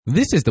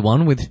This is the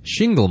one with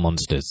shingle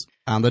monsters.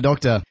 And the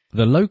Doctor.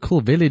 The local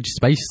village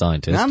space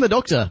scientist. And the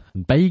Doctor.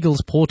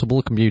 Bagel's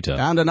portable computer.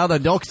 And another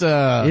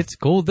Doctor. It's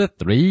called The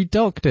Three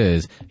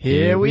Doctors.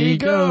 Here we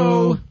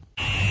go.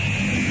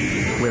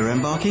 We're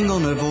embarking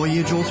on a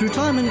voyage all through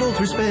time and all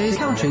through space.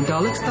 Encountering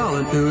Daleks,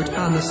 Talent,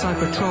 and the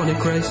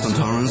Cybertronic race.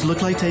 Santarans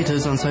look like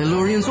taters and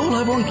Silurians all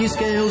have wonky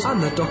scales.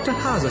 And the Doctor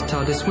has a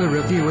TARDIS. We're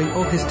reviewing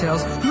all his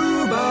tales.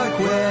 Who back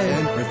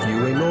when?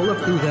 Reviewing all of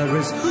who there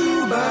is.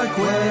 Who back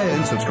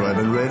when? Subscribe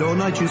and rate on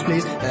iTunes,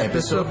 please.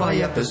 Episode by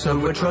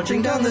episode, we're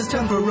trudging down this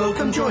temporal road.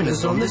 Come join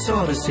us on this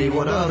odyssey.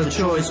 What other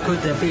choice could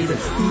there be than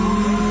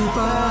Who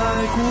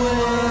back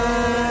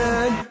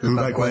when? Who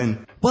back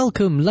when?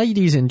 Welcome,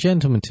 ladies and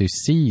gentlemen, to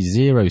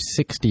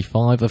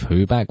C065 of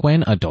Who Back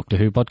When, a Doctor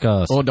Who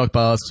podcast. Or Doc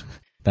Past.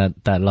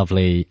 That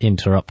lovely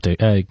interrupter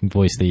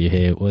voice that you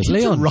hear was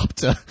Leon.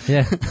 Interrupter.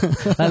 Yeah,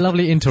 that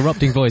lovely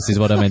interrupting voice is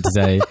what I meant to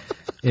say.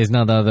 Is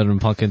none other than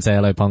Punk and say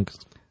hello, Punk.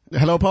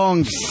 Hello,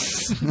 Pongs.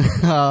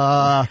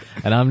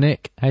 And I'm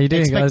Nick. How you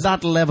doing, Expect guys?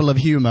 that level of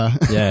humour.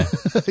 Yeah.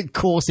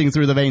 Coursing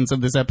through the veins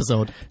of this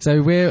episode.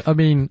 So we're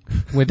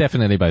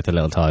definitely both a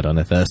little tired on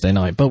a Thursday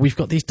night, but we've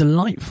got these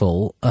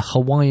delightful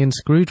Hawaiian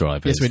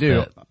screwdrivers. Yes, we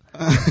do.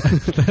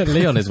 That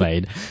Leon has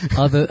made.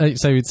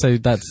 So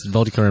that's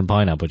vodka and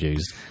pineapple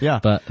juice. Yeah.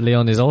 But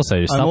Leon is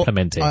also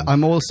supplementing.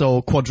 I'm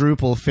also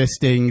quadruple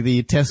fisting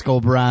the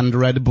Tesco brand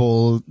Red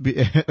Bull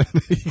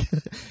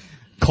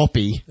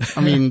copy.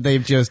 I mean,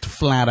 they've just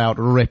flat out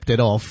ripped it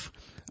off.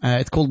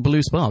 It's called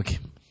Blue Spark.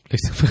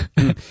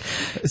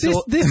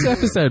 This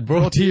episode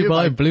brought to you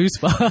by Blue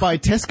Spark. By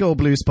Tesco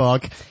Blue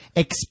Spark.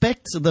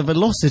 Expect the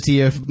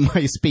velocity of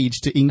my speech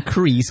to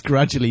increase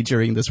gradually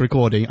during this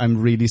recording. I'm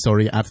really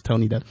sorry, at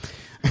Tonida.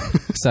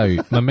 So,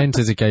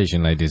 momentous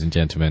occasion, ladies and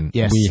gentlemen.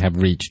 Yes. We have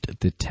reached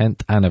the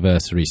 10th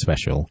anniversary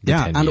special.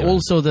 Yeah, and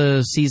also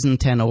the season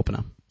 10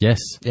 opener. Yes.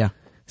 Yeah.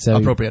 So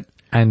appropriate.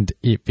 And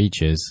it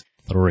features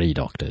 3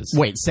 doctors.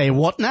 Wait, say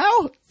what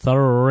now?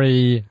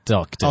 3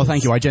 doctors. Oh,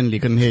 thank you. I genuinely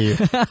couldn't hear you.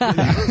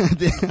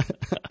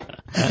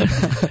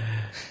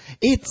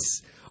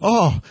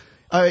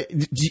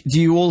 Do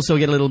you also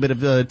get a little bit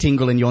of a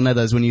tingle in your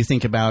nethers when you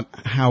think about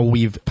how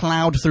we've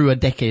ploughed through a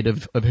decade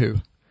of Who?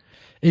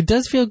 It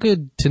does feel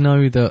good to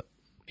know that,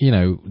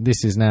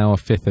 this is now a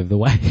fifth of the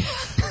way.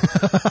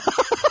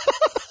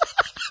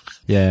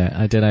 Yeah,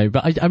 I don't know.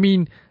 But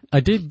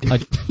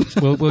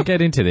we'll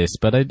get into this,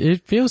 but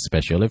it feels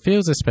special. It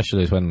feels as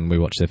special as when we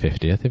watched the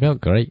 50th. It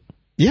felt great.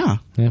 Yeah.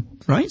 Yeah.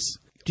 Right?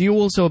 Do you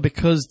also,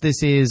 because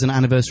this is an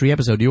anniversary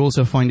episode, do you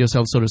also find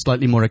yourself sort of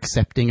slightly more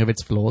accepting of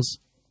its flaws?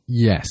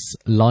 Yes.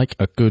 Like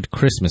a good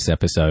Christmas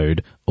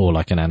episode or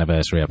like an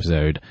anniversary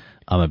episode,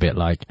 I'm a bit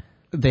like...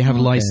 They have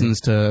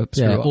license to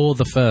screw up. Or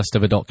the first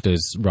of a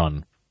Doctor's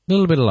run. A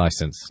little bit of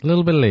license. A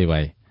little bit of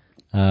leeway.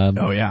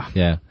 Oh, yeah.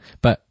 Yeah.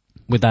 But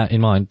with that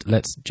in mind,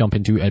 let's jump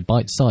into a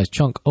bite-sized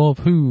chunk of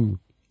Who.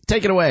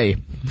 Take it away.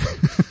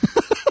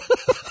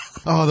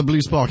 Oh, the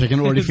Blue Spark. I can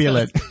already feel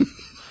it.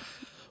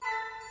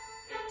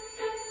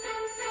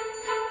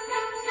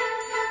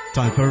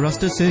 Time for us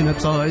to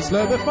synopsize,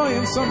 Clarify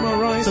and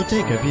summarize. so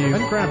take a view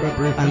And grab a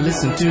brew. and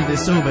listen to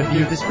this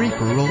overview, this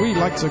free-for-all. We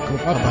like to call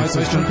a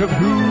bite-sized chunk of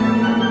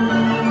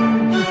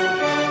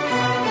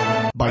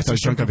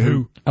Bite-sized chunk of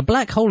Who. A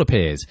black hole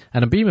appears,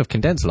 and a beam of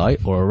condensed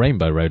light, or a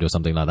rainbow road or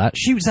something like that,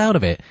 shoots out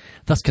of it,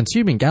 thus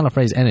consuming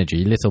Gallifrey's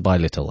energy little by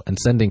little, and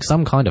sending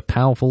some kind of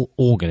powerful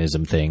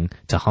organism thing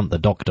to hunt the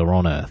Doctor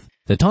on Earth.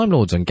 The Time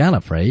Lords and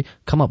Gallifrey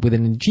come up with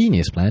an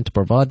ingenious plan to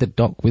provide the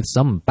Doc with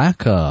some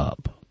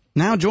backup.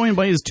 Now joined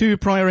by his 2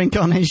 prior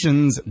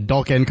incarnations,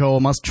 Doc and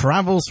Co. must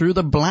travel through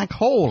the black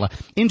hole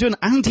into an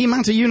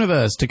antimatter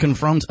universe to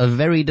confront a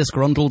very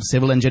disgruntled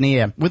civil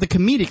engineer with a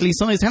comedically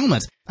sized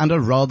helmet and a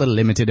rather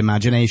limited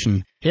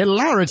imagination.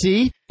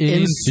 Hilarity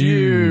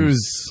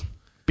ensues.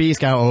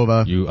 B-Scout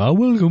over. You are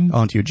welcome.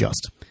 Aren't you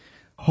just?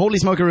 Holy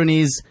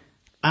smokeroonies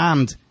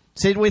and,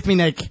 say it with me,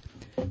 Nick,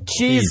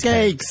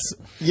 cheesecakes.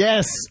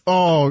 Yes.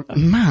 Oh,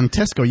 man,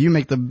 Tesco, you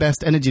make the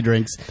best energy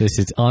drinks.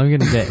 I'm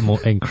going to get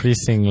more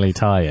increasingly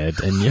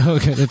tired, and you're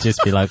going to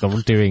just be like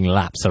doing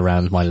laps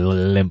around my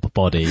limp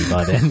body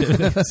by the end of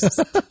this.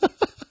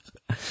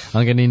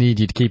 I'm going to need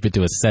you to keep it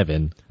to a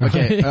 7.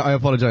 Okay, I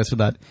apologize for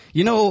that.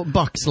 You know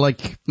bucks,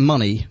 like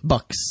money,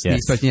 bucks. Yes.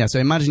 Yeah, so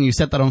imagine you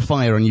set that on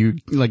fire and you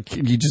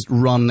just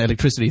run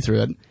electricity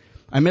through it.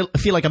 I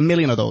feel like a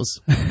million of those.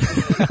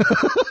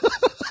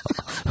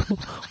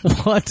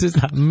 What does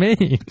that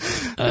mean?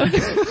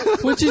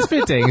 Which is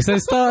fitting. So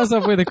start us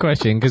off with a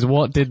question, because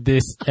what did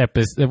this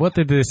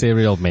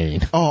serial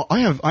mean? Oh,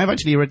 I've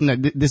actually written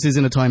that this is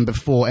in a time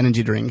before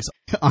energy drinks.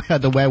 I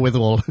had the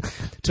wherewithal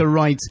to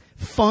write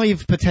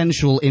 5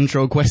 potential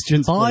intro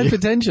questions. 5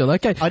 potential,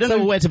 okay. I don't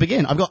know where to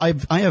begin.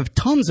 I have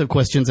tons of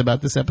questions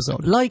about this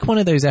episode. Like one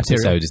of those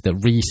episodes that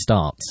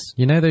restarts.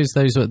 You know those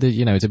it's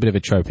a bit of a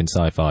trope in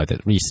sci-fi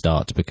that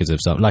restarts because of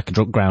something, like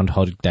a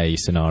Groundhog Day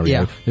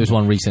scenario. Yeah. There was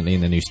one recently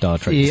in the new Star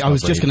Trek. Yeah, I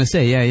was just going to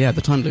say,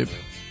 the time loop.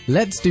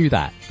 Let's do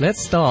that.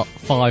 Let's start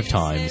 5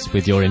 times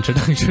with your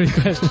introductory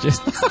questions.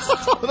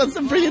 That's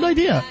a brilliant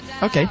idea.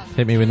 Okay.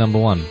 Hit me with number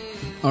 1.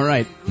 All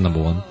right. Number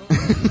one.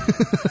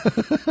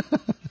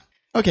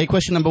 Okay,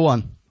 question number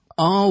 1.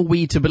 Are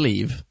we to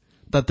believe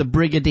that the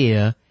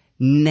Brigadier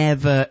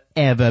never,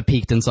 ever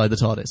peeked inside the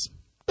TARDIS?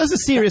 That's a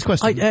serious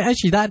question.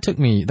 Actually, that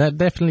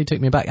definitely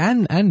took me back,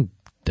 and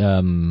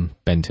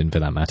Benton for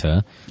that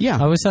matter. Yeah.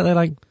 I was sat there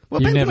like, well,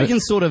 Benton I can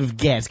sort of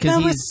get, because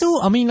no, he's...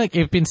 I mean, like,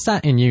 you've been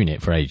sat in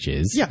unit for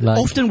ages. Yeah, like,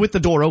 often with the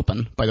door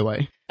open, by the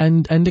way.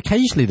 And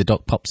occasionally the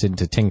Doc pops in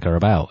to tinker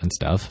about and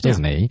stuff,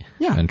 doesn't he?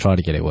 Yeah. And try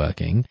to get it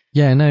working.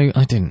 Yeah, no,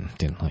 I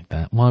didn't like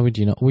that. Why would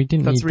you not? We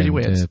didn't That's need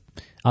really them weird.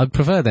 to... I'd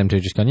prefer them to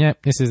have just gone, yeah,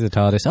 this is the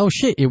TARDIS. Oh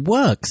shit, it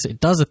works. It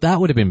does it. That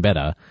would have been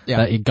better. Yeah.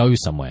 That it goes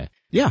somewhere.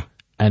 Yeah.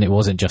 And it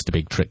wasn't just a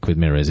big trick with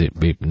mirrors.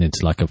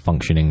 It's like a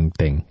functioning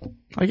thing.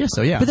 I guess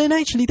so, yeah. But then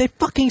actually they've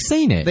fucking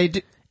seen it. They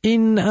do...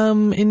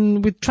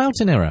 in with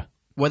Troughton Error.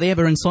 Were they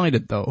ever inside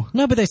it, though?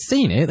 No, but they've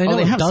seen it. They know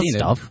they it have does seen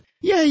stuff.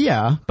 It.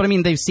 Yeah. But I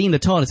mean, they've seen the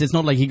TARDIS. It's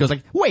not like he goes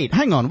like, wait,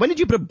 hang on, when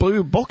did you put a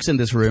blue box in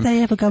this room? Did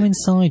they ever go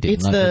inside it?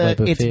 It's like the web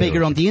of it's fear?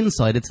 bigger on the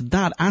inside. It's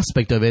that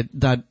aspect of it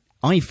that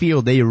I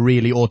feel they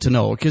really ought to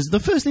know. Because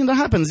the first thing that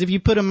happens, if you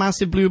put a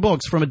massive blue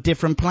box from a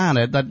different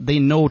planet that they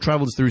know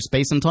travels through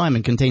space and time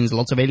and contains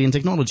lots of alien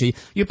technology,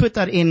 you put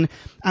that in,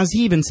 as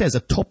he even says, a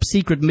top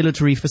secret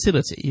military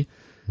facility.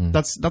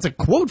 That's a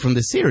quote from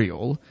the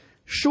serial.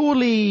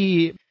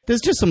 Surely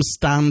there's just some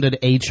standard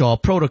HR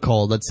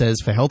protocol that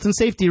says, for health and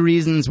safety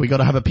reasons, we got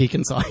to have a peek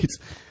inside,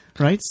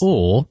 right?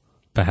 Or,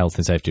 for health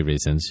and safety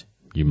reasons,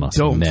 you must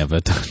Don't.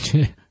 never touch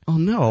it. Oh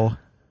no.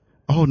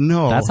 Oh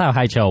no. That's how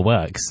HR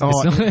works. Oh,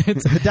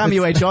 It's not- damn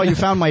you, HR, you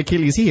found my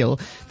Achilles heel.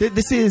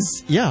 This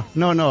is, yeah,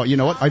 no, you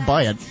know what? I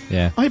buy it.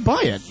 Yeah. I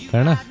buy it.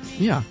 Fair enough.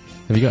 Yeah.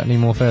 Have you got any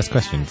more first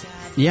questions?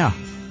 Yeah.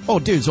 Oh,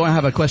 dude, so I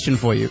have a question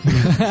for you.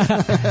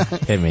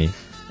 Hit me.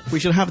 We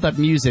should have that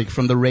music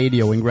from the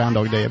radio in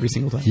Groundhog Day every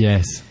single time.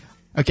 Yes.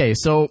 Okay,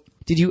 so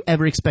did you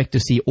ever expect to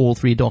see all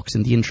 3 Docs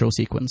in the intro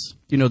sequence?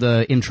 You know,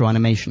 the intro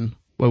animation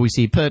where we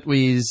see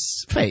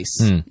Pertwee's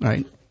face,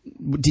 right?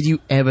 Did you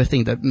ever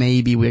think that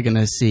maybe we're going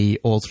to see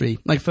all 3?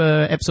 Like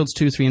for episodes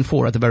 2, 3, and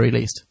 4 at the very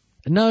least?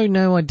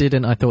 No, I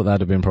didn't. I thought that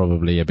would have been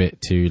probably a bit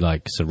too,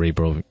 like,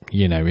 cerebral.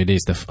 You know, it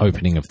is the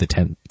opening of the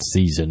 10th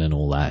season and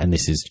all that, and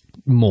this is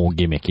more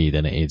gimmicky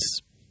than it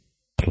is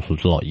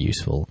plot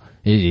useful.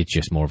 It's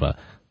just more of a,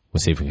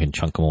 we'll see if we can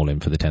chunk them all in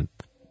for the 10th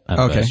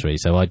anniversary.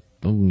 So it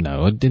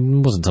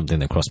wasn't something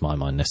that crossed my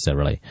mind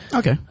necessarily.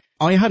 Okay.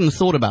 I hadn't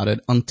thought about it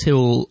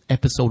until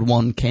episode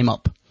 1 came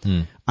up.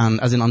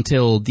 And as in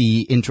until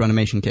the intro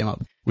animation came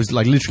up. It was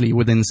like literally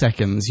within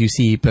seconds you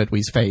see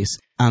Pertwee's face.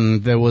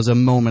 And there was a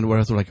moment where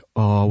I thought like,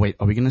 oh wait,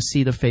 are we going to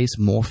see the face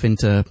morph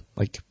into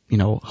like, you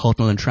know,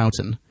 Hartnell and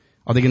Troughton?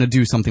 Are they going to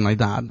do something like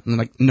that? And they're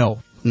like,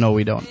 no,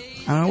 we don't.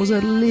 And I was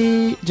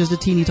just a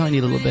teeny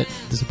tiny little bit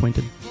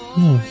disappointed.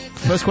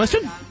 First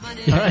question?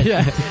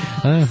 Yeah.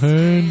 I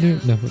heard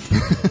it. No.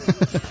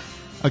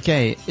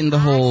 Okay, in the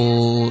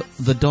whole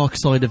The Dark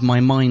Side of My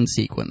Mind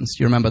sequence,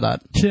 you remember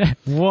that? Yeah.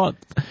 What?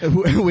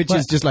 Which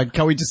is just like,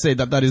 can we just say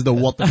that is the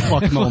what the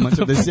fuck moment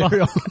of this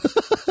serial?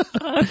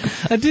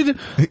 I didn't.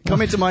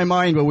 Come into my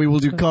mind where we will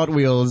do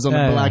cartwheels on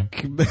a black...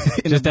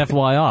 Just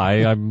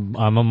FYI,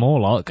 I'm a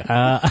Morlock.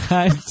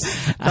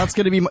 That's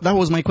going to be... That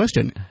was my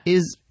question.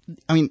 Is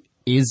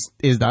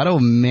that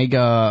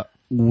Omega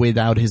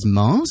without his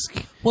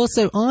mask? Well,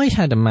 so I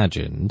had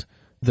imagined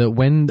that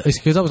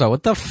because I was like,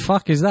 what the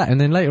fuck is that?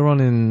 And then later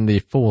on in the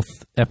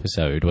 4th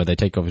episode where they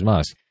take off his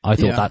mask, I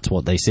thought that's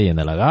what they see and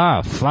they're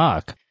like,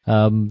 fuck.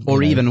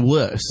 Or even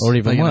worse. Or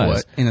even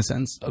worse. In a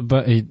sense.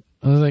 But I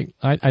was like,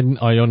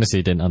 I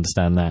honestly didn't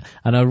understand that.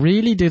 And I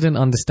really didn't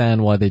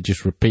understand why they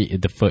just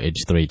repeated the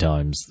footage 3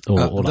 times. Or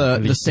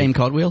like the same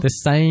cartwheel? The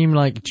same,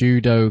 like,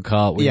 judo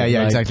cartwheel. Yeah,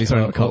 like, exactly.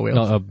 Sorry, not cartwheel.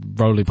 Not a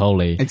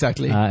roly-poly.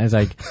 Exactly. It's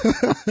like...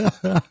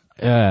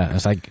 Yeah,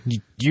 it's like,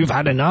 you've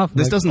had enough.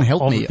 This doesn't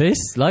help me.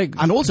 This, like...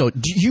 And also,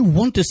 do you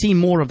want to see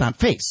more of that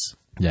face?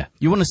 Yeah.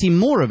 You want to see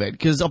more of it,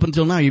 because up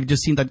until now you've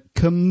just seen that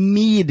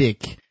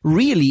comedic,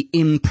 really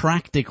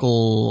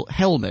impractical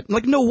helmet.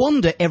 Like, no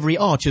wonder every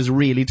arch is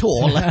really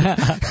tall.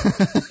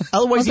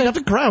 Otherwise you'd have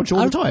to crouch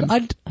all the time.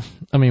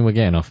 I mean, we're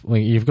getting off.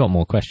 You've got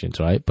more questions,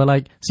 right? But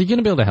like, so you're going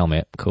to build a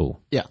helmet.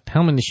 Cool. Yeah.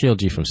 Helmet to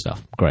shield you from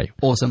stuff. Great.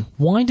 Awesome.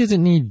 Why does it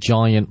need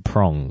giant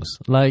prongs?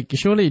 Like,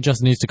 surely it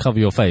just needs to cover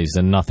your face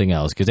and nothing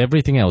else, because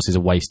everything else is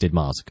a wasted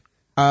mask.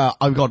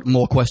 I've got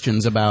more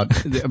questions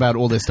about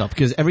all this stuff,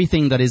 because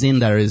everything that is in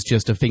there is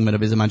just a figment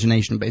of his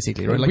imagination,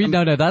 basically, right? Like,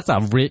 no, that's a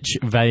rich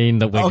vein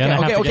that we're going to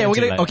have to get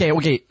into later.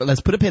 Okay,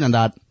 let's put a pin on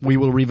that. We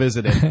will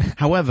revisit it.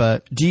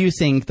 However, do you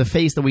think the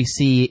face that we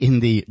see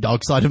in the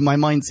Dark Side of My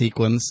Mind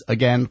sequence,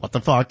 again, what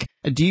the fuck,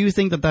 do you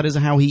think that is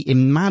how he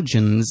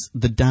imagines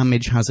the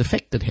damage has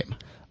affected him?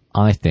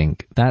 I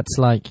think that's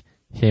like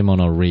him on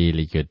a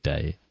really good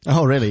day.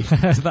 Oh, really?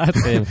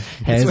 That's him.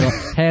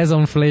 Hairs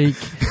on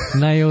fleek,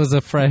 nails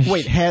are fresh.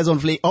 Wait, hairs on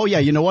fleek. Oh, yeah,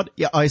 you know what?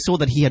 Yeah, I saw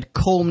that he had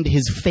combed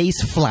his face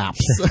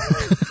flaps.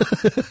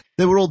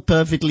 They were all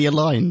perfectly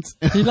aligned.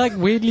 He, like,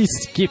 weirdly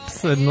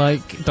skips and,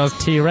 like, does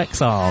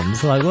T-Rex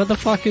arms. Like, what the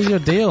fuck is your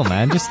deal,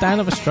 man? Just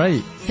stand up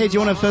straight. Hey, do you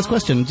want a first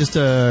question, just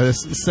to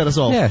set us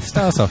off? Yeah,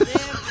 start us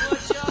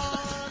off.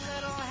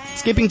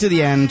 skipping to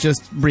the end,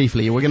 just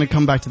briefly. We're going to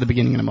come back to the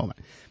beginning in a moment.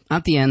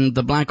 At the end,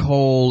 the black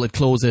hole, it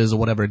closes or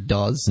whatever it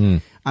does,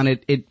 and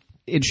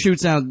it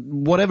shoots out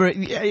whatever,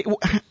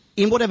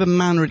 in whatever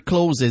manner it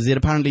closes, it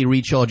apparently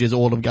recharges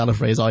all of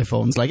Gallifrey's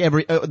iPhones. Like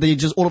they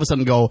just all of a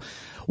sudden go,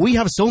 we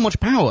have so much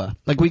power.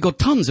 Like we got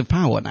tons of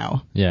power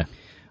now. Yeah.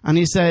 And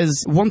he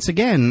says, once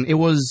again, it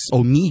was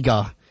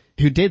Omega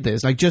who did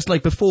this. Like, just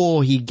like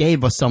before he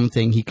gave us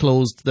something, he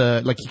closed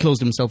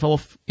himself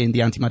off in the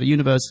antimatter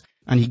universe,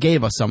 and he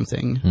gave us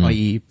something,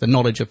 i.e. the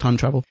knowledge of time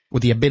travel,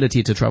 with the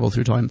ability to travel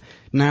through time.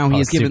 Now he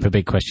has given... super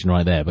big question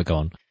right there, but go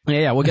on.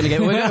 Yeah, we're gonna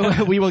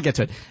get, we will get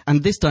to it.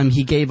 And this time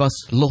he gave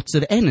us lots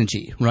of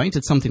energy, right?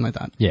 It's something like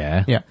that.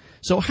 Yeah. Yeah.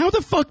 So how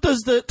the fuck does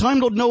the Time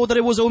Lord know that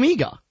it was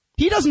Omega?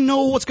 He doesn't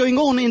know what's going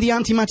on in the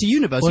antimatter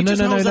universe. He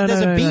just knows that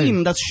there's a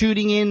beam that's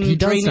shooting in,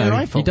 draining your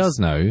iPhones. He does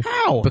know.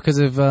 How? Because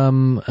of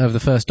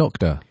the First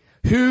Doctor.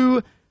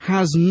 Who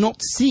has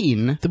not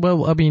seen...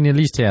 Well, I mean, at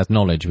least he has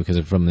knowledge because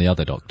of from the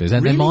other Doctors.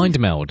 And Really? they mind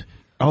meld.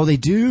 Oh, they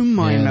do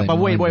mind Yeah, that. But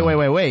they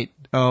mind wait.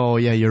 Oh,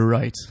 yeah, you're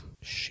right.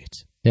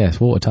 Shit. Yeah,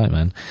 it's watertight,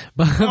 man.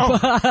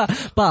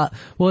 But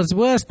what's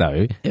worse,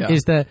 though,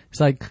 is that it's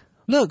like,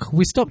 look,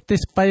 we stopped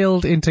this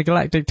failed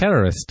intergalactic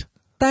terrorist.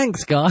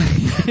 Thanks, guy.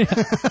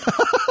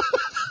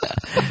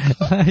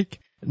 Like,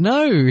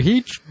 no,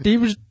 he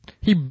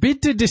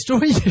bid to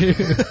destroy you.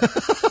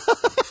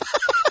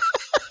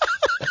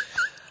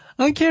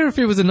 I don't care if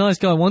he was a nice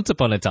guy once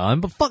upon a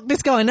time, but fuck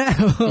this guy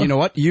now. You know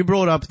what? You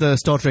brought up the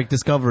Star Trek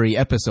Discovery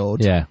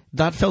episode. Yeah.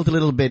 That felt a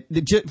little bit,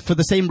 for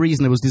the same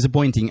reason it was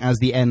disappointing as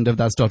the end of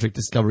that Star Trek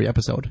Discovery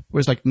episode. Where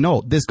it's like,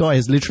 no, this guy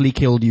has literally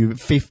killed you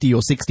 50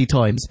 or 60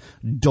 times.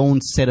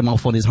 Don't set him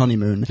off on his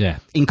honeymoon. Yeah.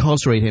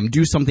 Incarcerate him.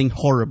 Do something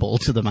horrible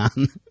to the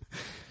man.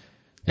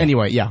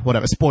 Anyway, yeah,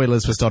 whatever.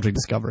 Spoilers for Star Trek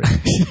Discovery.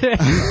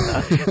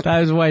 That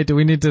was way, do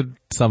we need to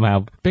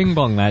somehow bing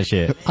bong that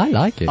shit? I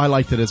like it. I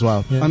liked it as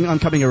well. Yeah. I'm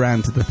coming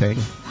around to the thing.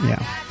 Yeah.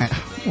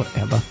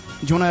 Whatever.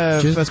 Do you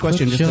want to, first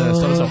question, just to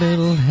start us off?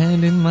 Little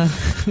hand in my...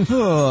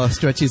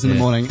 Stretches in the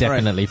morning.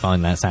 Definitely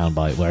find that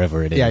soundbite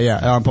wherever it is. Yeah,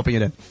 I'm popping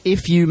it in.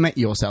 If you met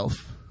yourself,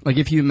 like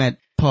if you met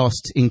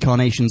past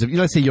incarnations of,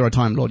 let's say you're a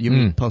Time Lord, you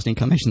meet past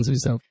incarnations of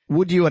yourself,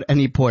 would you at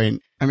any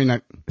point, I mean,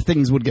 like,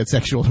 things would get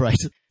sexual, right?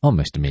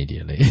 Almost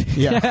immediately.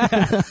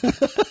 Yeah.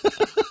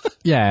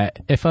 Yeah,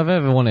 if I've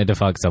ever wanted to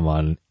fuck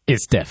someone,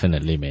 it's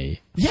definitely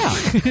me. Yeah.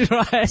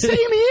 Right? Same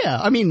here.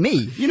 I mean,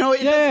 me. You know,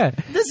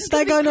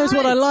 That guy knows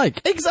what I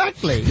like.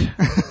 Exactly.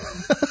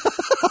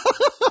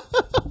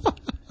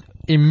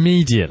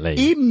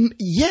 Immediately.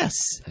 Yes.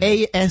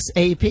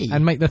 ASAP.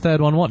 And make the third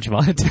one watch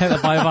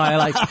via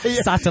like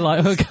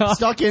satellite hookup.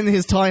 Stuck in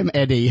his time,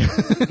 Eddie.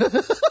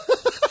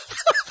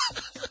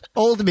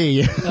 Old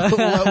me.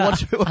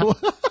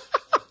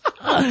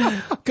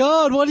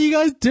 God, what are you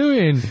guys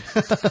doing?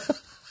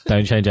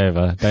 Don't change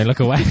over. Don't look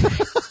away.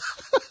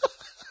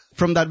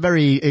 From that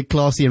very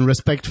classy and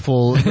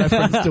respectful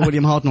reference to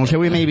William Hartnell,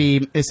 shall we maybe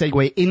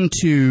segue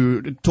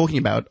into talking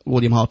about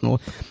William Hartnell?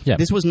 Yeah.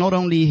 This was not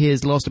only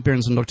his last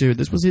appearance on Doctor Who,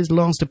 this was his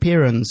last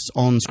appearance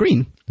on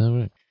screen. Oh,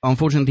 right.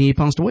 Unfortunately, he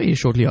passed away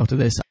shortly after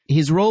this.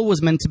 His role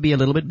was meant to be a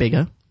little bit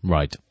bigger.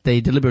 Right. They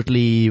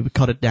deliberately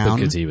cut it down.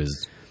 Because he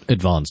was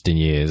advanced in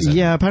years.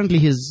 Yeah, apparently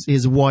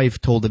his wife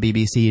told the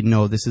BBC,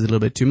 no, this is a little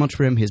bit too much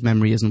for him. His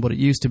memory isn't what it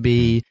used to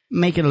be.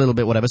 Make it a little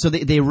bit whatever. So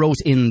they wrote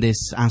in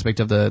this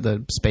aspect of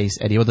the space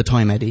Eddie, or the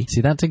time Eddie.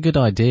 See, that's a good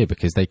idea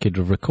because they could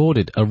have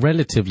recorded a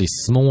relatively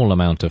small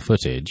amount of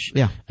footage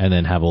and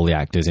then have all the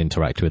actors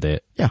interact with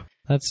it. Yeah.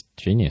 That's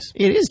genius.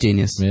 It is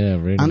genius. Yeah,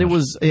 really. And it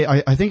was,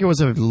 I think it was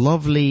a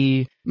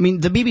lovely, I mean,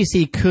 the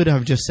BBC could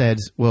have just said,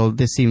 well,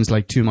 this seems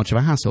like too much of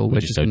a hassle.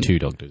 Which is so two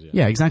Doctors.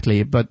 Yeah,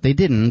 exactly. But they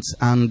didn't,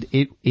 and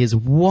it is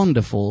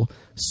wonderful.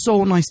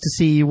 So nice to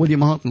see William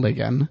Hartnell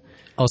again.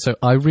 Also,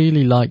 I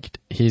really liked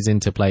his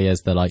interplay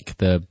as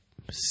the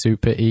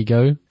super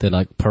ego,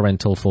 the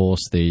parental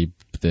force, the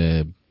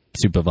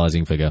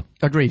supervising figure.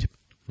 Agreed.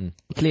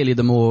 Clearly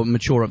the more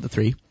mature of the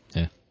three.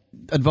 Yeah.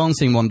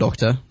 Advancing one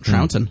Doctor,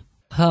 Troughton.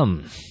 I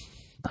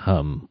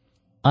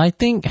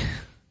think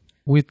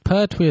with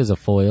Pertwee as a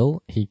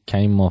foil, he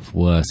came off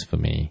worse for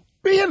me.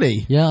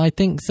 Really? Yeah, I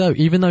think so.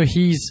 Even though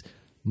he's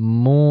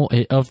more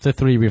of the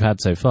three we've had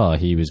so far,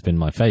 he has been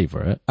my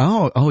favourite.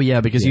 Oh,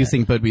 yeah, because you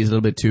think Pertwee is a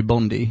little bit too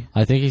Bondy.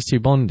 I think he's too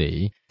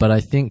Bondy, but I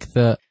think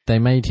that they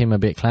made him a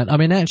bit clown. I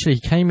mean, actually,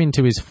 he came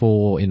into his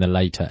fore in the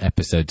later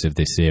episodes of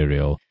this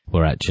serial,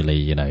 where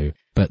actually,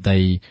 but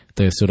the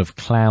sort of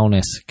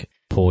clownesque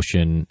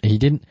portion, he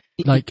didn't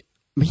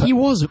He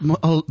was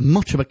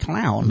much of a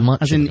clown.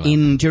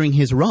 During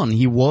his run,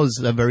 he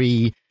was a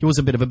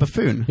bit of a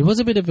buffoon. He was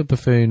a bit of a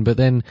buffoon, but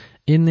then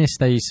in this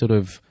they sort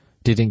of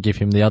didn't give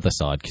him the other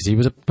side because he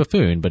was a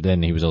buffoon, but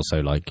then he was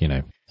also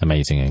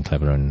amazing and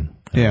clever and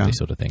all these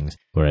sort of things.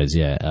 Whereas,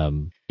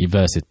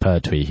 versus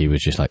Pertwee, he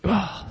was just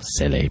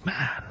silly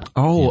man.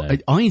 Oh,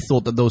 I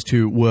thought that those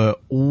two were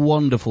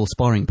wonderful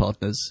sparring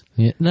partners.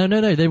 Yeah. No,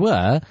 they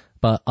were,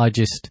 but I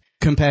just...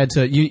 Compared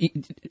to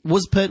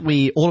was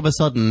Pertwee all of a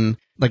sudden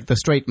like the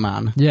straight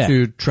man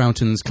to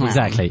Troughton's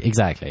clown?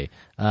 Exactly.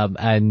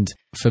 And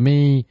for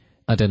me,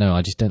 I don't know.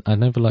 I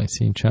never liked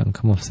seeing Troughton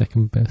come off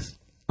second best.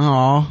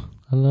 Aw.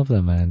 I love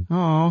that man.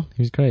 Aw.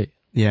 He was great.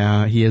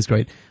 Yeah, he is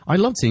great. I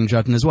loved seeing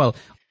Troughton as well.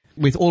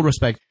 With all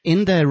respect,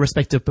 in their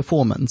respective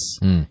performance,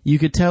 you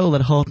could tell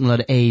that Hartnell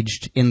had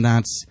aged in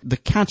that the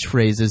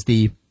catchphrase is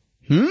the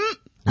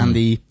and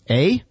the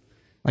a,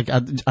 like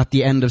at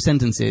the end of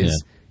sentences.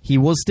 Yeah. He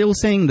was still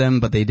saying them,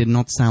 but they did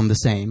not sound the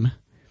same.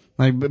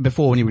 Like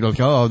before, when he would go, like,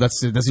 "Oh,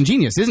 that's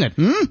ingenious, isn't it?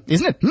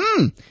 Isn't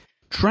it?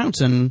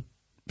 Troughton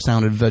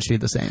sounded virtually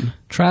the same.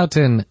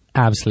 Troughton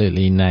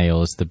absolutely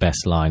nails the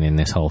best line in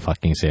this whole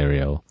fucking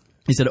serial.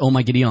 He said, "Oh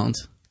my giddy aunt."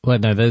 Well,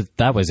 no,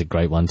 that was a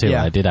great one too.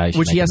 Yeah. I did actually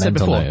Which he make has a said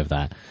mental before. note of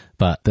that.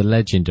 But the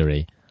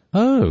legendary,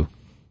 "Oh,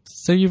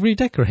 so you've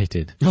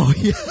redecorated." Oh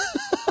yeah.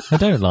 I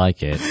don't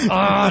like it.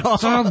 Oh,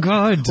 it's so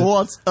good.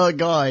 What a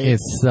guy.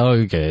 It's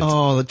so good.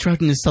 Oh, the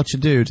Troughton is such a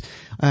dude.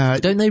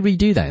 Don't they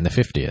redo that in the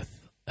 50th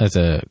as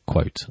a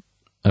quote?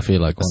 I feel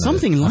like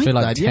Something like I feel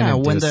like that, yeah,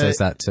 Tennant when says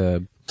that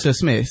to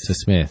Smith.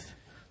 Smith.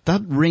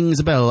 That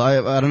rings a bell.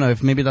 I don't know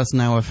if maybe that's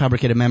now a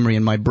fabricated memory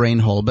in my brain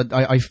hole, but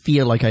I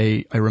feel like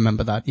I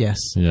remember that, yes.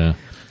 Yeah.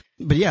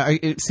 But yeah,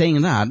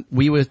 saying that,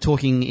 we were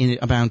talking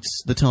about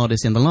the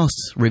TARDIS in the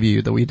last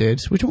review that we did.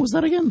 Which one was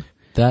that again?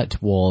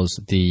 That was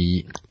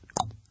the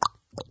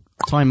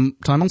Time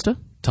Monster?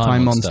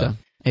 Time Monster.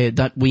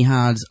 That we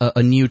had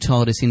a new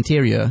TARDIS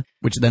interior,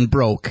 which then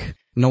broke.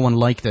 No one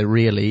liked it,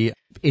 really.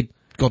 It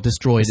got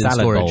destroyed in salad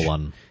storage. bowl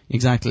one.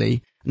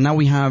 Exactly. Now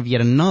we have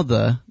yet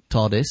another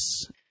TARDIS,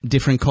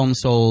 different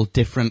console,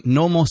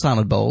 no more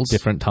salad bowls.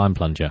 Different time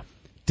plunger.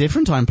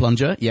 Different time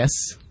plunger, yes.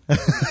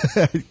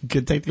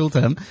 Good technical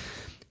term.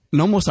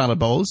 No more salad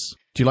bowls.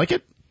 Do you like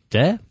it?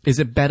 Yeah? Is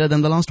it better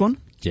than the last one?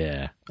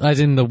 Yeah. As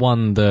in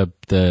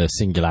the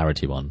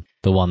singularity one.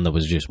 The one that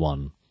was just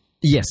one.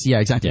 Yes, yeah,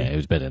 exactly. Yeah, it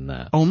was better than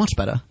that. Oh, much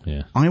better.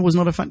 Yeah. I was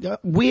not a fan.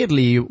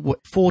 Weirdly,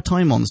 for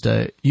Time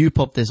Monster, you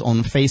popped this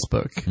on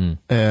Facebook.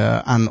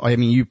 And I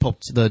mean, you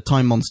popped the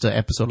Time Monster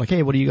episode, like,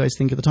 "Hey, what do you guys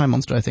think of the Time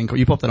Monster?" I think, or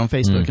you popped that on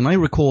Facebook. And I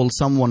recall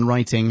someone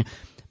writing,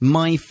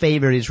 "My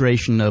favorite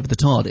iteration of the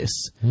TARDIS."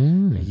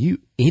 You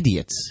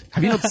idiots!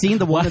 Have you not seen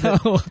the one?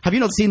 Have you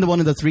not seen the one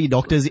of the Three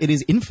Doctors? It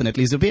is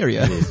infinitely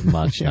superior. It is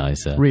much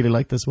nicer. Really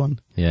like this one.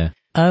 Yeah.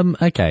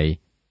 Okay.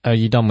 Are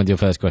you done with your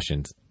first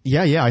questions?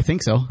 Yeah, I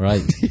think so.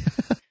 Right.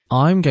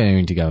 I'm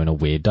going to go in a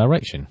weird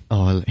direction.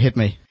 Oh, well, hit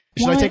me.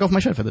 Should I Why- take off my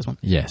shirt for this one?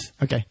 Yes.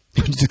 Okay.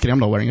 Just kidding, I'm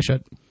not wearing a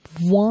shirt.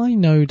 Why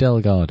no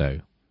Delgado?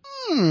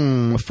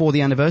 For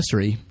the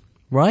anniversary.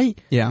 Right?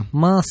 Yeah.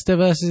 Master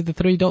versus the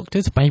Three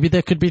Doctors? Maybe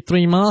there could be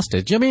three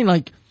Masters. Do you know what I mean?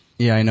 Like,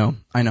 Yeah, I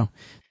know.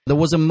 There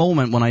was a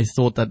moment when I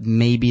thought that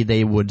maybe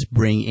they would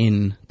bring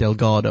in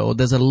Delgado.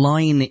 There's a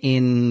line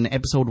in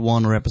episode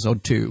 1 or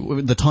episode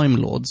 2, the Time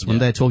Lords, when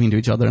they're talking to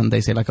each other and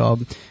they say like, "Oh,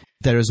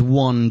 there is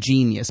one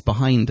genius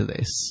behind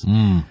this."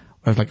 I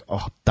was like,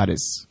 "Oh, that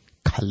is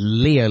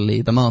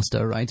clearly the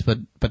Master, right?"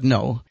 But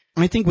no.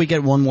 I think we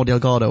get one more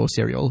Delgado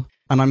serial.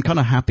 And I'm kind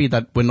of happy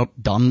that we're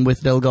not done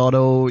with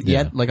Delgado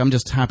yet. Like, I'm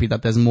just happy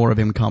that there's more of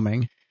him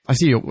coming. I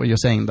see what you're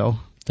saying, though.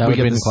 that We would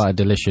get have been this- quite a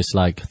delicious,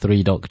 like,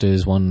 3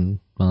 Doctors, 1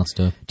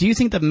 Master. Do you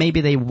think that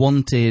maybe they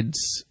wanted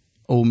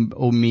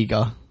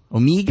Omega?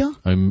 Omega?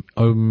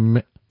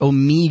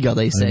 Omega,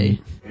 they say.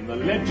 In the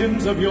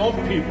legends of your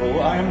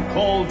people, I am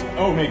called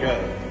Omega.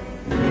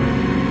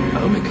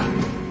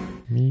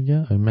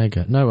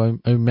 Omega? No,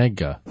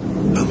 Omega.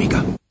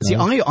 See,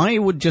 I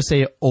would just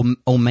say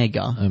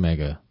Omega.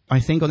 Omega. I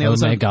think on the other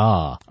side.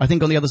 Omega. I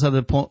think on the other side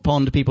of the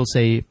pond, people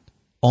say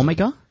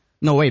Omega.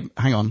 No, wait,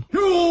 hang on.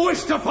 You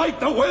wish to fight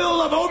the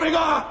will of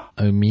Omega?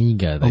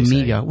 Omega, they say.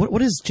 Omega.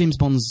 What is James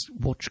Bond's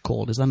watch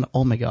called? Is that an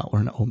Omega or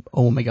an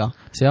Omega?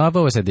 See, I've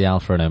always said the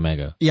Alpha and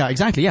Omega. Yeah,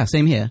 exactly. Yeah,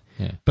 same here.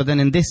 Yeah. But then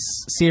in this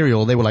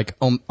serial, they were like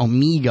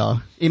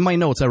Omega. In my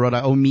notes, I wrote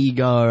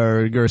Omega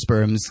or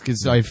Gersperms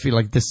because I feel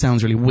like this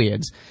sounds really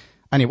weird.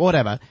 Anyway,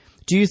 whatever.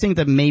 Do you think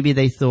that maybe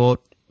they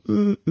thought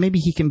maybe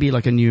he can be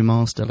like a new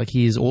master? Like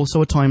he is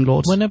also a Time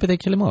Lord. Whenever they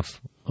kill him off.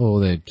 Or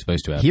they're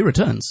supposed to have. He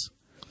returns.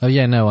 Oh,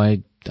 yeah, no,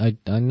 I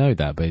know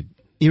that, but...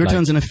 He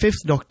returns in a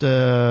Fifth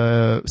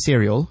Doctor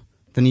serial.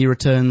 Then he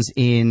returns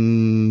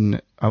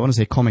in, I want to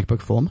say, comic book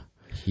form.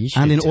 He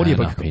should And in turn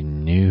audiobook. up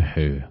in New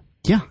Who.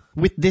 Yeah,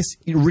 with this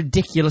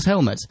ridiculous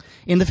helmet.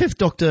 In the Fifth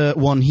Doctor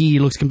one, he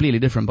looks completely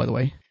different, by the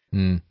way.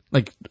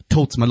 Like,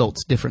 totes malot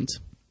different.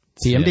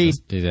 TMD.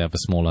 Did he have a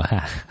smaller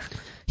hat?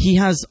 He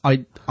has,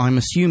 I'm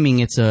assuming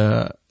it's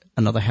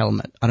another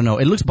helmet. I don't know.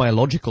 It looks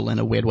biological in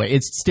a weird way.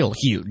 It's still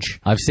huge.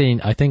 I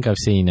think I've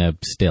seen a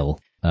still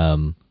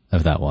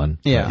of that one.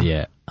 Yeah. But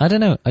yeah. I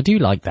don't know. I do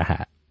like the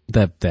hat,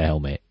 the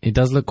helmet. It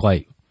does look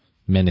quite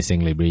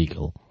menacingly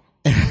regal.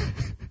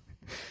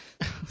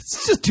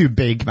 It's just too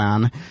big,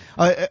 man.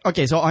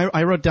 Okay, so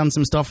I wrote down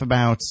some stuff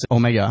about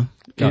Omega.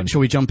 Go on.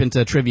 Shall we jump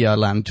into trivia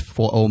land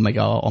for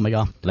Omega?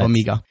 Let's.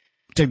 Omega.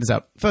 Check this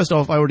out. First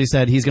off, I already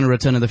said he's going to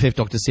return in the Fifth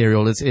Doctor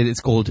serial. It's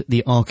called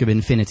The Arc of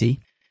Infinity.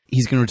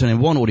 He's going to return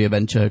in one audio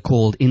venture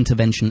called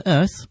Intervention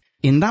Earth.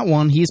 In that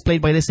one, he is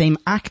played by the same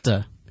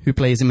actor who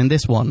plays him in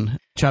this one,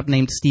 a chap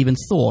named Stephen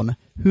Thorne,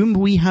 whom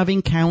we have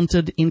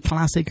encountered in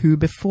Classic Who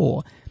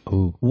before.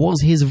 Ooh.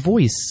 Was his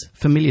voice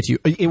familiar to you?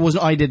 It was.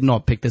 I did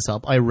not pick this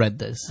up. I read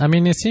this. I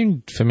mean, it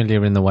seemed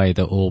familiar in the way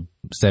that all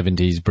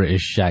 70s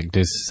British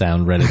actors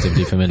sound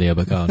relatively familiar,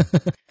 but go on.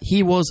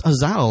 He was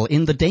Azal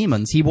in The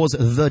Daemons. He was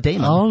the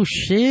Daemon. Oh,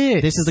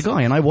 shit. This is the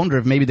guy, and I wonder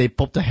if maybe they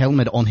popped a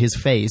helmet on his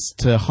face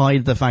to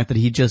hide the fact that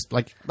he just,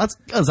 like, that's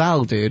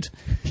Azal, dude.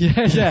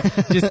 Yeah.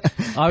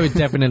 I would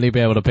definitely be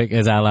able to pick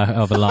Azal out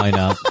of a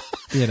lineup,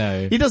 you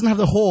know. He doesn't have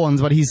the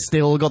horns, but he's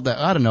still got the,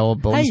 I don't know,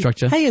 bone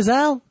structure. Hey,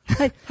 Azal.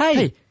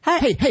 Hey. Are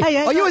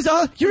you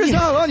Azal? You're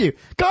Azal, aren't you?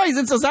 Guys,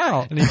 it's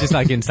Azal! And he's just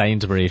like in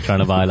Sainsbury's trying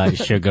to buy like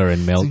sugar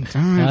and milk.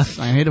 Damn it,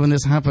 I hate it when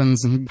this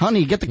happens.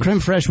 Honey, get the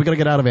creme fraiche. We gotta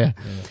get out of here.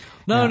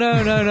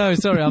 No.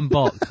 Sorry, I'm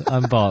Bok.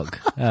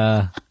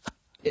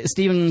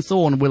 Stephen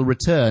Thorne will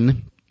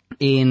return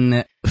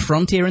in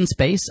Frontier in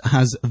Space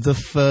as the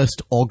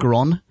first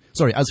Ogron.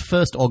 Sorry, as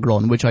first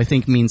Ogron, which I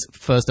think means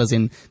first as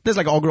in, there's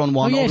like Ogron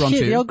 1, Ogron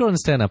 2. The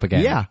Ogrons turn up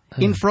again. Yeah,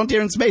 in Frontier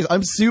in Space.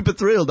 I'm super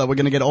thrilled that we're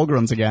going to get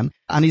Ogrons again.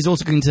 And he's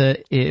also going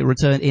to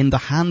return in The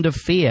Hand of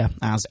Fear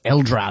as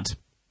Eldrad.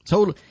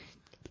 So,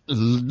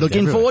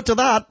 looking forward to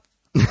that.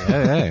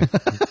 Yeah.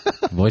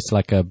 Voice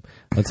like I'd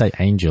say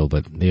angel,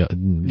 but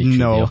literally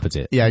the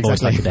opposite. Yeah,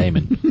 exactly. Voice like a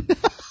daemon.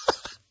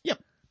 Yep,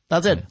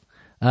 that's it.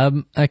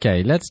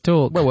 Okay, let's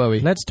talk. Where were we?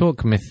 Let's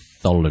talk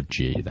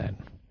mythology then.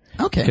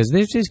 Okay. Because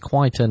this is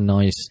quite a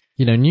nice,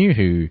 New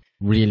Who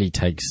really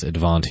takes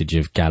advantage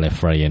of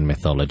Gallifreyan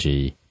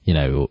mythology,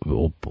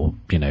 or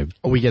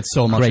we get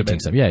so much of creating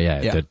it. stuff.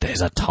 Yeah.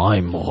 There's a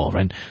Time Lord,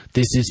 and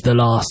this is the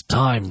last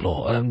Time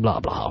Lord, and blah,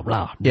 blah,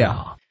 blah, blah.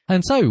 Yeah.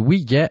 And so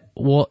we get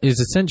what is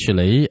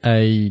essentially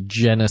a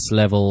Genis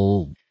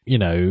level,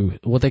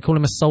 what they call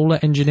him, a solar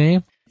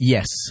engineer,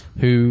 Yes.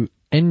 who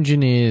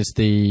engineers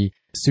the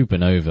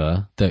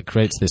supernova that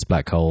creates this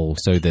black hole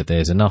so that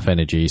there's enough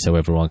energy so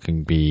everyone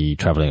can be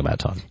traveling about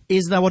time.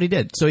 Is that what he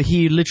did? So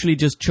he literally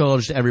just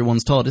charged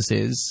everyone's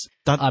TARDISes.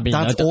 That's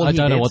all I he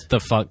don't know did? what the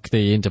fuck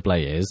the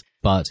interplay is,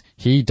 but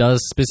he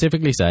does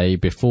specifically say,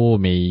 before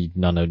me,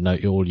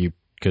 all you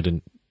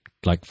couldn't,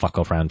 fuck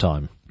off around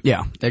time.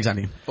 Yeah,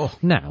 exactly. Oh,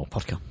 Now,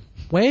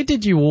 where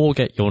did you all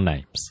get your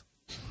names?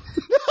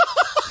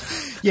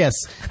 yes.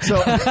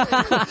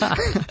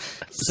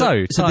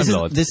 So Time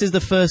Lords. this is the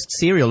first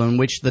serial in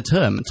which the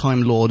term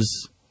Time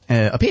Lords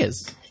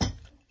appears.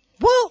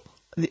 Well,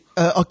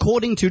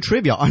 according to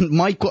trivia,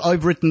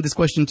 I've written this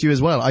question to you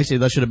as well. Actually,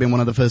 that should have been one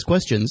of the first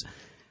questions.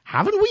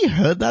 Haven't we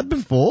heard that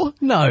before?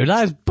 No,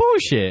 that's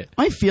bullshit.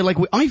 I feel like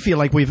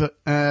we've.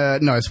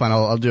 No, it's fine.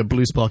 I'll do a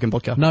Blue Spark in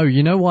vodka. No,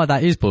 you know why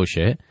that is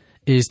bullshit?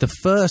 Is the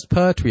first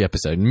Pertwee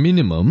episode,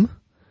 minimum,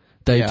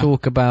 they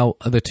talk about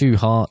the two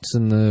hearts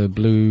and the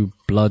blue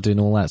blood and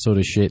all that sort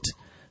of shit,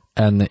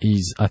 and that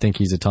I think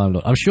he's a Time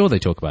Lord. I'm sure they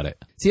talk about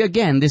it. See,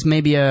 again, this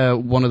may be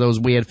one of those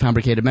weird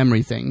fabricated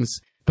memory things,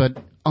 but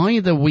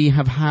either we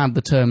have had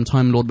the term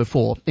Time Lord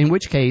before, in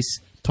which case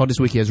TARDIS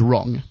Wiki is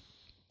wrong,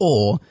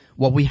 or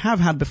what we have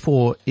had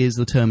before is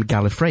the term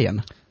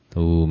Gallifreyan.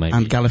 Oh, maybe.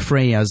 And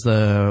Gallifrey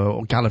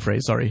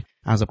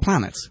as a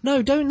planet.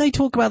 No, don't they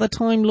talk about the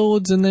Time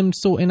Lords and them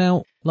sorting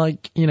out,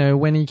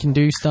 when he can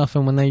do stuff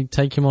and when they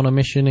take him on a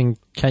mission, and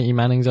Katie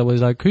Manning's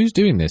always like, who's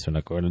doing this? And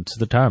I go, it's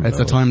the Time Lords.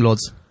 It's the Time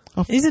Lords.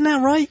 Oh, isn't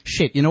that right?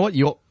 Shit, you know what?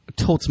 You're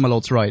totes my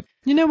lord's right.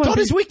 You know what?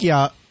 TARDIS Wiki,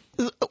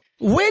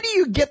 where do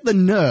you get the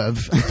nerve?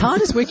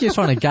 TARDIS Wiki is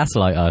trying to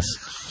gaslight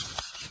us.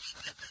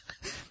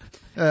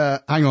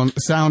 Hang on,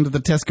 sound the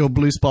Tesco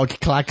Blue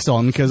Spark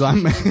klaxon, because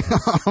I'm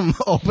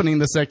opening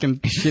the second.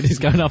 Shit is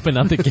going up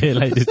another gear,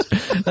 ladies.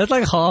 That's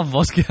like half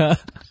vodka.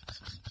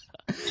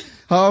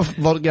 Half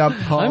vodka,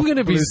 half I'm going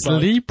to be Blue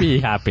Spark. sleepy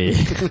happy.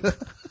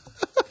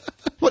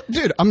 What,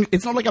 dude?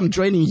 It's not like I'm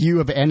draining you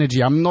of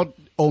energy. I'm not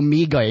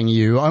omegaing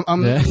you.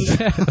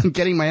 I'm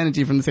getting my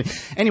energy from the thing.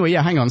 Anyway,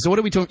 hang on. So what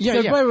are we talking?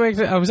 Wait,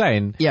 I was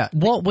saying. Yeah.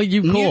 What were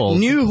you called?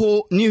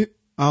 New.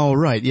 Oh,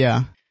 right.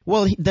 Yeah.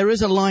 Well, there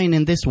is a line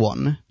in this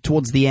one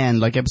towards the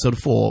end, like episode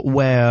 4,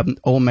 where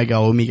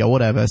Omega,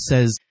 whatever,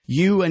 says,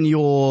 "You and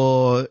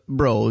your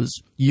bros,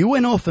 you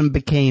went off and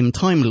became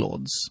Time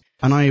Lords."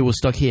 And I was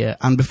stuck here.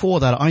 And before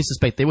that, I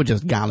suspect they were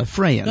just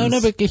Gallifreyans.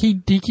 No, but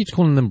he keeps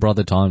calling them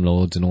brother Time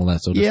Lords and all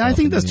that sort of stuff. Yeah, I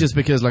think that's just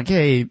because,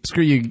 hey,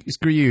 screw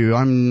you.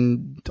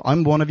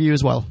 I'm one of you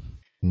as well.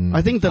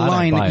 I think the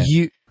line I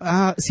think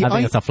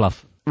it's a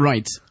fluff.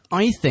 Right.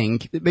 I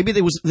think maybe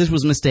this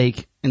was a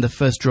mistake in the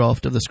first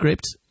draft of the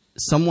script.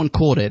 Someone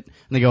caught it and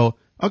they go,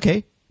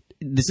 okay,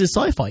 this is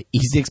sci-fi.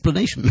 Easy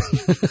explanation.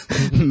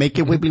 Make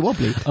it wibbly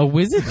wobbly. A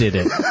wizard did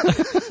it.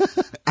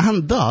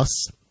 And thus,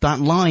 that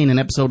line in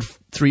episode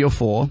 3 or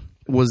 4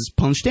 was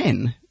punched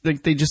in.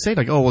 They just say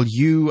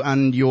you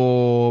and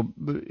your,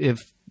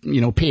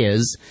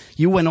 peers,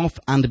 you went off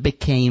and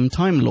became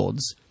Time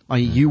Lords.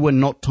 You were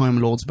not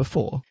Time Lords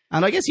before.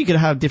 And I guess you could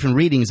have different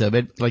readings of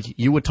it. Like,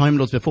 you were Time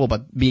Lords before,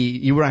 but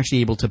you were actually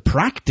able to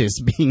practice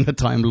being a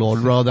Time Lord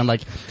rather than,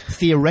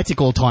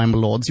 theoretical Time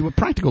Lords. You were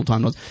practical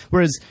Time Lords.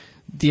 Whereas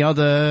the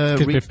other...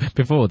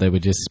 Before, they were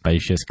just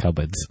spacious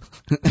cupboards.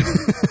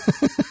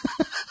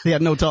 They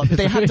had no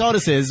They had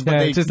TARDISes, but Yeah,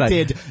 they just like-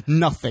 did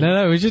nothing.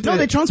 No, it was just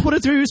they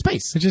transported through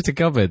space. just a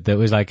cupboard that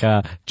was like,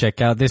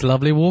 check out this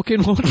lovely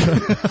walk-in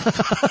wardrobe.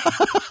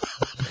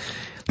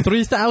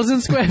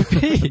 3,000 square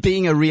feet.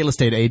 Being a real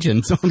estate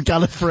agent on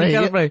Gallifrey.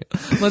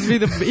 Gallifrey must be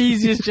the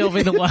easiest job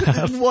in the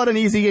world. What an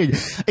easy gig.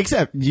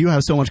 Except you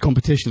have so much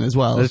competition as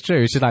well. That's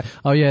true. It's just like,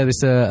 oh yeah,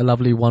 this a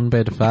lovely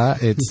one-bed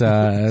flat. It's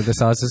the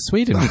size of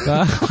Sweden.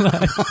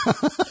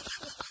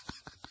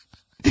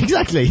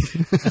 Exactly.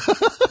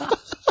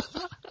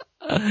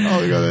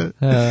 Oh,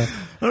 God.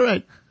 All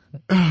right.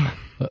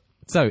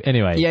 So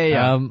anyway,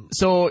 Yeah.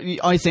 So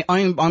I think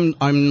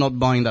I'm not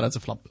buying that as a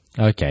flop.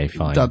 Okay,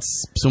 fine.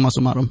 That's summa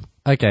summarum.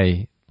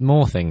 Okay,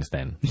 more things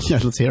then. Yeah,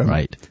 let's hear 'em.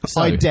 Right.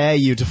 So, I dare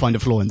you to find a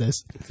flaw in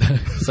this.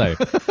 so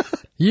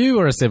you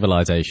are a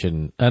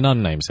civilization, an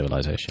unnamed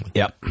civilization.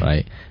 Yep.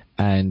 Right.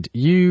 And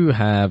you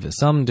have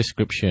some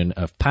description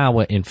of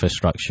power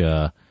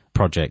infrastructure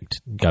project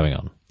going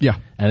on. Yeah.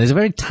 And there's a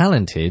very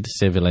talented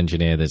civil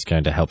engineer that's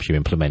going to help you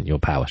implement your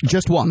power structure.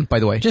 Just one, by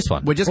the way. Just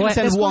one. We're just going to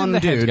let's send call him one the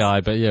head dude. guy,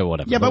 but yeah,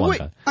 whatever. Yeah, the but one wait,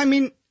 guy. I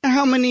mean,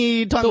 how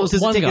many Time Lords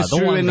does it one take guy, us the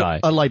through one in guy.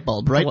 a light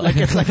bulb, right? Like,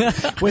 it's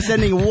like, we're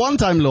sending one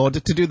Time Lord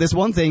to do this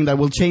one thing that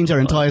will change our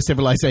entire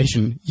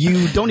civilization.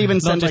 You don't even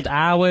Not send just like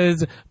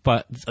ours,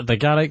 but the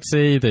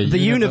galaxy, the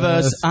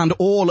universe and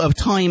all of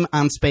time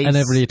and space. And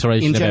every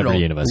iteration in of general.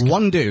 every universe.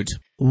 One dude.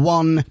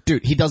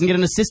 He doesn't get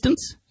an assistant.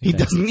 He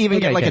doesn't even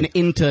get like an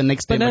intern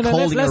next to him like,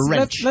 holding a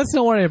wrench. Let's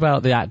not worry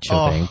about the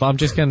actual thing, but I'm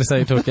just going to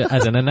say talk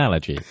as an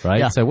analogy, right?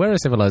 Yeah. So we're a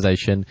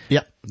civilization.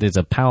 Yep. There's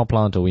a power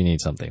plant or we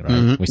need something,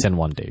 right? We send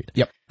one dude.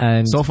 Yep.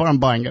 And So far I'm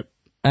buying it.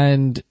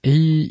 and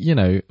he,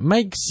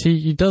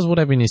 he does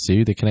whatever he needs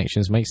to, the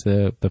connections, makes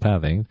the power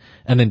thing,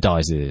 and then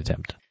dies in the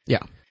attempt.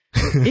 Yeah.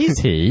 Is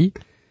he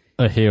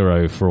a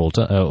hero for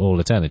all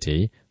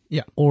eternity?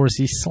 Yeah. Or is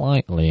he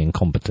slightly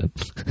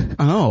incompetent?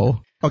 Oh.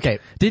 Okay.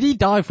 Did he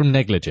die from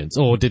negligence,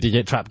 or did he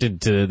get trapped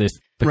into this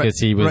because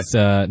Right, he was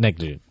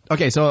negligent?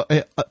 Okay, so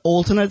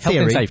alternate Health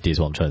theory. and safety is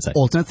what I'm trying to say.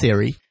 Alternate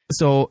theory.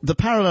 So the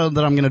parallel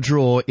that I'm going to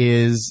draw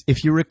is,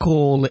 if you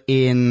recall,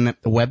 in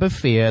Web of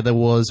Fear, there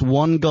was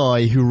one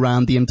guy who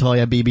ran the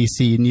entire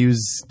BBC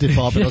news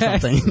department or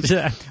something.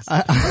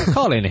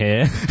 Colin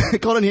here.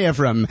 Colin here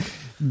from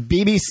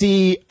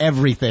BBC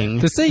Everything.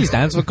 The C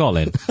stands for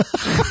Colin.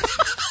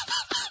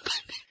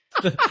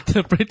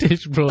 the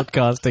British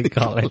Broadcasting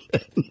Colin.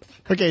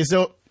 Okay,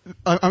 so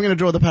I'm going to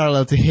draw the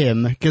parallel to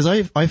him, because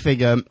I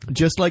figure,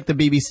 just like the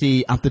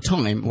BBC at the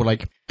time were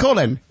like,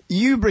 Colin,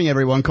 you bring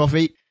everyone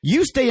coffee,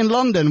 you stay in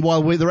London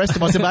while the rest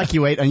of us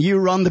evacuate, and you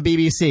run the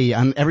BBC,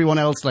 and everyone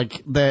else,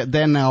 like,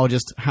 they're now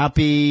just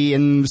happy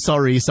and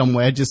sorry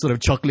somewhere, just sort of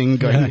chuckling,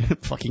 going,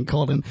 fucking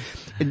Colin.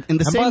 In the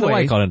And same by the way,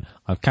 way, Colin,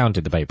 I've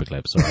counted the paper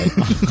clips, all right?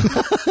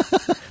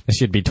 There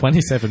should be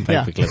 27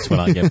 paper clips when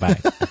I get back.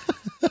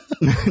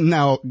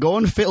 now go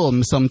and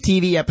film some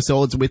TV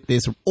episodes with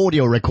this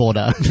audio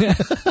recorder.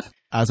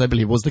 As I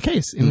believe was the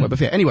case in Web of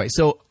Fear. Anyway,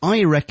 so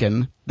I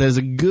reckon there's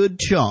a good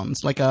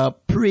chance, like a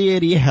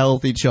pretty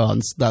healthy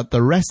chance, that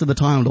the rest of the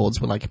Time Lords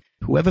were like,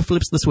 whoever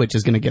flips the switch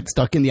is going to get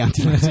stuck in the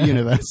antimatter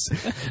universe.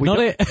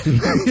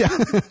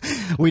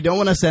 We don't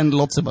want to send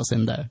lots of us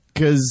in there,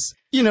 because,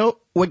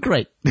 we're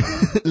great.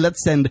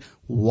 Let's send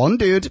one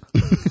dude.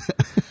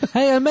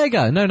 Hey,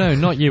 Omega! No,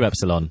 not you,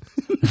 Epsilon.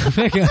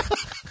 Omega.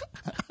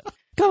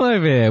 Come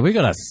over here. We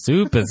got a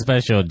super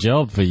special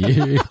job for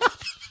you.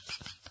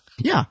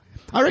 Yeah.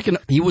 I reckon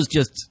he was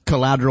just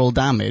collateral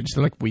damage.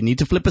 They're like, we need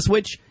to flip a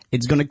switch.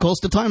 It's going to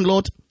cost a Time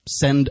Lord.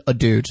 Send a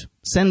dude.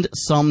 Send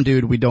some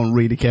dude we don't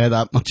really care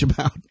that much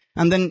about.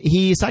 And then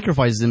he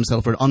sacrifices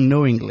himself for it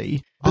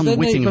unknowingly,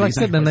 unwittingly. Like I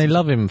said, then they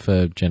love him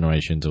for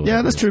generations. Or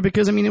yeah, that's true,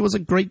 because, it was a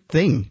great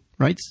thing,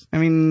 right?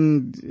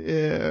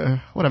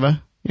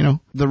 Whatever.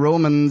 The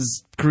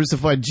Romans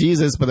crucified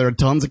Jesus, but there are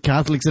tons of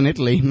Catholics in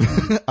Italy.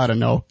 I don't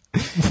know.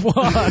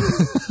 What?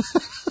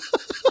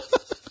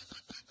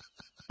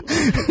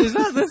 Is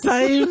that the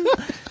same?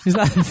 Is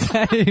that the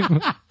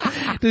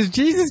same? Does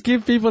Jesus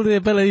give people the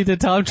ability to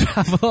time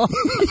travel?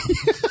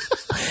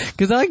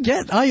 Because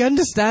I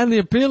understand the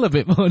appeal a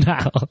bit more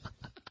now.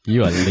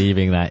 You are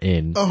leaving that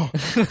in. Oh,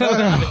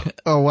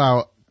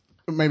 wow.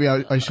 Maybe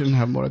I shouldn't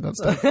have more of that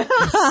stuff.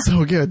 It's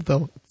so good,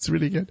 though. It's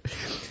really good.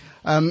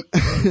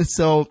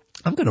 So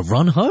I'm going to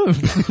run home.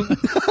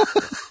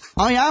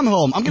 I am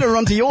home. I'm going to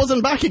run to yours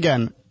and back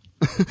again.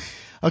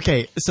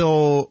 Okay,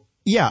 so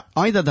yeah,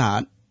 either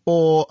that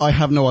or I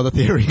have no other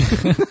theory.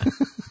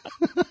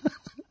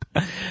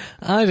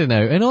 I don't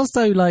know. And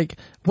also, like,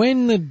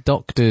 when the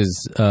doctors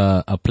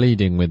are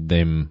pleading with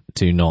them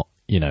to not,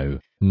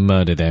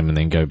 murder them and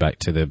then go back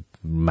to the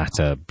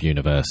matter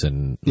universe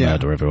and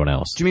murder everyone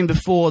else. Do you mean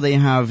before they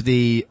have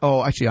the...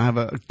 Oh, actually, I have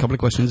a couple of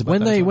questions about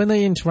that. When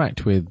they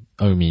interact with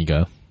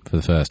Omega for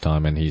the first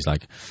time and he's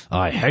like,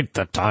 I hate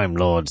the Time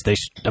Lords, they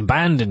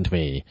abandoned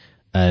me.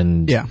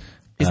 And yeah.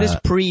 Is this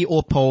pre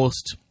or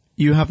post?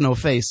 You have no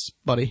face,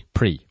 buddy.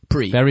 Pre.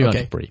 Very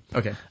much pre.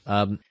 Okay.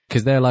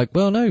 Because they're like,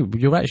 well, no,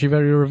 you're actually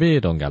very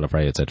revered on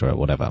Gallifrey, etc.,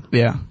 whatever.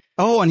 Yeah.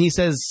 Oh, and he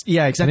says,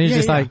 yeah, exactly. And he's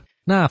just like,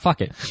 Nah,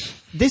 fuck it.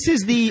 This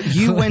is the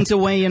you went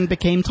away and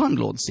became Time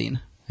Lord scene,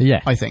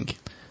 Yeah. I think.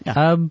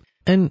 Yeah.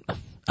 And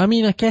I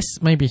mean, I guess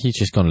maybe he's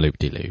just gone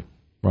loop-de-loo.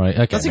 Right,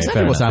 okay. That's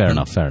exactly what's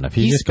happened. Fair enough.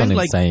 He's just gone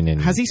insane in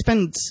Has he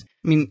spent,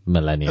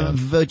 millennia.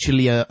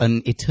 virtually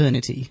an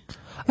eternity?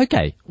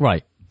 Okay,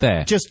 right,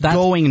 there.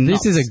 Going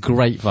This nuts. is a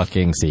great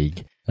fucking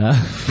sieg.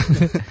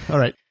 All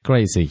right.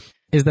 Great sieg.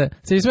 Is that,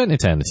 so he spent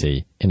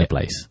eternity in a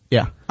place.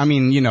 Yeah.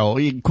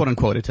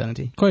 Quote-unquote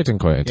eternity.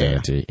 Quote-unquote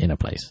eternity in a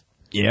place.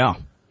 Yeah.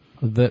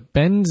 That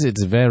bends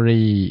its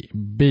very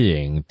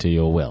being to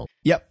your will.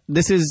 Yep.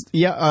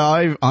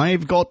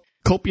 I've got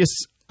copious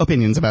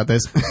opinions about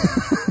this.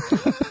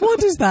 What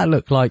does that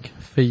look like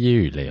for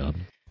you,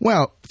 Leon?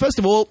 Well, first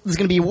of all, there's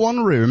going to be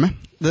one room.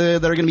 There are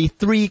going to be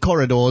 3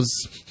 corridors,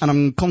 and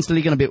I'm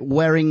constantly going to be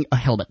wearing a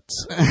helmet.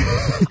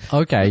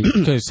 Okay,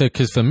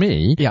 because for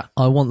me, Yeah.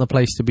 I want the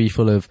place to be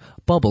full of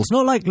bubbles.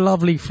 Not like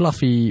lovely,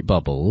 fluffy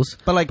bubbles,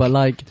 But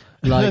like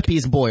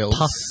herpes boils.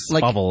 pus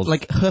like, bubbles.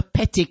 Like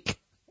herpetic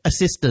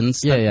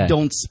assistants Yeah, that yeah.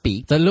 don't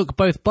speak. that look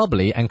both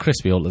bubbly and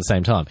crispy all at the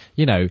same time.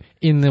 You know,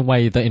 in the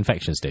way that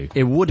infections do.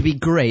 It would be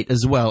great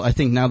as well. I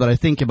think now that I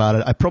think about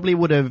it, I probably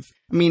would have.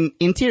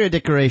 Interior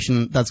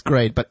decoration, that's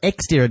great, but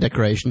exterior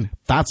decoration,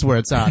 that's where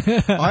it's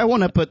at. I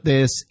want to put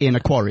this in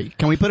a quarry.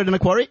 Can we put it in a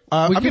quarry?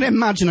 I'm going to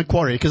imagine a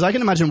quarry, because I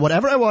can imagine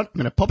whatever I want. I'm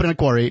going to pop it in a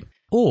quarry.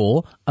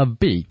 Or a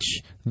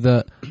beach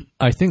that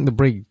I think the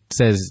brig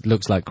says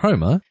looks like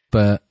Chroma,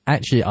 but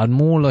actually I'd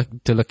more like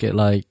to look at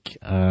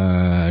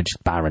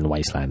just barren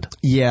wasteland.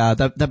 Yeah,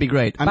 that'd be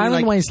great.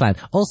 Barren wasteland.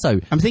 Also,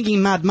 I'm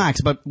thinking Mad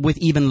Max, but with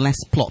even less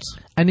plot.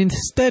 and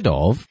instead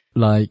of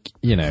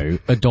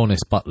Adonis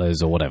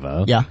butlers or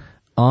whatever, Yeah.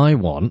 I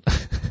want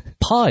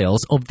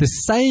piles of the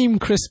same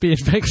crispy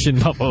infection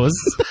bubbles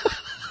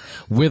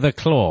with a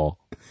claw.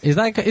 Is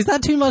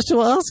that too much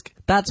to ask?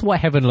 That's what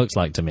heaven looks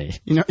like to me.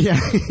 Yeah.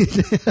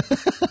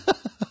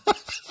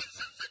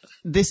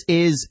 This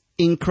is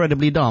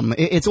incredibly dumb.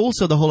 It's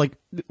also the whole,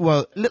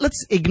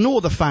 let's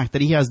ignore the fact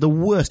that he has the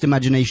worst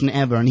imagination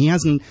ever, and he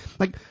hasn't,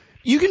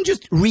 you can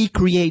just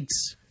recreate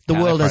the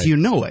world as you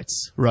know it,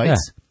 right?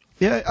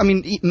 Yeah,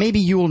 maybe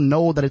you'll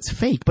know that it's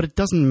fake, but it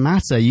doesn't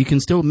matter. You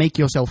can still make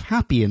yourself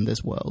happy in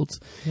this world.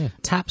 Yeah.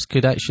 Taps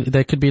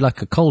there could be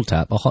like a cold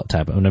tap, a hot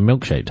tap, and a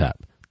milkshake tap.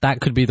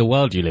 That could be the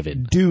world you live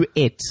in. Do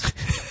it.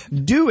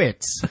 Do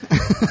it.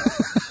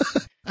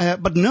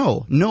 But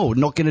no,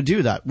 not going to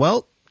do that.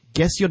 Well,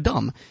 guess you're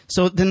dumb.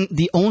 So then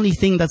the only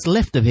thing that's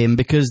left of him,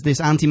 because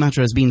this antimatter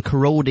has been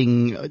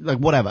corroding,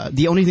 whatever,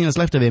 the only thing that's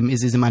left of him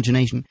is his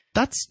imagination.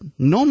 That's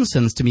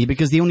nonsense to me,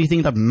 because the only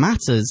thing that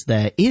matters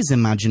there is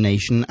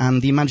imagination,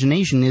 and the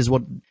imagination is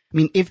what...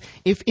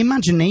 if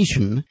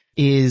imagination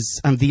is,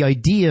 and the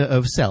idea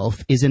of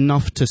self is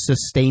enough to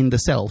sustain the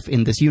self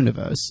in this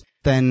universe,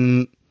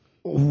 then...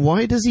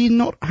 why does he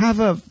not have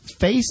a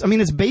face?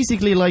 It's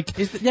basically like...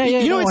 I see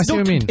what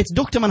you mean. It's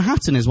Dr.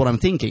 Manhattan is what I'm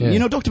thinking.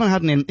 Yeah. Dr.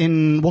 Manhattan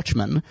in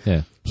Watchmen,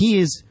 Yeah. he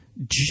is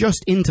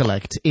just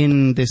intellect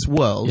in this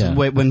world,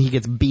 when he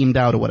gets beamed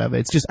out or whatever.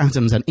 It's just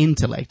atoms and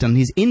intellect, and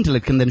his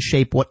intellect can then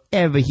shape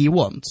whatever he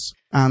wants.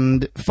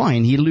 And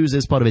fine, he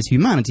loses part of his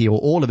humanity, or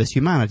all of his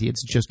humanity.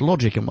 It's just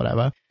logic and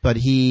whatever. But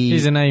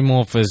he's an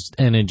amorphous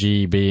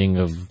energy being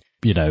of,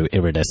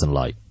 iridescent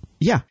light.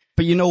 Yeah,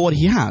 but you know what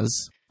he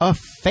has? A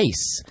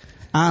face.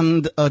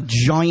 And a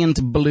giant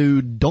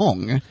blue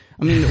dong.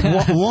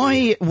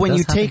 Why when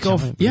you take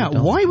off... Yeah,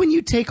 why when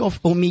you take off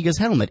Omega's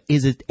helmet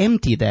is it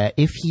empty there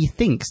if he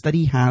thinks that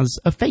he has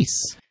a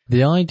face?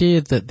 The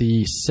idea that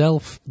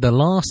the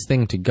last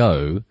thing to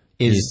go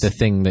is the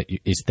thing that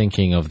is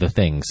thinking of the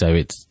thing, so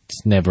it's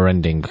never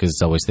ending because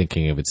it's always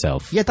thinking of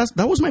itself. Yeah,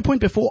 that was my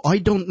point before.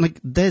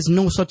 There's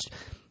no such...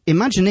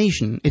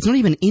 Imagination, it's not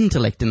even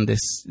intellect in this.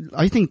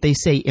 I think they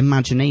say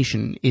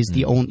imagination is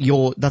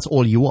that's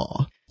all you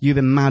are. You've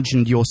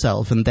imagined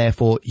yourself, and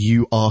therefore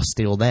you are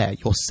still there.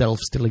 Yourself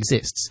still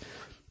exists.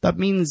 That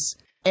means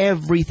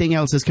everything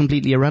else is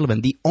completely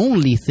irrelevant. The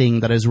only thing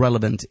that is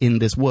relevant in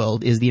this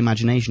world is the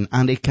imagination,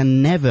 and it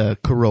can never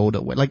corrode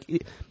away.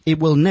 It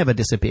will never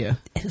disappear.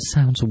 It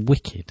sounds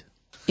wicked.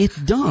 It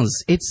does.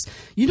 It's...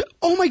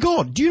 oh my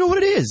god, do you know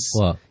what it is?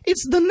 What?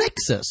 It's the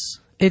Nexus.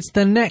 It's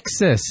the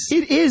Nexus.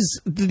 It is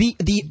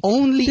the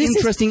only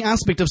interesting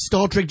aspect of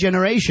Star Trek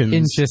Generations.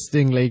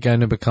 Interestingly,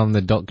 going to become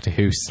the Doctor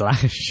Who / Star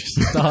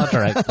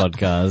Trek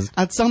podcast.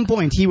 At some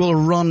point, he will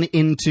run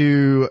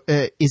into...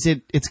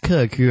 it's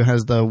Kirk who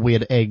has the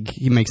weird egg.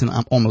 He makes an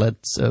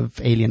omelette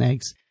of alien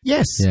eggs.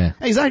 Yes, Yeah.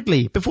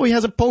 Exactly. Before he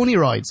has a pony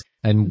ride.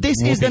 And this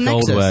is the Whoopi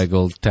Nexus. Goldberg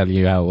will tell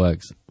you how it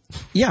works.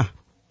 Yeah,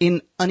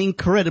 in an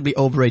incredibly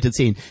overrated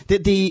scene.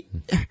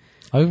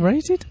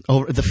 Overrated?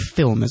 The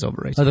film is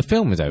overrated. Oh, the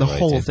film is overrated. The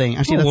whole thing.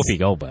 Actually, Not that's... Whoopi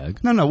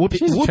Goldberg. No, Whoopi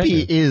She's a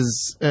treasure.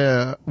 is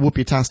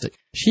Whoopi-tastic.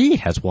 She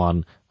has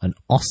won an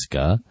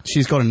Oscar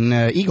She's got an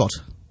EGOT.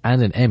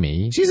 and an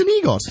Emmy. She's an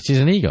EGOT. She's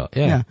an EGOT,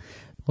 yeah. Yeah.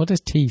 What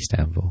does T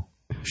stand for?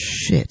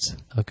 Shit.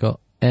 I've got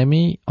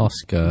Emmy,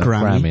 Oscar,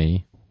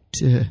 Grammy.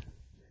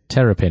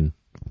 Terrapin.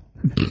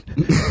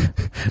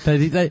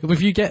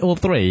 If you get all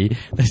three,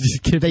 they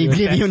just give They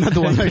give you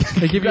another one. They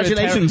give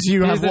Congratulations,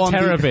 you have here's won. the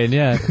terrapin,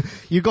 yeah.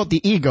 You got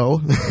the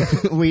ego.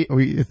 we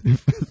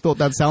thought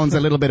that sounds a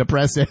little bit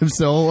oppressive,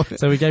 so...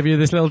 So we gave you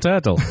this little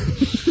turtle.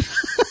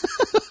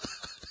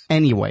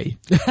 Anyway.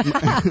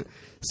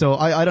 So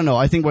I don't know.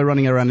 I think we're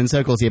running around in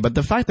circles here. But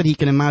the fact that he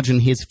can imagine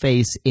his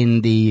face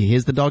in the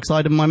 "Here's the dark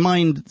side of my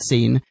mind"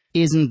 scene,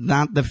 isn't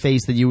that the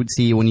face that you would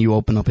see when you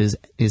open up his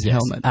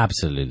helmet?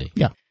 Absolutely.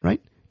 Yeah, right?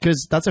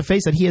 Because that's a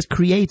face that he has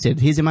created.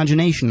 His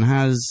imagination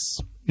has,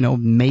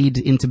 made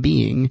into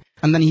being.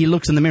 And then he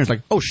looks in the mirror and is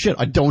like, oh shit,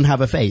 I don't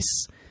have a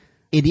face.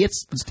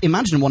 Idiots, just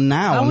imagine one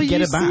now and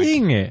get it back. How are you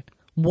seeing it?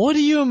 What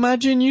do you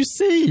imagine you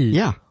see?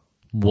 Yeah.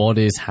 What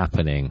is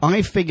happening?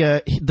 I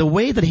figure the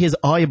way that his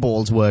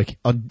eyeballs work,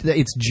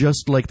 it's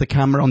just like the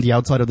camera on the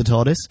outside of the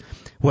TARDIS,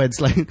 where it's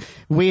like,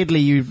 weirdly,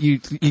 you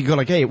go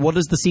like, hey, what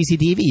does the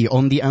CCTV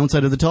on the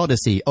outside of the TARDIS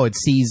see? Oh, it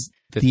sees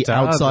the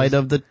outside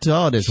of the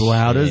TARDIS. Well,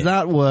 how does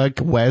that work?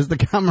 Where's the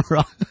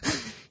camera?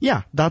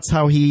 Yeah, that's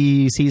how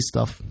he sees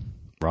stuff.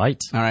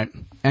 Right. All right.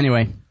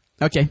 Anyway.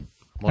 Okay.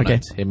 Okay.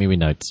 Notes? Hit me with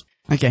notes.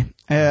 Okay.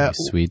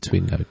 Sweet,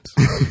 sweet notes.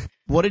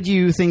 What did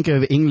you think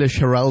of English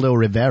Geraldo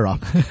Rivera?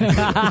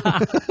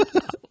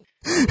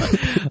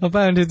 I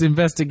found his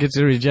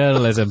investigatory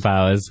journalism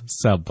powers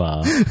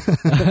subpar.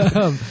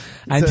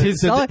 And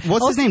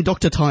what's his name?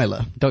 Dr.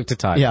 Tyler. Dr.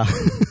 Tyler. Yeah.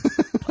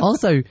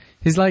 Also,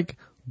 his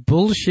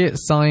bullshit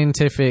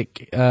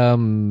scientific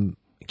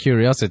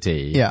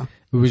curiosity. Yeah.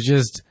 It was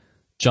just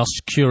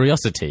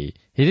curiosity.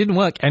 He didn't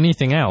work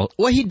anything out.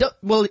 Well,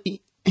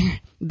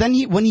 then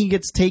when he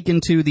gets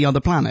taken to the other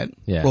planet,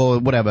 or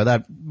whatever,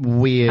 that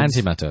weird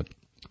Antimatter.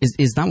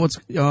 Is that what's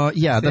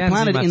the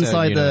planet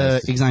inside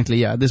universe.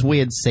 this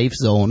weird safe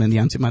zone in the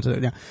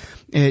antimatter.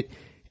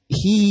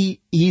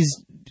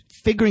 He's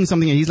figuring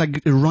something out. He's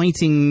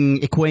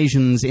writing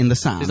equations in the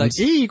sand. It's like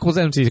E equals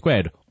MC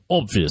squared.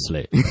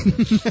 Obviously.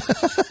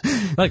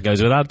 That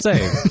goes without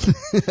saying.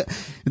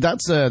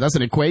 That's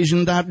an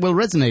equation that will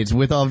resonate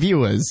with our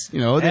viewers.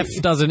 F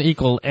doesn't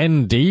equal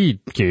ND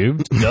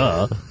cubed.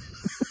 Duh.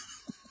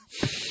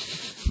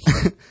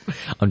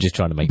 I'm just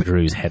trying to make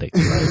Drew's head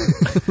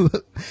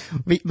explode.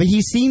 But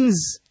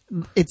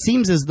it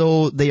seems as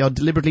though they are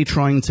deliberately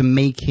trying to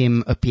make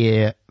him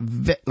appear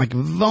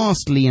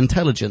vastly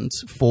intelligent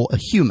for a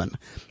human.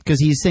 Because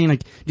he's saying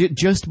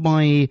just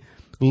by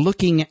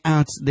looking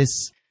at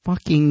this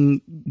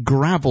fucking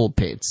gravel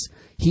pit,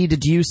 he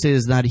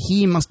deduces that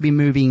he must be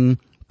moving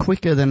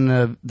quicker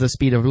than the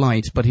speed of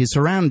light, but his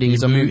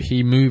surroundings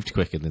he moved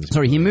quicker than the speed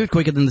of light. he moved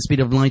quicker than the speed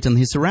of light, and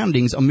his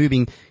surroundings are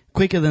moving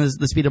quicker than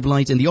the speed of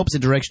light in the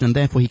opposite direction, and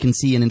therefore he can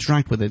see and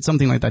interact with it.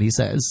 Something like that, he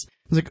says.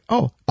 It's like,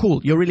 oh,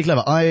 cool, you're really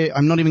clever.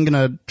 I'm not even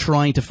going to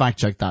try to fact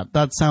check that.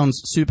 That sounds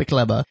super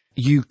clever.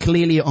 You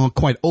clearly are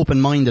quite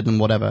open-minded and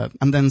whatever.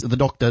 And then the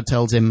doctor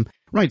tells him,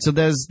 right, so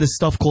there's this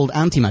stuff called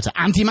antimatter.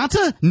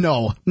 Antimatter?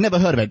 No, never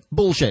heard of it.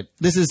 Bullshit.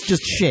 This is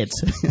just shit.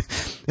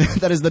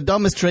 That is the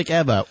dumbest trick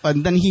ever.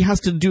 And then he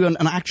has to do an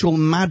actual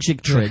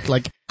magic trick,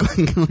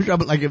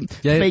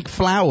 fake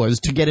flowers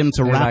to get him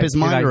to wrap his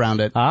mind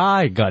around it.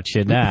 I got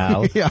you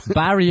now. Yeah.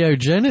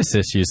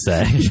 Baryogenesis, you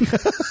say?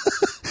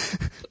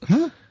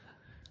 Huh?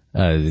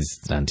 This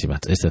is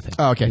antimatter. It's a thing.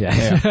 Oh, okay.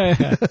 Yeah.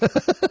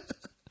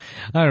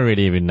 I don't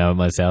really even know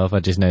myself. I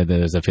just know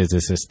there was a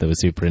physicist that was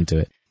super into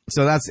it.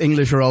 So that's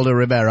English Geraldo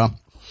Rivera.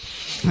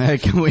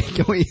 Can we?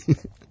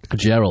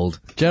 Gerald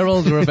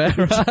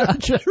Rivera.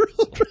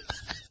 Gerald.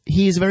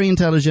 He's very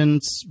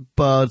intelligent,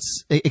 but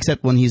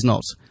except when he's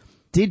not.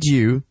 Did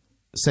you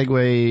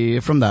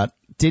segue from that?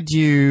 Did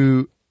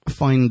you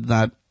find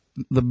that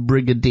the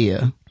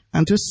Brigadier,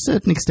 and to a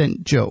certain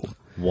extent Joe,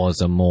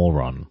 was a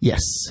moron?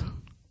 Yes.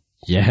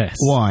 Yes.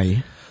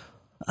 Why?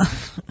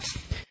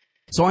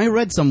 So I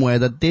read somewhere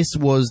that this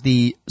was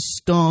the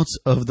start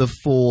of the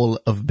fall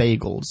of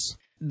bagels.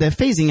 They're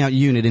phasing out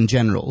UNIT in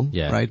general,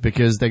 right?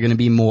 Because they're going to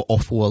be more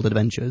off-world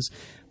adventures.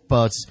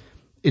 But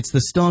it's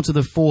the start of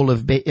the fall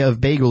of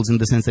bagels in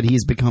the sense that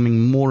he's becoming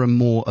more and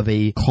more of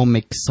a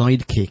comic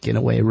sidekick in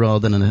a way,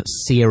 rather than a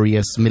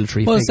serious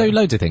military figure. So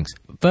loads of things.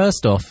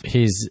 First off,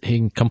 he's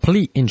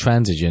complete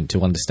intransigent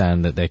to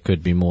understand that there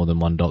could be more than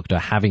one Doctor,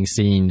 having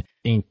seen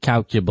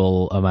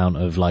incalculable amount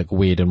of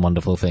weird and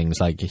wonderful things.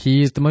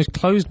 He is the most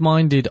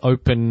closed-minded,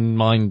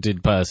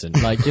 open-minded person.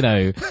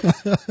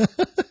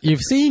 You've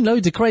seen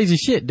loads of crazy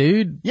shit,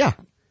 dude. Yeah.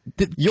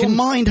 Your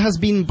mind has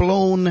been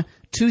blown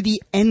to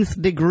the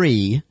nth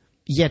degree,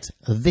 yet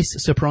this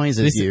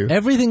surprises you.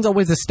 Everything's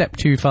always a step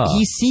too far.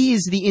 He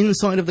sees the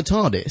inside of the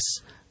TARDIS,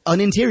 an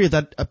interior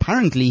that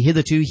apparently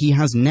hitherto he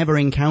has never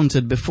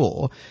encountered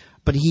before.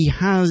 But he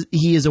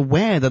is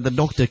aware that the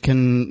Doctor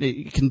can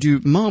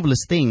do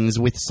marvelous things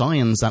with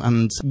science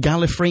and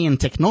Gallifreyan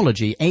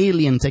technology,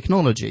 alien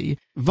technology,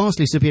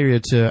 vastly superior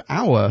to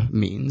our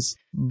means.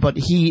 But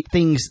he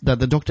thinks that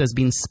the Doctor has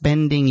been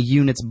spending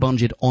UNIT's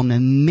budget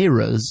on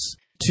mirrors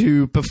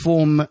to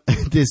perform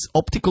this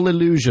optical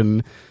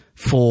illusion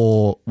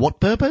for what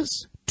purpose?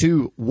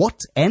 To what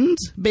end,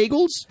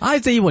 Bagels?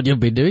 I see what you've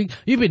been doing.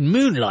 You've been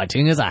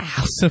moonlighting as a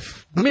house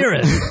of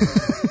mirrors.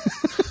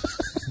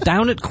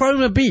 down at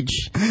Chroma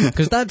Beach,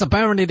 because that's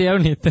apparently the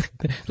only thing.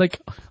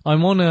 Like,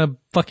 I'm on a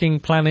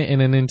fucking planet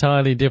in an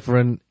entirely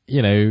different,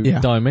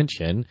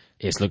 dimension.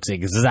 It looks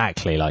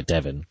exactly like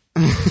Devon.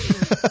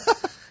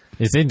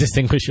 It's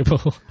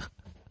indistinguishable.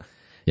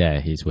 Yeah,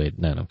 he's weird.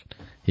 No.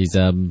 He's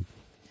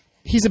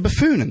a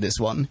buffoon in this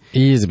one.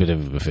 He is a bit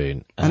of a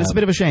buffoon. And it's a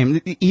bit of a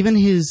shame. Even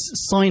his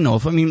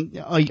sign-off, I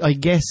mean, I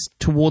guess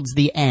towards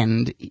the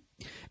end,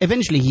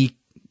 eventually he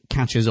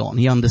catches on.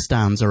 He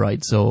understands, all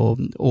right, so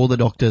all the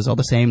doctors are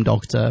the same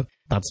doctor.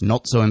 That's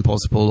not so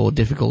impossible or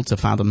difficult to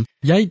fathom.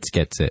 Yates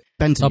gets it.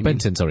 Benton. Oh,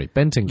 Benton, sorry.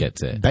 Benton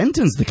gets it.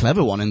 Benton's the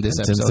clever one in this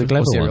Benton's episode. the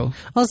clever of Serial. one.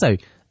 Also,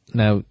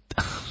 now,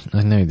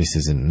 I know this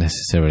isn't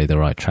necessarily the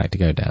right track to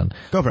go down.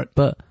 Go for it.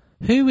 But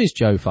who is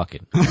Joe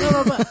fucking?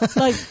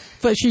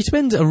 But she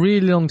spends a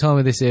really long time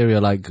in this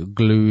area, like,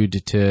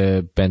 glued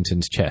to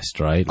Benton's chest,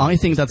 right? I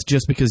think that's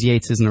just because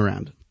Yates isn't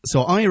around.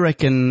 So I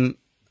reckon...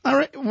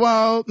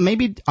 well,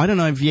 maybe... I don't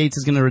know if Yates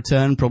is going to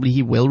return. Probably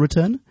he will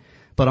return.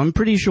 But I'm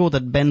pretty sure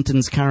that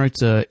Benton's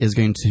character is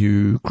going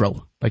to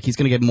grow. Like, he's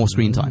going to get more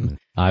screen time.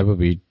 I would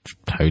be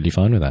totally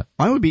fine with that.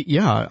 I would be...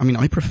 Yeah, I mean,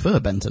 I prefer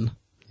Benton.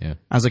 Yeah.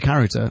 As a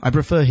character. I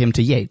prefer him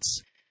to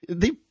Yates.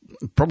 They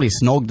probably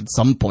snogged at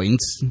some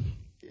point.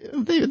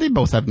 They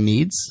both have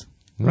needs,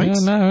 right?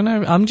 No.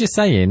 I'm just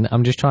saying.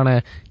 I'm just trying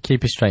to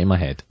keep it straight in my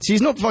head.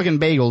 She's not fucking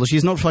Bagel.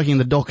 She's not fucking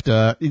the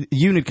Doctor. The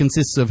unit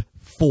consists of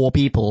 4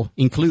 people,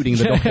 including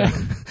the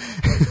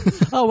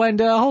Doctor. Oh, and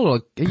a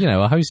whole,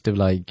 a host of,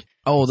 like,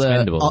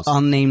 the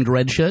unnamed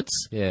red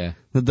shirts. Yeah.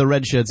 The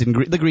red shirts in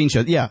the green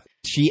shirt. Yeah.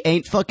 She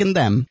ain't fucking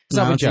them. What's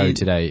up with Joe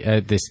today,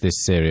 this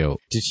serial?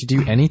 Did she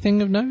do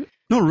anything of note?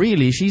 Not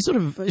really. She sort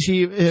of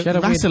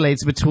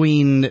vacillates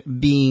between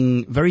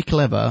being very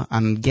clever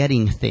and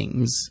getting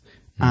things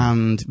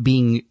and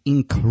being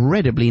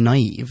incredibly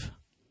naive.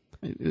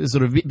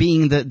 Sort of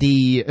being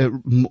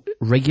the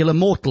regular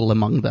mortal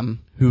among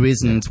them who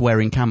isn't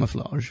wearing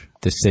camouflage.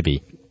 The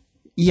civvy.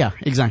 Yeah,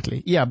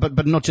 exactly. Yeah,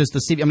 but not just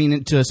the civvy. I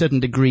mean, to a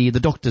certain degree, the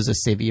Doctor's a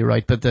civvy,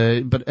 right? But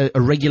a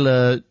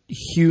regular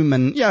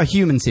human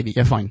civvy.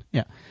 Yeah, fine.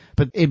 Yeah.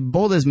 But it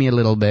bothers me a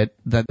little bit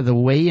that the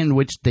way in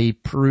which they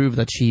prove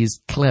that she's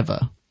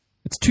clever,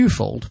 it's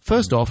twofold.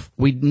 First off,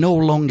 we no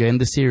longer, in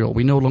the serial,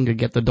 we no longer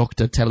get the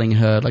Doctor telling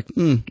her, like,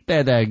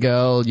 there,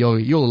 girl,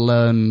 you'll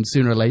learn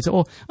sooner or later.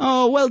 Or,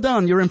 oh, well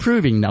done, you're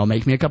improving now,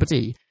 make me a cup of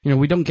tea.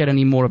 We don't get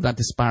any more of that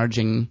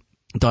disparaging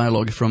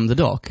dialogue from the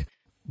Doc.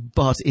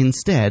 But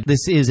instead,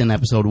 this is in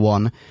episode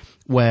 1,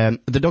 where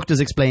the Doctor's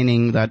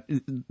explaining that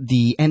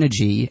the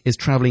energy is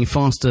traveling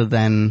faster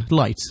than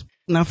light.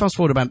 Now, fast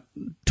forward about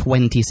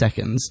 20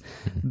 seconds.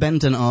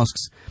 Benton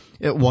asks,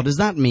 what does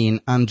that mean?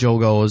 And Joe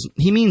goes,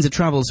 he means it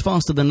travels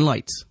faster than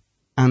light.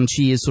 And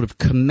she is sort of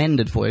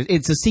commended for it.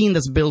 It's a scene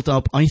that's built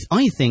up. I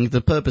think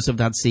the purpose of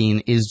that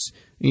scene is,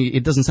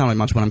 it doesn't sound like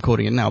much when I'm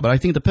quoting it now, but I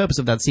think the purpose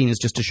of that scene is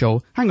just to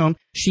show, hang on,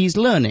 she's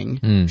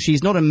learning.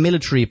 She's not a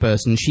military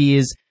person. She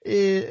is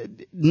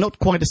not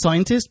quite a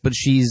scientist, but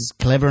she's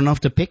clever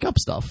enough to pick up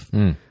stuff.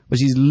 But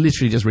she's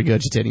literally just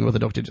regurgitating what the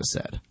Doctor just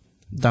said.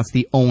 That's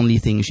the only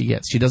thing she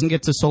gets. She doesn't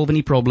get to solve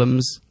any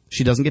problems.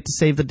 She doesn't get to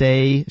save the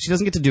day. She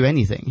doesn't get to do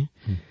anything.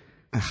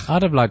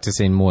 I'd have liked to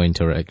see more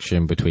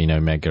interaction between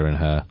Omega and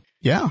her.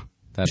 Yeah,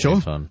 That'd sure.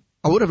 be fun.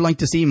 I would have liked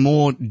to see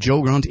more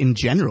Jo Grant in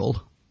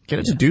general. Get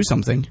her to do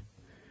something.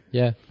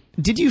 Yeah.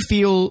 Did you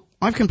feel...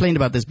 I've complained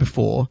about this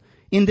before.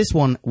 In this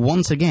one,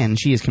 once again,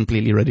 she is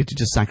completely ready to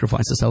just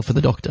sacrifice herself for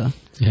the Doctor.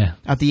 Yeah.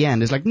 At the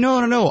end, it's like,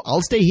 no,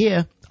 I'll stay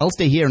here. I'll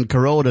stay here and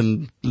corrode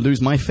and lose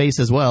my face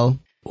as well.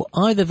 Well,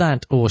 either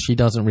that, or she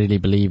doesn't really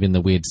believe in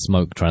the weird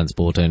smoke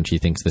transporter and she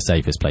thinks the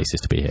safest place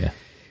is to be here.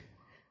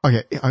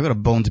 Okay, I've got a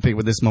bone to pick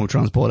with this smoke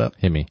transporter.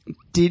 Hit me.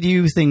 Did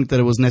you think that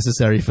it was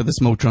necessary for the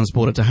smoke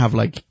transporter to have,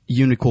 like,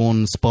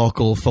 unicorn,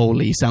 sparkle,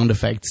 Foley sound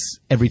effects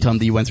every time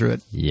that you went through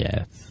it?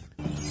 Yeah.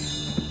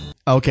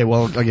 Okay,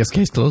 well, I guess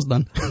case closed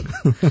then.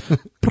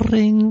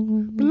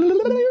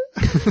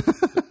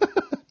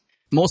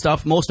 More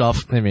stuff.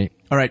 Hit me.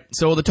 All right,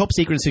 so the top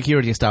secret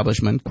security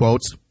establishment,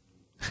 quote...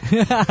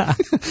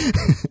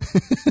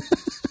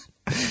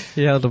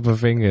 He held up a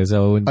finger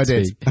so I wouldn't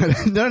speak.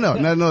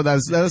 No,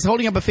 that's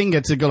holding up a finger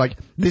to go like,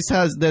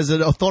 there's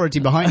an authority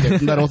behind it,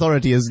 and that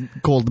authority is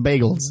called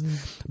Bagels.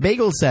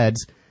 Bagel said,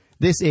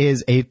 this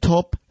is a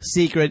top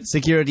secret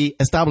security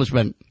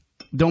establishment.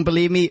 Don't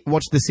believe me?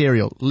 Watch the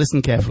serial.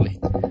 Listen carefully.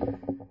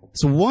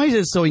 So why is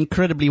it so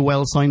incredibly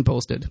well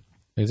signposted?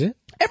 Is it?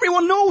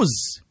 Everyone knows!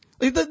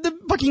 Like, the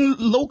fucking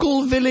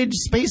local village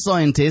space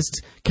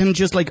scientist can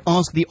just, like,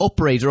 ask the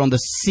operator on the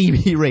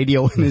CB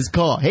radio in his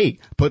car, hey,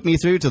 put me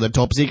through to the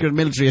top secret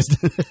military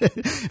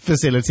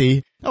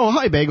facility. Oh,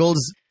 hi, Bagels.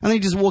 And he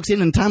just walks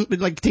in and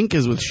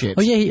tinkers with shit.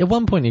 Oh, yeah, at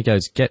one point he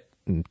goes, get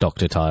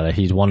Dr. Tyler,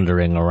 he's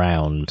wandering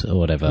around, or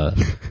whatever.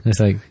 It's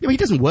like... Yeah, but he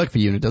doesn't work for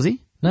UNIT, does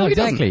he? No,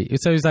 exactly.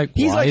 So he's like,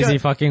 why is he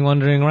fucking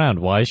wandering around?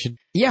 Why should...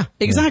 Yeah,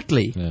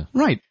 exactly. Yeah.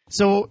 Right.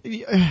 So,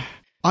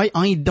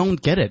 I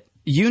don't get it.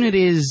 UNIT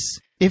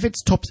is... If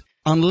it's top,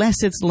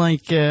 unless it's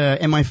like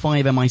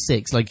MI5,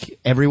 MI6, like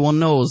everyone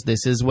knows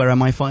this is where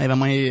MI5,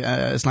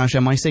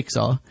 /MI6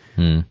 are.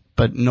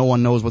 but no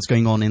one knows what's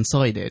going on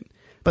inside it.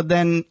 But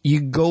then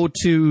you go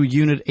to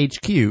Unit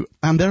HQ,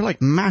 and there are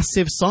like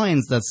massive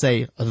signs that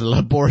say,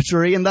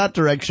 laboratory in that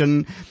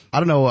direction, I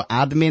don't know,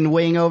 admin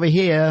wing over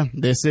here,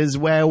 this is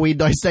where we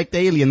dissect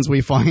aliens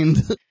we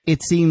find.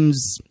 It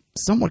seems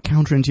somewhat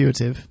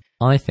counterintuitive.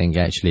 I think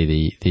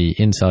actually the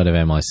inside of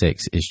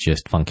MI6 is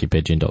just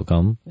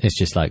funkypigeon.com. It's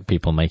just like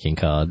people making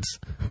cards,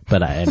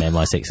 but in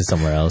MI6 is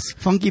somewhere else.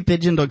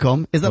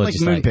 Funkypigeon.com? Is that Or like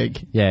just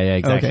Moonpig? Yeah,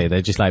 exactly. Okay.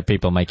 They're just like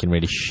people making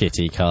really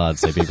shitty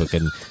cards so people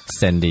can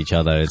send each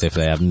other as if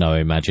they have no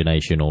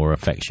imagination or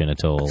affection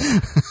at all.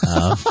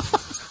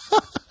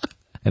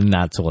 And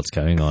that's what's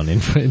going on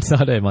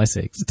inside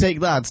MI6. Take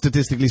that,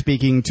 statistically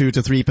speaking, 2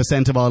 to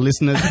 3% of our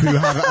listeners who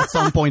have at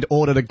some point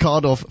ordered a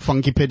card off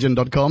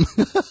funkypigeon.com.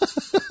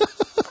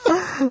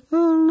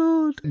 Oh,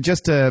 Lord.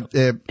 Just to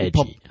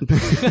pop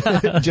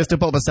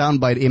a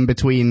soundbite in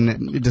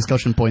between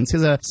discussion points.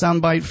 Here's a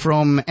soundbite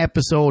from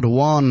episode 1,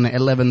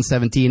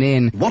 1117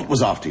 in. What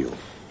was after you?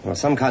 Well,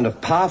 some kind of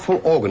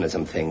powerful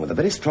organism thing with a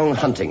very strong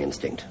hunting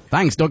instinct.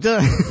 Thanks, Doctor.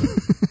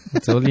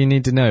 That's all you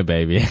need to know,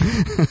 baby.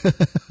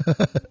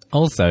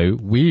 Also,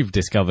 we've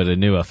discovered a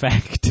new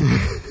effect.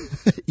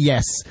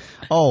 Yes.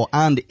 Oh,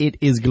 and it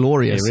is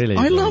glorious. It really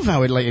I is. love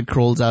how it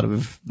crawls out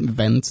of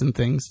vents and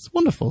things. It's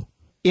wonderful.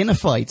 In a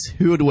fight,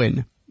 who would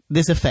win?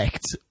 This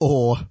effect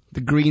or the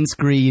green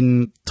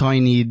screen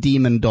tiny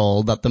demon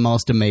doll that the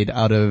master made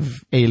out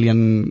of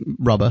alien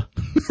rubber?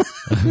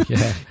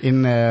 Yeah.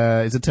 In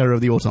is it Terror of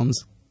the Autons?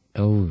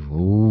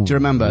 Oh, Do you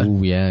remember?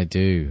 Oh, yeah, I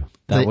do.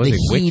 That was the a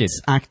wicked.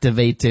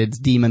 heat-activated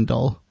demon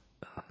doll.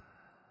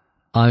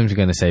 I'm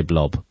going to say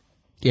Blob.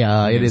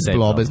 Yeah, it is say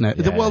Blob, Blob. isn't it?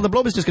 Yeah. Well, the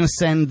Blob is just going to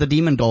send the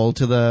demon doll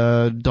to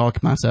the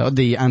dark matter,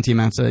 the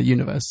antimatter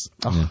universe.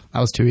 Oh, That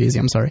was too easy.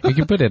 I'm sorry. We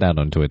can put it out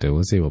on Twitter.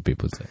 We'll see what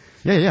people say.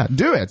 Yeah.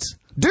 Do it.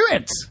 Do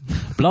it.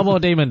 Blob or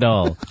Demon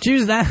Doll?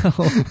 Choose now.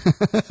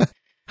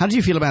 How do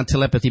you feel about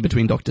telepathy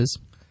between doctors?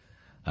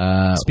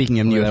 Speaking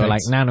of new They were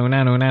like, effects.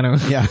 nano.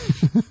 Yeah.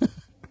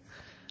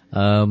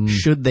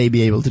 Should they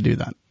be able to do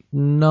that?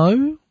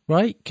 No,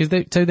 right? Because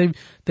they've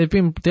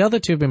been, the other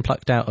two have been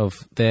plucked out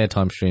of their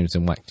time streams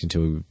and whacked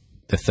into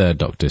the third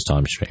Doctor's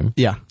time stream.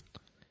 Yeah.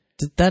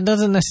 That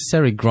doesn't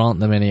necessarily grant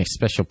them any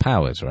special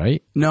powers,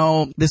 right?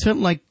 No, this felt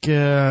like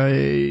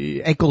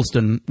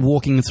Eccleston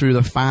walking through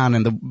the fan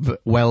in the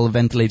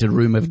well-ventilated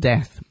room of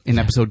death in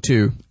episode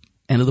 2.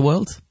 End of the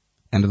world?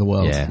 End of the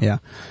world, yeah.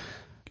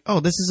 Oh,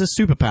 this is a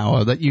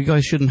superpower that you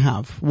guys shouldn't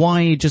have.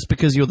 Why, just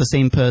because you're the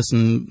same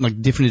person,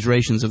 like different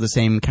iterations of the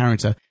same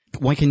character,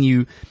 why can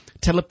you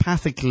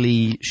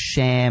telepathically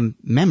share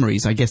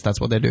memories? I guess that's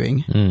what they're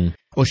doing.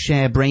 Or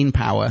share brain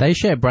power. They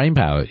share brain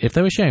power. If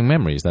they were sharing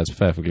memories, that's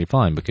perfectly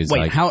fine because Wait,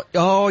 like, how?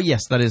 Oh,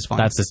 yes, that is fine.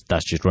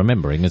 that's just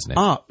remembering, isn't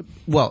it?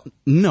 Well,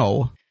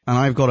 no. And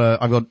I've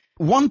got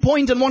 1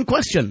 point and 1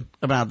 question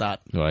about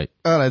that. Right.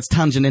 Let's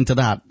tangent into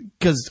that,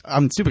 because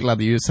I'm super glad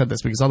that you said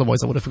this, because otherwise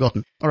I would have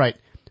forgotten. All right.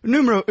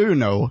 Numero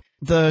uno.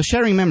 The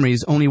sharing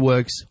memories only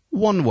works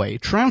one way.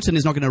 Troughton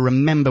is not going to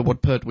remember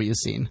what Pertwee has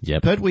seen.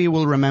 Yep. Pertwee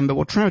will remember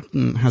what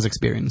Troughton has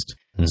experienced.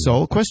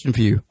 So, question for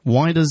you.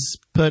 Why does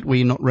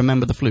Pertwee not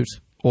remember the flute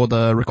or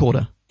the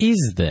recorder?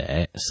 Is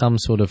there some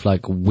sort of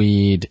like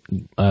weird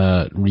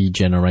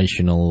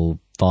regenerational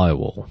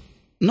firewall?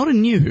 Not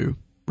in New Who,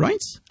 right?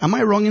 Am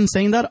I wrong in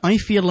saying that? I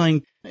feel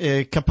like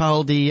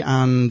Capaldi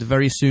and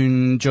very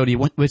soon Jodie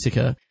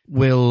Whittaker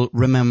will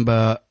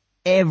remember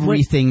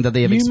everything that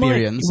they have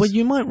experienced.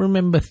 You might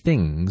remember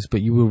things,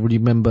 but you will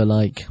remember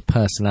like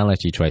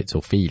personality traits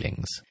or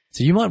feelings.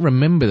 So you might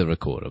remember the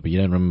recorder, but you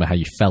don't remember how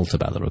you felt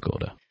about the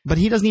recorder. But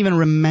he doesn't even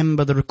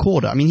remember the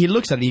recorder. I mean, he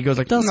looks at it, he goes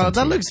like, Doesn't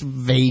that he? looks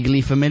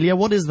vaguely familiar.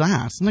 What is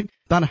that? I'm like,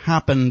 that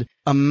happened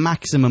a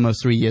maximum of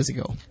 3 years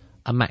ago.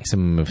 A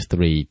maximum of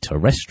 3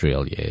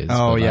 terrestrial years.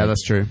 Oh, but, yeah, like,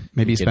 that's true.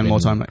 Maybe he could spent have more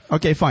been time.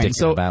 Okay, fine. dicking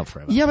So, about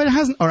forever. yeah, but it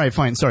hasn't. All right,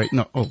 fine. Sorry.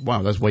 No. Oh,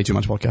 wow, that's way too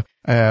much vodka.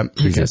 Who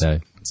Is it cares? though?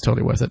 It's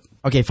totally worth it.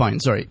 Okay, fine.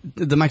 Sorry.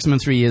 The maximum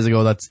 3 years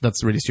ago,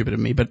 that's really stupid of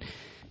me. But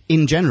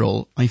in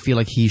general, I feel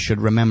like he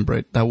should remember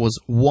it. That was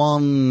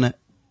one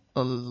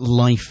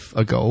life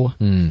ago.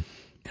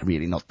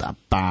 Really not that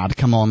bad.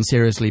 Come on,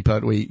 seriously,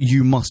 Pertwee.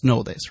 You must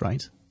know this,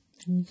 right?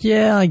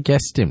 Yeah, I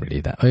guess it didn't really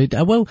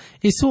that. Well,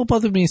 it sort of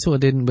bothered me, sort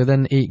of didn't, but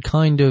then it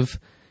kind of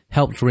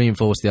helped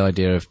reinforce the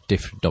idea of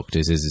different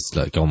doctors as it's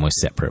like almost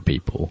separate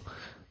people.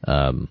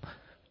 Are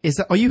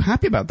you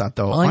happy about that,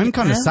 though? I'm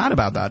kind of sad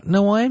about that.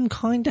 No, I'm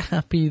kind of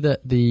happy that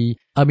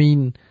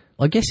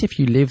I guess if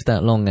you live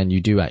that long and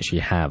you do actually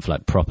have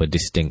like proper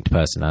distinct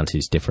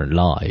personalities, different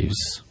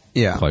lives,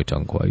 Yeah. quote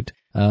unquote,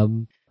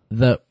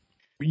 that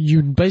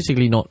you'd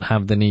basically not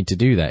have the need to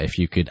do that if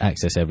you could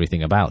access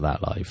everything about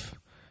that life.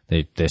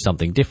 There's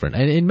something different.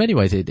 And in many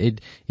ways,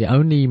 it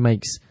only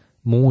makes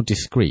more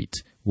discreet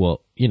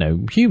what,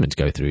 humans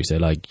go through. So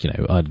like,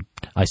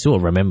 I sort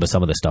of remember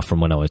some of the stuff from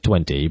when I was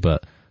 20,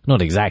 but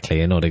not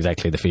exactly, and not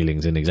exactly the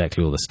feelings and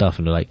exactly all the stuff.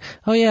 And they're like,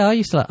 oh yeah, I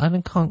used to I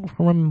can't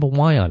remember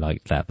why I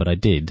liked that, but I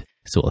did,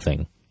 sort of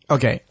thing.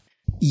 Okay.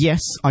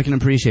 Yes, I can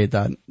appreciate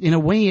that. In a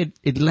way,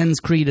 it lends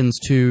credence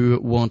to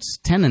what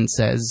Tennant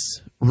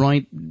says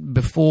right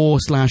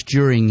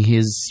before/during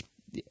his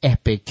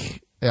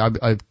epic,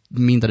 I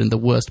mean that in the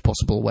worst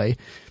possible way,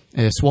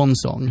 swan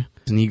song.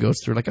 And he goes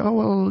through like, oh,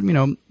 well, you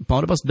know,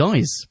 part of us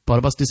dies. Part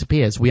of us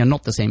disappears. We are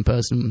not the same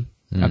person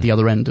at the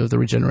other end of the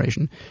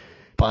regeneration.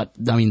 But,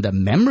 I mean, the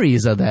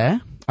memories are there.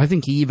 I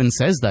think he even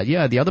says that.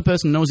 Yeah, the other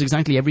person knows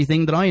exactly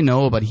everything that I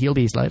know, but he'll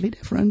be slightly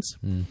different.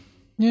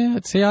 Yeah,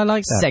 see, I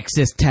like that.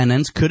 Sexist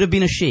tenant could have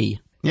been a she.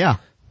 Yeah,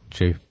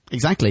 True.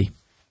 exactly.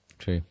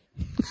 True.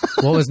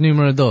 What was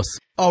numero dos?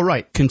 All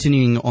right,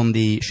 continuing on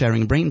the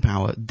sharing brain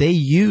power, they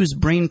use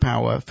brain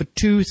power for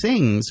two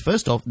things.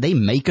 First off, they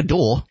make a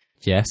door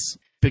Yes.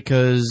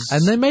 because...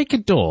 And they make a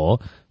door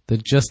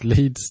that just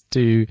leads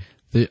to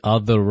the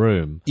other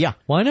room. Yeah.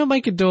 Why not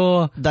make a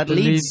door That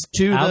leads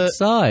to the-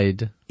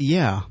 outside?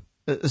 Yeah.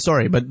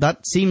 Sorry, but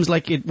that seems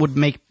like it would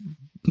make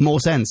more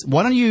sense.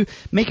 Why don't you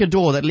make a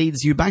door that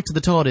leads you back to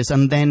the TARDIS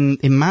and then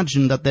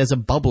imagine that there's a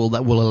bubble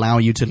that will allow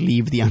you to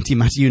leave the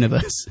antimatter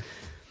universe?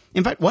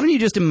 In fact, why don't you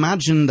just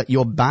imagine that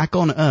you're back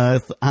on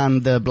Earth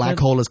and the black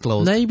hole is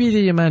closed? Maybe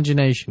the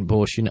imagination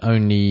portion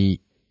only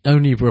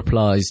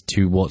replies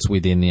to what's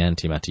within the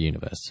antimatter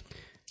universe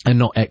and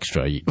not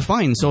extra.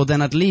 Fine, so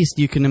then at least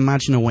you can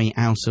imagine a way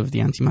out of the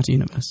antimatter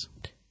universe.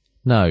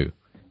 No.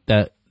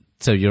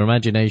 So your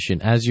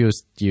imagination, as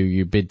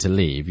you bid to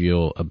leave,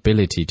 your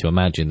ability to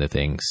imagine the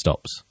thing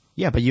stops.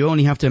 Yeah, but you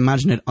only have to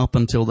imagine it up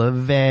until the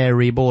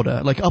very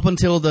border. Like up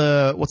until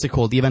the, what's it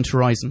called, the event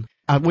horizon.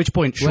 At which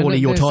point, surely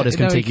your TARDIS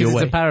can take you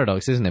away. It's a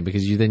paradox, isn't it?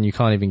 Because then you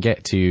can't even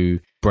get to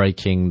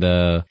breaking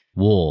the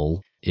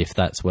wall if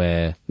that's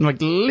where... Like,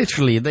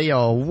 literally, they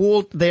are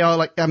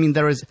like, I mean,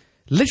 there is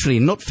literally,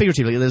 not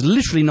figuratively, there's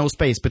literally no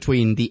space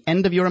between the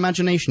end of your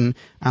imagination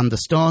and the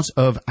start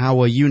of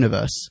our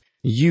universe.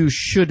 You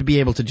should be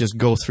able to just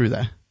go through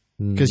there.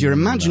 Because you're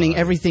imagining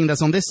everything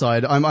that's on this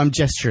side. I'm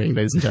gesturing,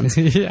 ladies and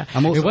gentlemen. Yeah.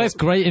 It works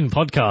great in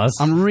podcasts.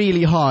 I'm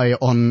really high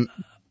on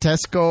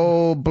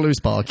Tesco Blue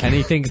Spark. And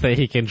he thinks that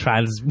he can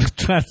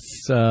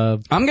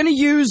I'm going to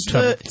use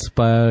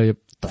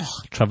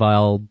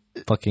Travail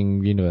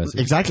fucking universe.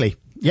 Exactly.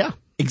 Yeah.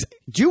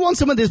 Do you want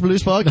some of this Blue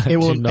Spark? It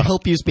will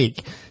help you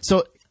speak.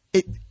 So,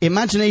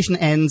 imagination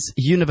ends,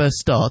 universe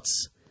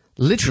starts.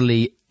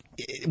 Literally,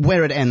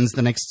 where it ends,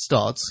 the next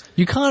starts.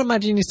 You can't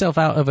imagine yourself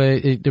out of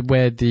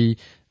where the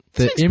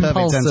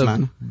impulse sense, of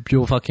man.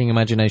 your fucking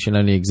imagination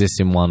only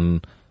exists in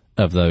one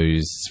of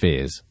those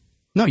spheres.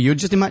 No, you're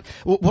just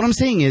what I'm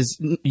saying is,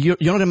 you're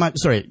not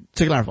sorry,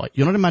 to clarify,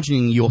 you're not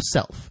imagining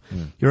yourself.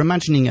 You're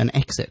imagining an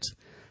exit.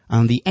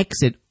 And the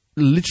exit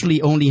literally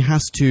only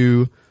has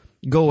to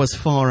go as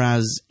far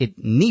as it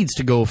needs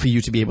to go for you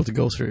to be able to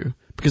go through.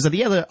 Because at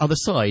the other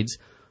side,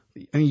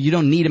 I mean, you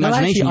don't need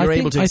imagination, you're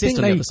able to exist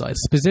on the other side.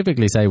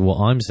 Specifically say what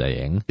I'm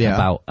saying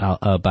about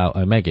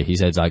Omega. He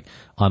says, like,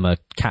 I'm a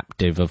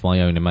captive of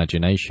my own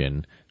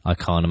imagination. I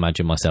can't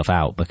imagine myself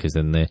out because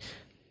then the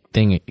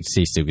thing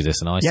ceases to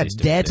exist and I cease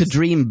to dare exist. to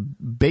dream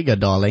bigger,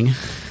 darling.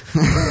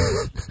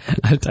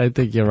 I don't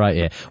think you're right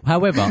here.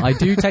 However, I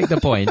do take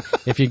the point.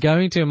 If you're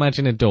going to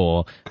imagine a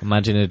door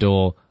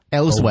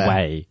Elsewhere.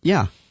 away.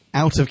 Yeah.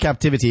 Out of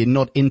captivity,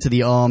 not into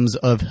the arms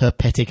of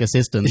herpetic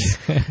assistants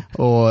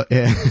or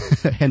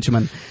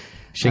henchmen.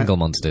 Shingle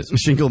monsters.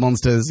 Shingle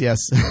monsters, yes.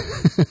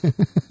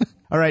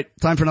 All right,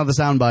 time for another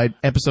soundbite.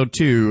 Episode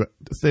 2,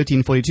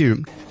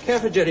 1342.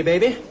 Careful, Jelly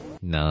Baby.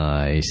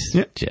 Nice.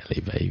 Yeah.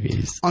 Jelly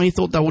babies. I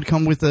thought that would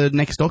come with the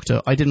next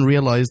Doctor. I didn't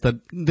realize that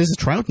this is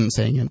Troughton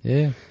saying it.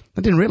 Yeah.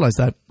 I didn't realize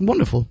that.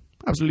 Wonderful.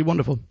 Absolutely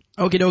wonderful.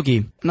 Okie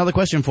dokie. Another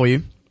question for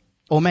you.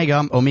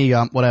 Omega,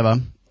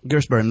 whatever.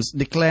 Gersburns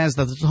declares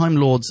that the Time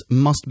Lords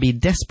must be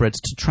desperate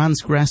to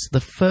transgress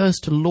the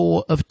first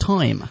law of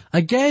time.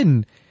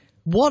 Again,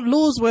 what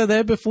laws were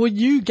there before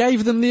you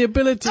gave them the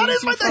ability? That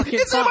is my thing.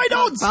 It's in my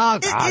notes.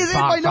 It is in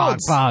my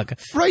notes. Fuck.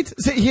 Right.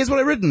 So here's what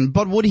I've written.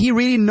 But would he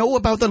really know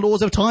about the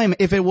laws of time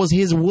if it was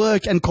his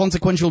work and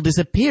consequential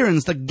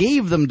disappearance that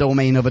gave them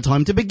domain over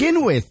time to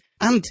begin with?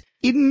 And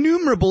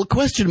innumerable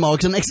question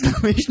marks and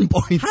exclamation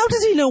points. How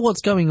does he know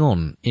what's going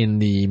on in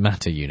the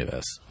matter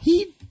universe?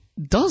 He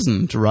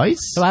doesn't, right?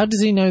 So how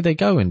does he know they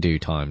go and do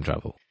time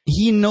travel?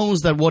 He knows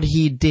that what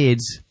he did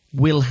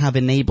will have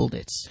enabled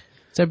it.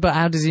 So, but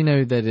how does he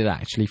know that it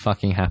actually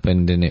fucking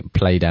happened and it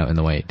played out in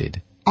the way it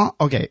did?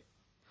 Okay.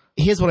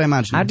 Here's what I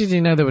imagine. How did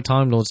he know there were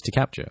Time Lords to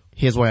capture?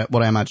 Here's what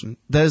I imagine.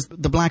 There's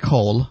the black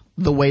hole,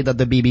 the way that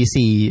the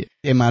BBC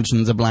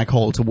imagines a black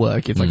hole to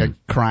work. It's like a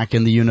crack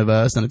in the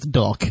universe and it's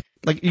dark.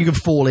 Like, you can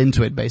fall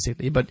into it,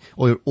 basically,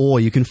 or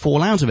you can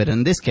fall out of it.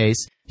 In this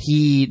case,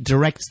 he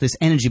directs this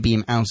energy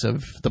beam out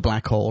of the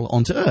black hole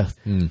onto Earth.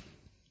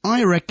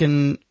 I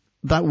reckon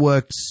that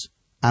works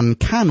and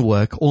can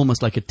work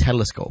almost like a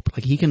telescope.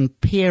 Like, he can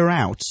peer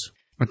out,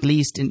 at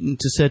least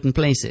into certain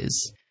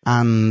places,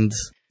 and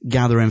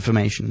gather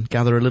information,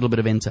 gather a little bit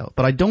of intel.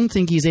 But I don't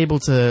think he's able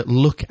to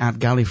look at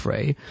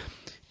Gallifrey.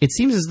 It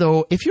seems as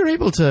though if you're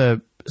able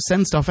to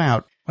send stuff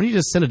out, why don't you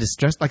just send a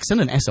distress, like send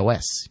an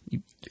SOS,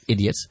 you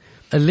idiot.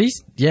 At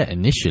least, yeah,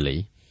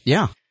 initially.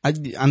 Yeah.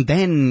 And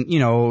then,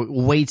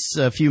 waits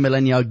a few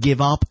millennia,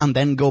 give up, and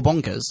then go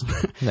bonkers.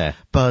 Yeah.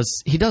 But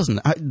he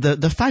doesn't.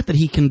 The fact that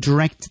he can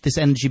direct this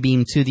energy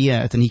beam to the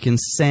Earth and he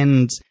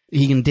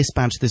can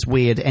dispatch this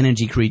weird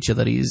energy creature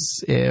that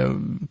he's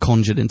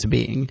conjured into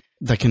being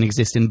that can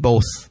exist in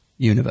both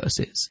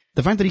universes.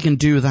 The fact that he can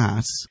do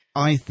that,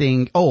 I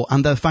think... Oh,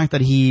 and the fact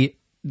that he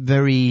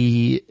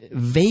very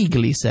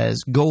vaguely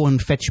says, go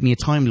and fetch me a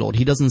Time Lord.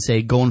 He doesn't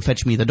say, go and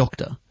fetch me the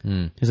Doctor.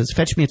 He says,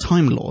 fetch me a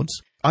Time Lord.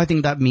 I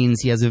think that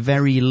means he has a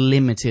very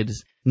limited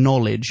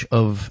knowledge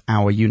of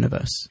our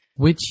universe.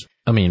 Which,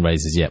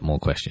 raises yet more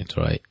questions,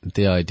 right?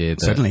 The idea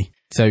that... Certainly.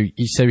 So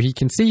he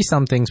can see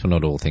some things, but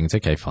not all things.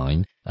 Okay,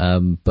 fine.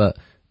 But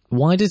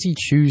why does he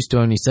choose to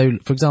only... So,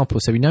 for example,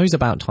 he knows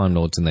about Time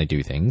Lords and they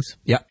do things.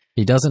 Yeah.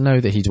 He doesn't know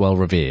that he's well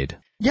revered.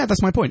 Yeah,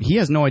 that's my point. He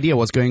has no idea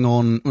what's going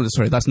on. Oh,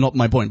 sorry, that's not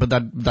my point, but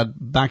that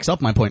backs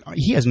up my point.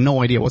 He has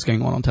no idea what's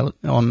going on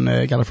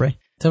Gallifrey.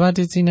 So how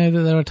does he know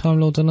that there are Time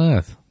Lords on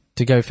Earth?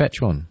 To go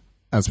fetch one?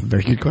 That's a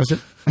very good question.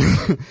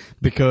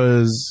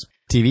 Because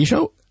TV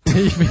show?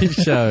 TV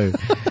show.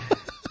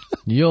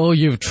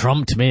 You've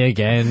trumped me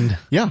again.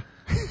 Yeah.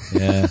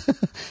 Yeah.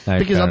 No,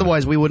 because fair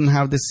otherwise we wouldn't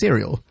have this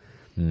serial.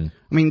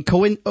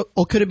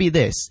 Or could it be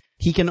this?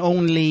 He can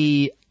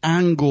only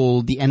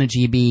angle the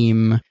energy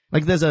beam.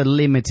 Like, there's a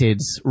limited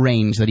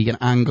range that he can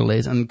angle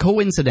it, and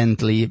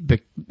coincidentally,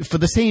 for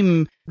the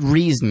same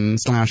reason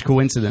 /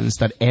 coincidence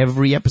that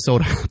every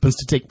episode happens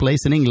to take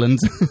place in England,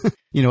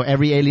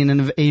 every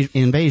alien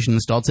invasion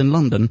starts in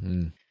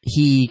London,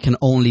 he can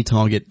only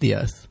target the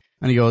Earth.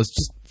 And he goes,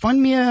 just find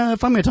me a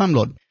Time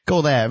Lord.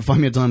 Go there,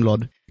 find me a Time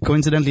Lord.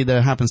 Coincidentally,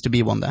 there happens to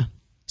be one there.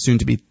 Soon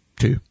to be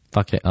 2.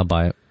 Fuck it, I'll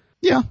buy it.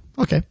 Yeah,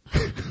 okay.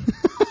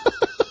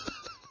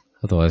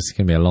 Otherwise, it's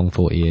going to be a long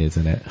 40 years,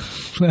 isn't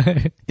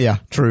it? Yeah,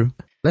 true.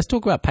 Let's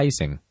talk about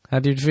pacing. How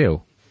did you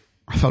feel?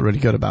 I felt really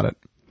good about it.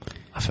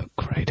 I felt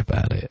great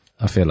about it.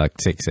 I feel like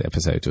 6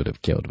 episodes would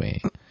have killed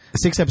me.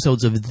 6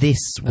 episodes of this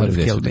would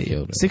have killed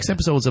me. 6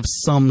 episodes of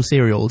some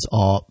serials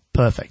are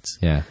perfect.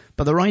 Yeah.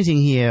 But the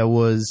writing here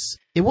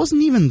it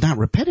wasn't even that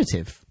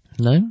repetitive.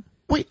 No?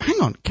 Wait,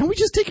 hang on. Can we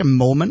just take a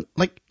moment?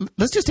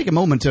 Let's just take a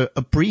moment to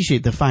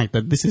appreciate the fact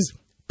that this is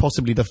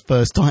possibly the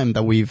first time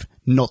that we've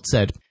not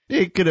said,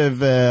 it could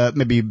have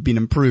maybe been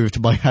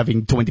improved by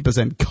having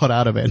 20% cut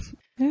out of it.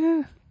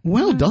 Yeah.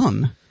 Well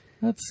done.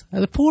 That's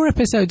 4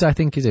 episodes, I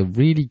think, is a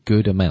really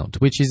good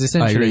amount, which is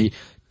essentially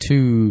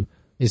 2.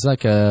 It's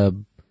like a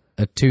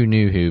 2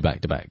 New Who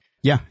back to back.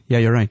 Yeah,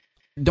 you're right.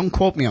 Don't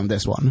quote me on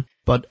this one,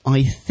 but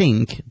I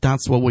think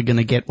that's what we're going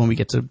to get when we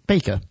get to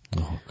Baker.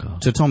 Oh,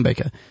 God. To Tom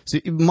Baker. So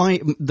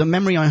the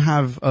memory I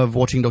have of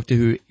watching Doctor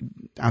Who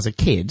as a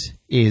kid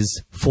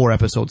is 4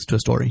 episodes to a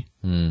story.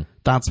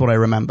 That's what I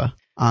remember.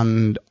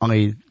 And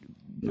I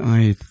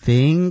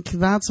think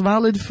that's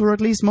valid for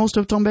at least most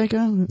of Tom Baker.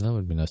 That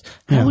would be nice.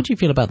 How would you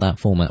feel about that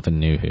format for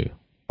New Who?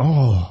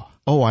 Oh,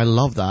 I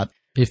love that.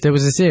 If there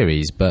was a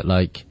series, but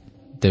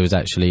there was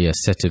actually a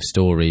set of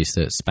stories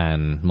that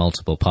span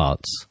multiple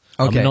parts.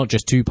 Okay. Not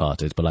just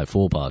 2-parters, but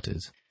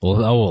 4-parters.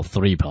 Or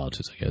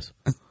 3-parters, I guess.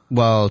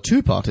 Well,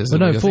 2-parters. But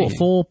no, 4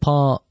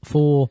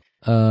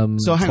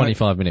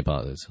 25-minute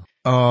parters.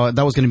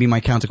 That was going to be my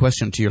counter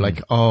question to you.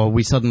 Are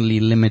we suddenly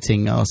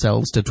limiting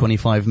ourselves to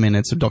 25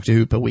 minutes of Doctor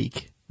Who per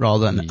week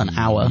rather than an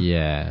hour?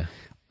 Yeah.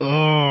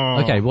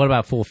 Okay, what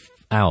about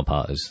 4-hour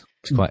parters?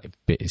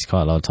 It's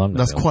quite a lot of time.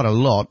 That's quite a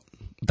lot.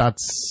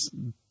 That's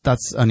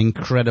an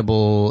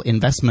incredible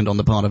investment on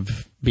the part of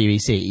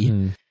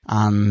BBC,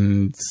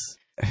 and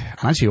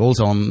actually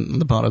also on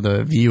the part of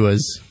the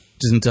viewers,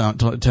 just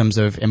in terms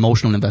of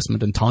emotional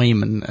investment and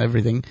time and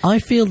everything. I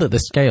feel that the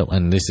scale,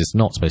 and this is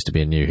not supposed to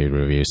be a New Who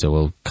review, so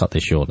we'll cut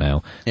this short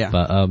now. Yeah.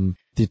 But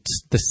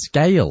the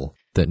scale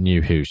that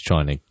New Who's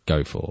trying to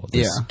go for,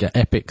 the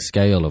epic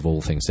scale of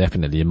all things,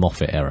 definitely a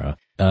Moffat era.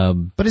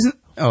 But isn't...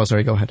 Oh,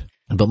 sorry, go ahead.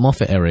 But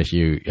Moffat era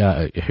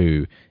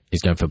Who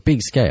is going for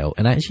big scale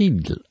and actually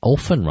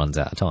often runs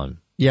out of time.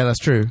 Yeah, that's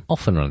true.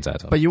 Often runs out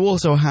of time. But you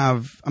also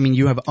have...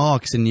 you have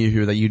arcs in New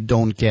Who that you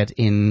don't get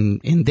in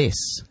this.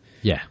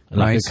 Yeah,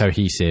 like a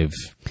cohesive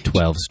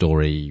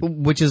 12-story...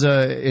 Which is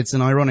it's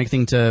an ironic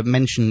thing to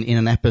mention in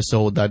an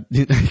episode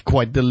that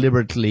quite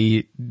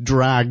deliberately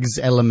drags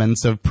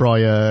elements of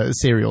prior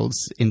serials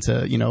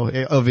into,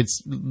 of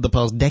the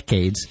past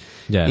decades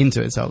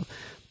into itself.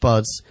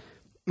 But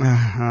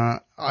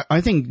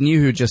I think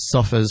New Who just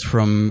suffers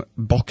from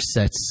box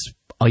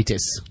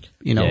sets-itis,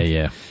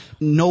 Yeah.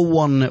 No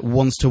one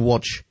wants to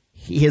watch...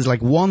 Here's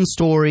one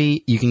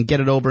story, you can get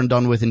it over and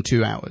done with in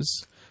 2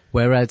 hours.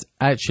 Whereas,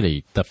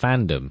 actually, the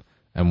fandom,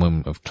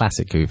 of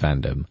classic Who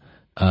fandom,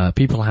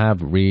 people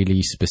have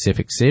really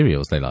specific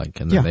serials they like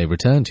and that they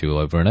return to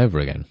over and over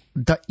again.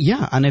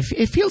 And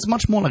it feels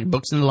much more like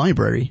books in a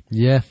library.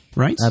 Yeah.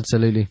 Right?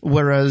 Absolutely.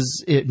 Whereas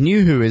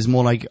New Who is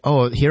more like,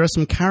 here are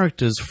some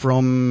characters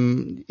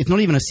from... It's not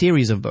even a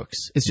series of books.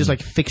 It's just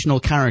like fictional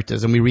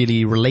characters, and we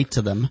really relate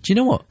to them. Do you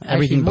know what?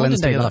 Everything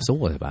blends modern day together. life's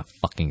always about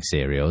fucking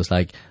serials.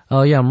 Like,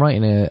 oh yeah, I'm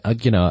writing I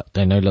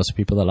know lots of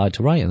people that like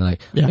to write, and they're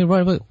like, Yeah. "Hey,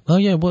 write a book." Oh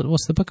yeah,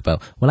 what's the book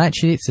about? Well,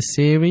 actually, it's a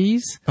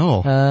series.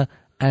 Oh.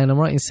 And I'm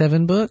writing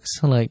 7 books.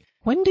 I'm like,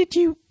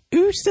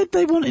 who said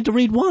they wanted to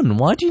read 1?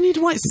 Why do you need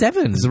to write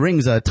 7? This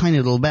rings a tiny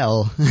little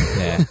bell.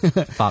 Yeah,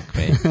 fuck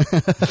me.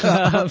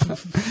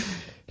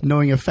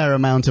 Knowing a fair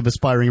amount of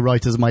aspiring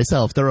writers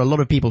myself, there are a lot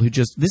of people who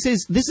just... This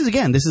is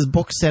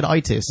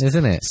book-set-itis.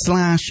 Isn't it?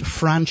 /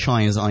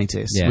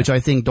 franchise-itis, Yeah. which I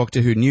think Doctor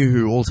Who, New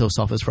Who also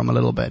suffers from a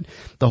little bit.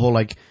 The whole,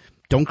 like,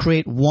 don't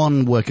create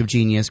one work of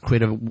genius,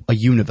 create a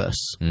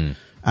universe, and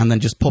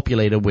then just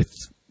populate it with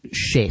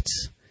shit.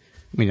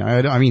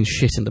 I mean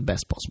shit in the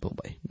best possible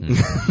way.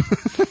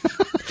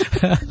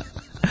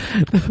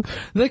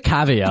 The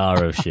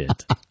caviar of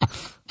shit.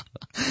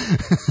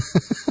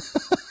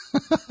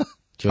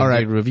 All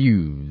right.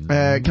 Review.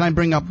 Can I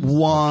bring up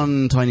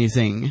one tiny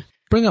thing?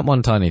 Bring up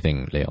one tiny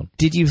thing, Leon.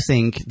 Did you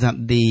think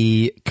that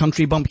the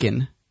country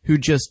bumpkin who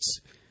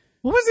just...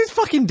 What was his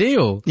fucking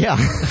deal? Yeah.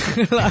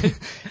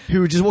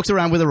 who just walks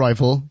around with a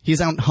rifle,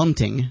 he's out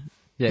hunting.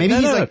 Yeah, Maybe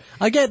he's like...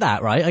 I get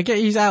that, right? I get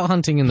he's out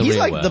hunting in the He's real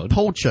like world. the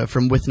poacher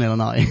from Withnail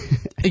and I.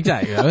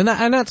 Exactly, and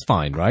that's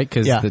fine, right?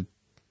 Because Yeah.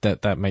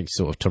 that makes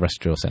sort of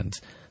terrestrial sense.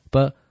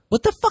 But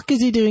what the fuck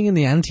is he doing in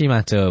the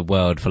antimatter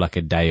world for like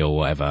a day or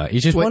whatever?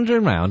 He's just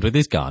wandering around with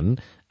his gun,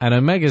 and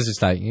Omega's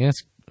just like, yes,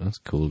 that's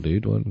cool,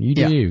 dude. Well, you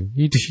do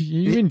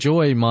you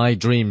enjoy my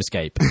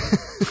dreamscape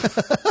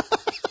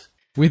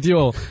with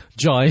your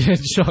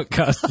giant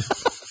shotgun.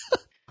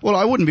 Well,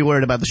 I wouldn't be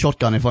worried about the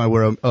shotgun if I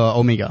were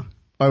Omega.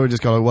 I would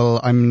just go, well,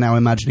 I'm now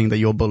imagining that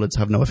your bullets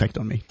have no effect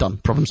on me. Done.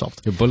 Problem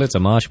solved. Your bullets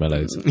are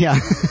marshmallows. Yeah.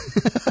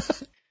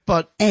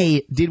 But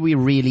did we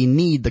really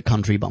need the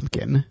country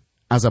bumpkin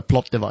as a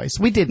plot device?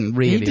 We didn't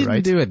really, He didn't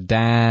right? do a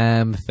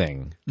damn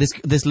thing.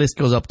 This list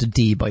goes up to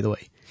D, by the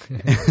way.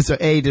 So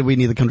A, did we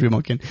need the country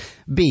bumpkin?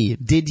 B,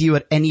 did you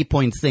at any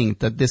point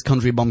think that this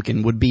country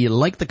bumpkin would be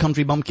like the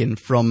country bumpkin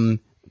from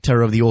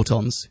Terror of the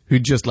Autons, who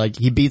just like,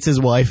 he beats his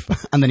wife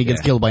and then he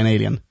gets killed by an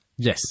alien?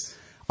 Yes.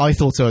 I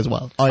thought so as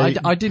well.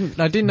 I didn't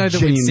know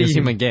that we'd see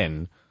him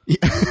again.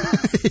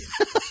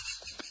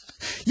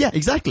 Yeah,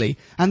 exactly.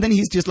 And then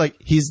he's just like,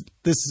 he's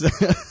this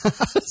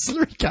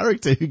slurry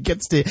character who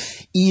gets to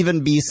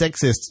even be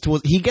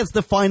sexist. He gets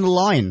the final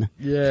line.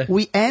 Yeah.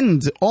 We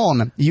end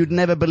on, "You'd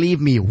never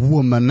believe me,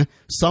 woman.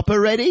 Supper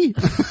ready?"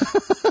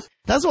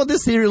 That's what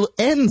this serial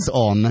ends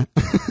on.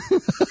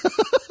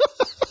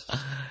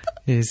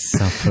 His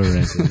supper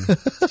ready.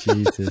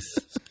 Jesus.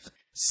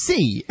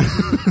 C.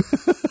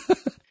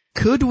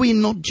 Could we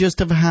not just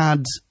have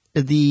had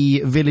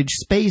the village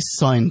space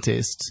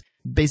scientist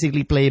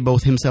basically play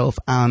both himself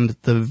and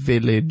the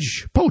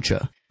village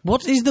poacher?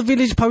 What is the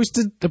village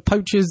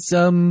poacher's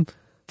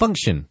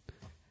function?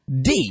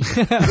 D.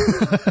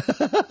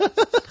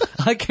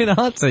 I can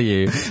answer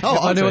you. Oh,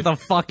 I answer know it. what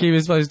the fuck he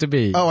was supposed to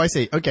be. Oh, I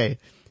see. Okay.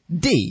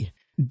 D.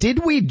 Did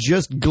we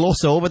just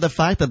gloss over the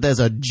fact that there's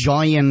a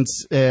giant,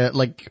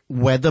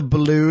 weather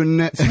balloon?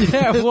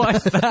 Yeah, what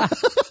is that?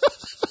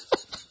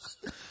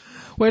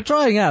 We're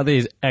trying out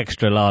these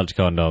extra large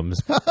condoms.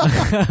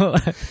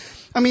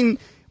 I mean,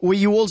 when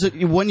you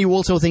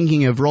also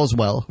thinking of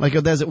Roswell, like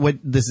this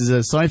is a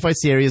sci-fi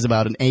series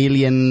about an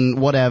alien,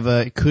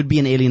 whatever. It could be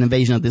an alien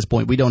invasion at this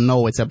point. We don't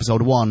know. It's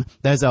episode 1.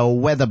 There's a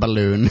weather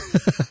balloon.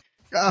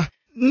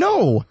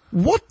 No.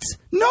 What?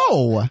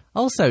 No.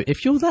 Also,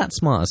 if you're that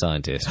smart a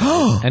scientist,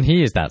 and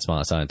he is that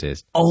smart a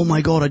scientist. Oh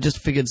my god, I just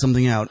figured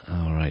something out.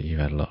 All right, you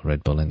had a lot of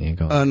Red Bull in you.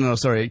 Go on. No,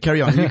 sorry.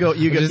 Carry on. You go.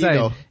 You I'm just go.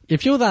 saying,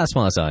 if you're that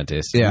smart a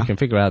scientist, Yeah. you can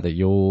figure out that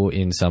you're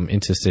in some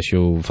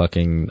interstitial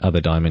fucking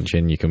other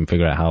dimension. You can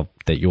figure out how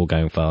that you're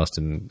going fast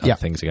and other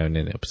things are going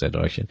in the opposite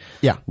direction.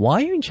 Yeah.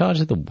 Why are you in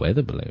charge of the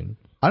weather balloon?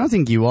 I don't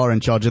think you are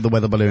in charge of the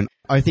weather balloon.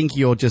 I think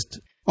you're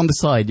just on the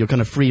side. You're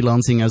kind of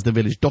freelancing as the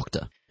village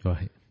doctor.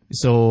 Right.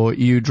 So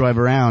you drive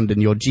around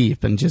in your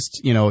Jeep and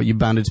just, you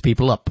bandage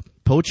people up.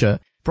 Poacher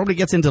probably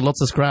gets into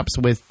lots of scraps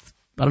with,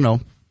 I don't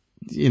know,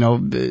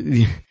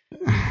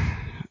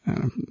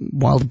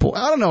 wild boar.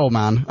 I don't know,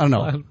 man. I don't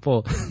know.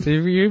 Paul, so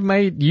you've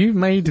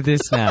made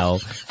this now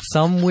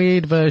some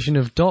weird version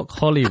of Doc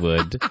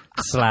Hollywood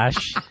 /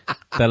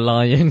 The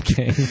Lion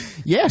King.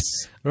 Yes.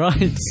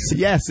 Right.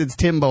 Yes, it's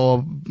Timbo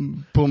or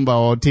Pumbaa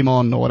or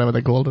Timon or whatever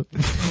they called it.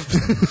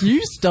 You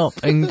stop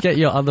and get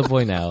your other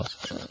point out.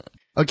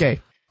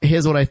 Okay.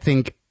 Here's what I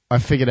think I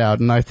figured out,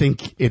 and I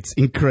think it's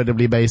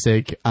incredibly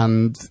basic,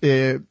 and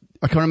I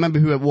can't remember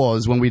who it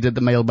was when we did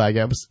the mailbag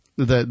apps.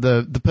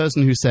 The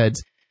person who said,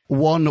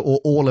 one or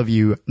all of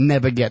you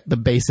never get the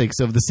basics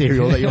of the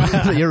serial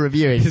that you're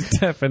reviewing. It's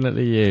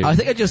definitely you. I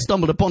think I just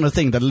stumbled upon a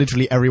thing that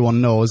literally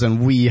everyone knows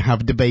and we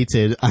have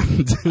debated,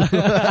 and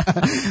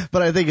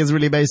but I think it's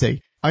really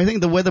basic. I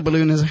think the weather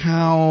balloon is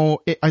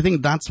I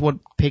think that's what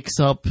picks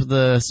up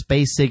the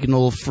space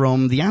signal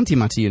from the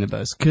antimatter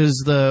universe, because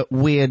the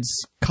weird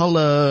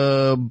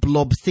color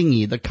blob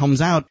thingy that comes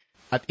out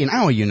in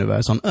our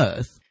universe on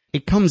Earth,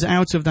 it comes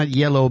out of that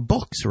yellow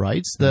box,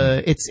 right?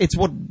 It's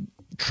what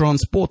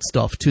transports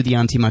stuff to the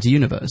antimatter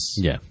universe.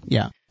 Yeah.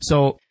 Yeah.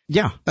 So,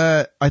 yeah,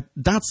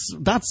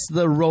 that's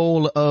the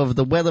role of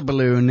the weather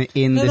balloon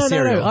in the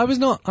serial.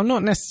 No. I'm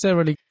not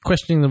necessarily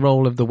questioning the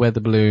role of the weather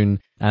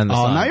balloon and the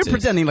now scientist. you're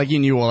pretending like you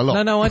knew all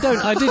along. No, I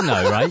don't. I did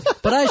know, right?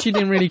 But I actually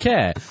didn't really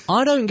care.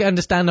 I don't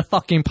understand the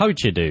fucking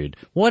poacher dude.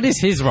 What is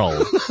his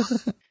role?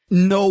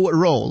 No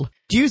role.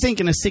 Do you think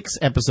in a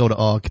 6-episode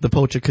arc, the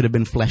poacher could have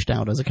been fleshed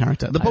out as a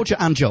character? The poacher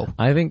and Joe.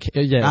 I think,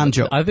 And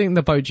Joe. I think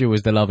the poacher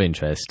was the love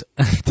interest.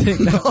 I think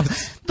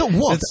The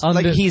what?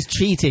 Like he's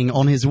cheating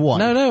on his wife?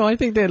 No, I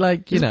think they're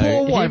like, His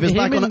poor wife is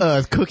back on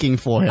Earth cooking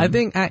for him. I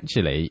think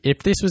actually,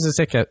 if this was a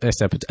second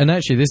episode, and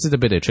actually this is a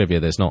bit of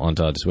trivia that's not on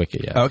TARDIS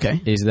Wiki yet. Okay.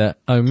 Is that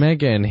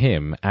Omega and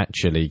him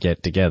actually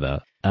get together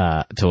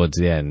towards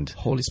the end.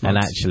 Holy smokes. And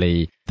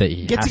actually, that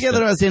he Get has together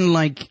to, as in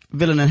like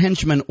villain and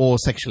henchman, or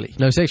sexually?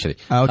 no, sexually.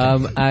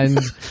 Okay. And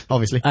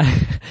Obviously.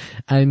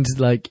 and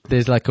like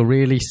there's like a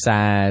really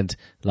sad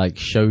like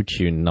show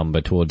tune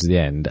number towards the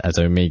end as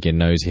Omega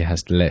knows he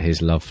has to let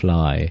his love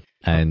fly,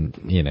 and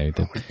you know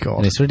God.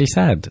 and it's really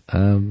sad,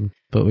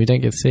 but we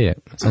don't get to see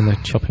it. It's on the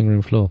chopping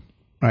room floor.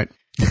 Right.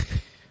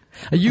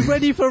 Are you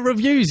ready for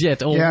reviews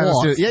yet, or Yeah,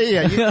 what? let's do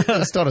it.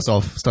 Yeah. Start us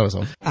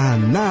off.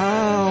 And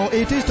now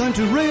it is time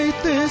to rate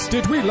this.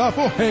 Did we laugh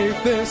or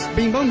hate this?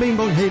 Bing bong,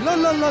 hey, la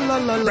la la la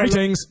la.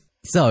 Ratings.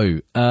 So,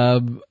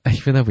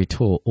 even though we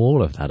tore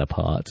all of that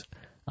apart,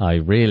 I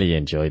really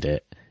enjoyed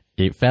it.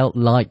 It felt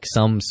like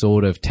some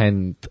sort of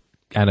 10th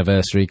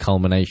anniversary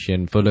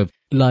culmination, full of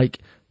like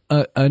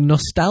a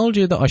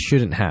nostalgia that I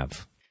shouldn't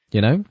have. You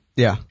know?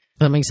 Yeah.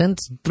 That makes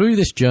sense. Through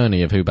this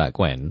journey of Who Back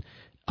When,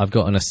 I've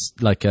got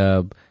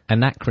a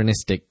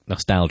anachronistic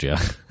nostalgia.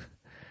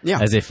 Yeah.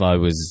 As if I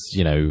was,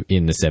 you know,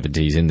 in the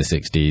 70s, in the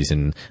 60s,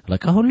 and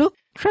like, oh, look,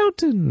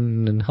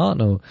 Troughton and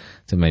Hartnell.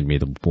 So it made me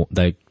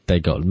they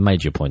got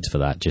major points for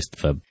that, just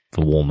for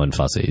warm and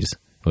fuzzies,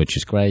 which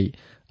is great.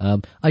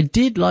 I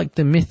did like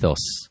the mythos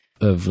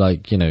of,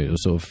 like, you know,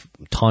 sort of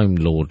Time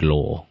Lord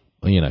lore.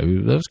 You know,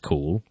 that was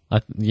cool.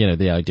 You know,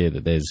 the idea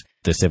that there's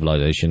the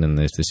civilization and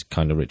there's this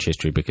kind of rich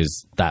history,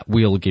 because that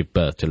will give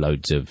birth to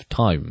loads of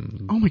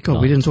time. Oh my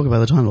God, we didn't talk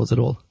about the Time Lords at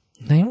all.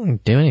 They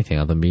don't do anything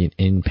other than be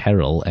in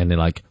peril and then,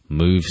 like,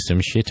 move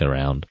some shit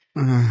around.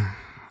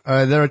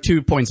 There are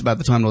 2 points about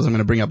the Time Lords I'm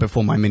going to bring up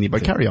before my mini,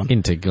 but carry on.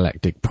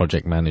 Intergalactic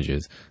project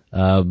managers.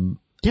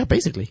 Yeah,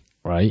 basically.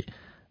 Right.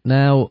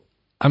 Now,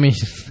 I mean,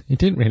 it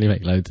didn't really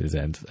make loads of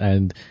sense.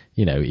 And,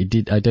 you know, it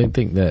did. I don't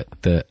think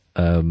that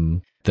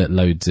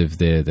loads of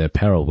their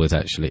peril was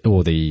actually,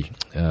 or the,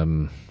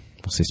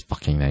 what's his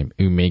fucking name?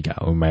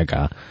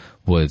 Omega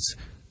was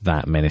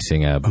that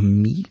menacing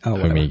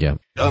Omega.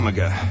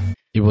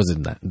 It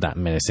wasn't that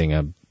menacing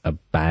a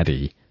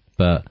baddie,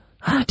 but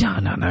I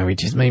don't know. It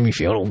just made me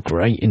feel all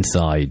great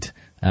inside.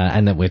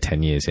 And that we're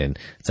 10 years in.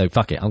 So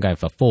fuck it. I'm going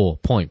for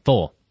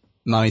 4.4.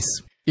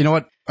 Nice. You know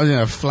what? I'm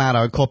going to flat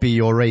out copy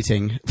your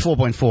rating.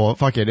 4.4.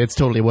 Fuck it. It's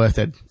totally worth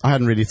it. I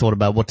hadn't really thought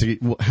about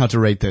how to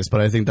rate this,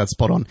 but I think that's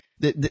spot on.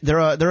 There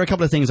are a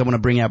couple of things I want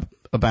to bring up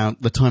about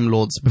the Time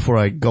Lords before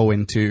I go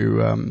into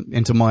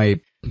my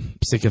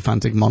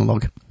sycophantic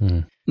monologue.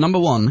 Number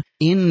one,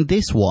 in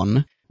this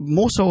one,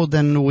 more so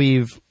than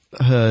we've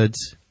heard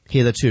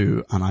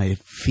hitherto, and I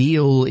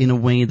feel in a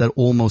way that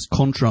almost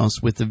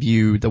contrasts with the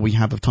view that we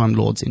have of Time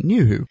Lords in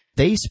New Who,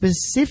 they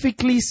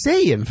specifically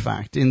say, in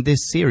fact, in this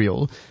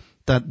serial,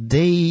 that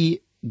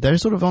they're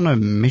sort of on a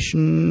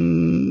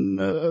mission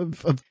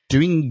of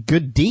doing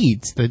good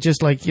deeds. They're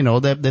just like, you know,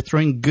 they're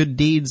throwing good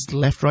deeds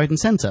left, right, and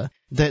center.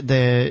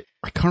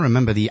 I can't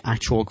remember the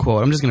actual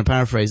quote. I'm just going to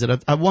paraphrase it.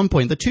 At one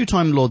point, the 2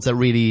 Time Lords that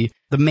really,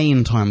 the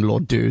main Time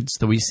Lord dudes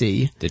that we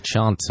see. The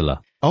Chancellor.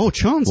 Oh,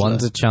 Chancellor.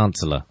 One's a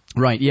Chancellor.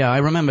 Right, yeah, I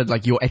remembered,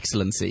 like, Your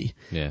Excellency.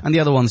 Yeah. And the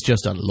other one's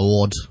just a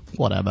Lord,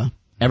 whatever.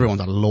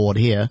 Everyone's a Lord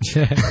here.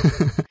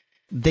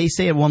 They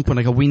say at one point,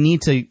 like, we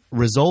need to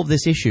resolve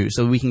this issue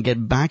so we can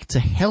get back to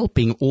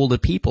helping all the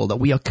people that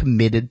we are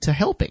committed to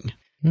helping.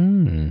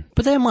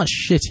 But they're much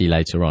shitty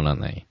later on,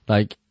 aren't they?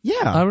 Like,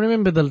 Yeah. I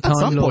remember the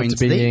Time Lords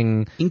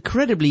being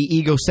incredibly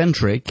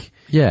egocentric.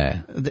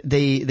 Yeah.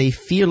 They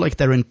feel like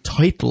they're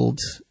entitled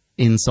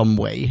in some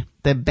way.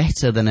 They're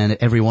better than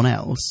everyone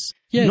else.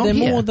 Yeah, Not they're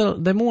here.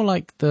 they're more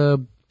like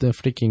the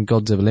freaking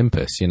gods of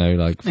Olympus, you know,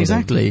 like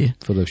Exactly.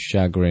 full of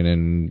chagrin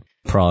and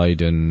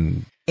pride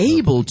and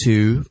Able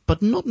to,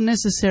 but not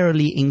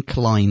necessarily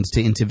inclined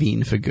to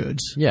intervene for good.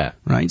 yeah,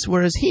 Right?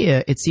 Whereas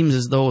here, it seems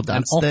as though and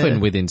that's often their...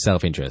 within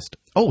self-interest.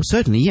 Oh,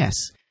 certainly, yes.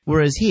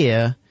 Whereas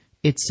here,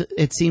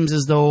 it seems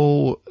as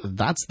though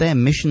that's their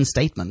mission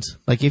statement.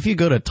 Like, if you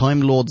go to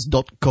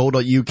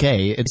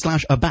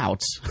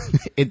timelords.co.uk/about,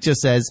 it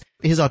just says,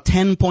 here's our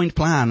 10-point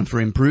plan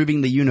for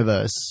improving the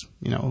universe,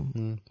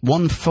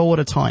 one foe at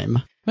a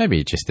time.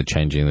 Maybe just the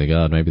changing of the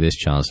guard. Maybe this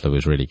Chancellor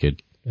was really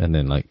good, and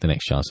then, like, the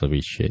next Chancellor will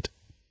be shit.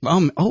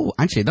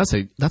 Actually, that's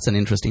an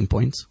interesting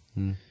point.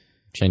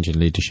 Changing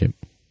leadership.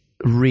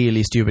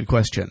 Really stupid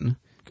question.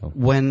 Cool.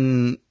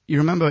 When you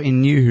remember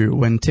in New Who,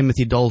 when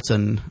Timothy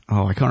Dalton,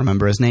 I can't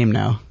remember his name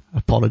now.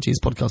 Apologies,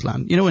 podcast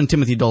land. You know when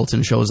Timothy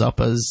Dalton shows up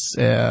as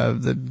I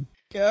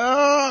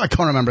can't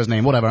remember his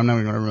name. Whatever, I'm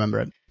never going to remember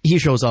it. He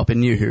shows up in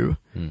New Who,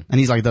 and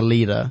he's like the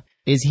leader.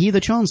 Is he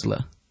the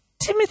Chancellor?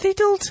 Timothy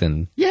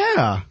Dalton.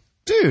 Yeah,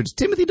 dude,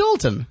 Timothy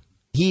Dalton.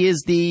 He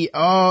is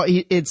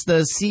it's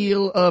the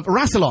seal of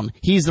Rassilon.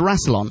 He's the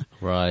Rassilon.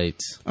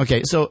 Right.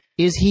 Okay, so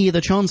is he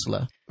the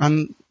Chancellor?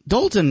 And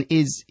Dalton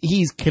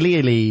he's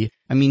clearly,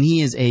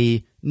 he is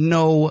a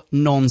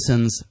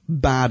no-nonsense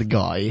bad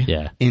guy.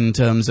 Yeah. In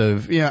terms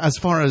of, as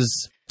far as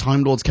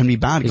Time Lords can be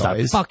bad He's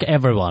guys. like, fuck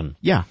everyone.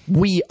 Yeah,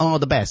 we are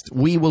the best.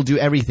 We will do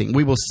everything.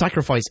 We will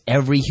sacrifice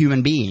every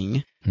human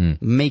being.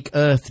 Make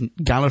Earth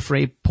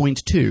Gallifrey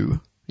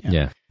 .2.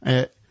 Yeah.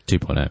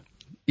 2.0.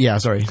 Yeah,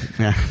 sorry.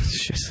 Yeah,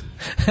 shit.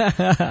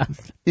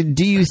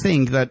 Do you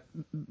think that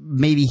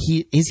maybe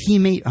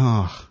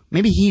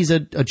maybe he's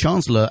a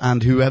chancellor,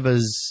 and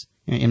whoever's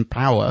in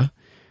power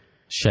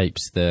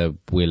shapes the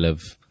will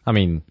of...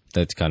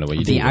 that's kind of what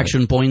you do. The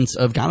action points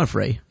of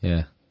Gallifrey.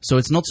 Yeah. So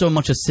it's not so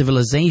much a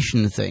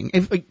civilization thing.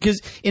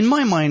 Because in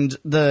my mind,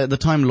 the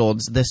Time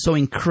Lords, they're so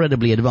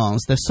incredibly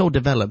advanced, they're so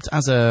developed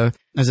as a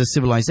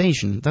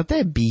civilization that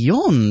they're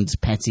beyond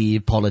petty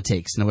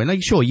politics in a way. Like,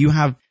 sure, you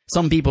have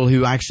some people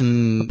who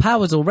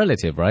power's all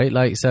relative, right?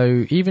 Like,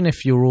 so even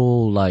if you're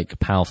all, like,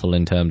 powerful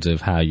in terms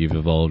of how you've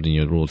evolved and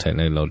you're all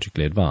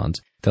technologically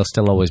advanced, there'll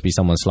still always be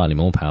someone slightly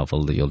more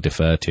powerful that you'll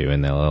defer to,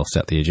 and they'll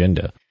set the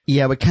agenda.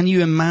 Yeah, but can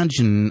you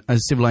imagine a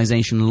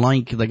civilization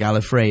like the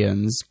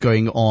Gallifreyans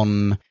going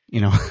on,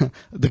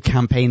 the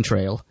campaign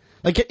trail?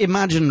 Like,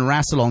 imagine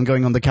Rassilon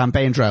going on the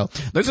campaign trail.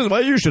 This is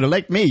why you should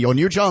elect me, your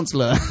new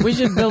chancellor. We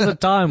should build a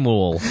time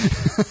wall.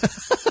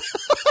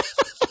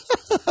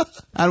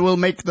 And we'll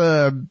make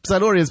the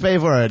Silurians pay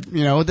for it.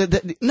 No.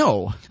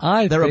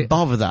 They're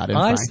above that, in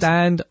fact. I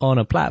stand on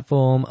a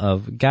platform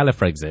of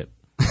Gallifrexit.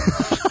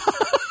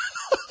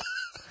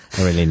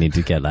 I really need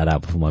to get that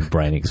out before my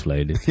brain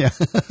exploded. Yeah.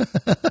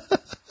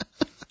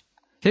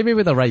 Hit me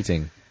with a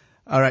rating.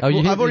 All right.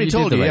 I've already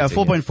told you,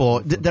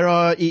 4.4. There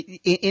are,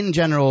 in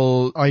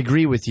general, I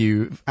agree with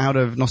you, out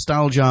of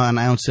nostalgia and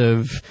out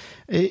of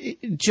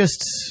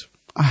just,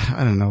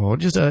 I don't know,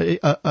 just a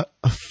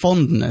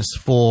fondness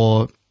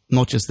for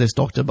not just this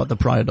Doctor, but the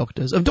prior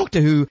Doctors. Of Doctor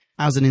Who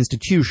as an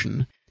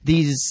institution,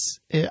 these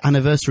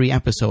anniversary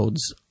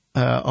episodes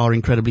are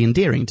incredibly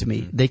endearing to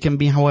me. They can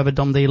be however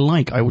dumb they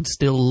like. I would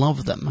still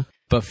love them.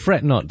 But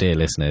fret not, dear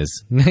listeners.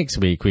 Next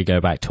week we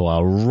go back to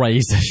our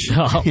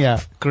razor-sharp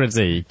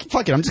critique.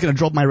 Fuck it, I'm just going to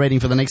drop my rating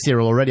for the next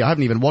serial already. I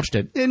haven't even watched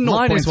it.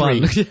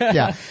 -1.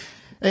 Yeah.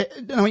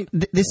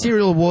 This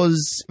serial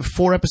was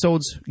 4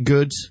 episodes,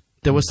 good.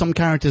 There were some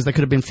characters that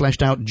could have been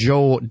fleshed out.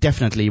 Jo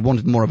definitely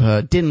wanted more of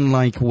her. Didn't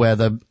like where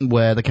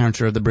the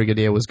character of the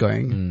Brigadier was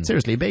going.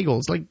 Seriously,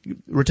 Bagels, like,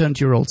 return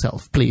to your old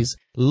self, please.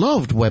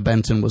 Loved where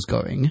Benton was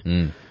going.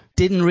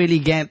 Didn't really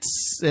get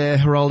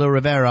Gerald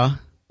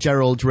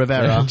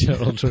Rivera.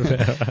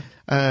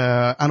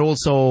 And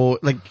also,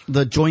 like,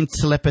 the joint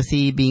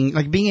telepathy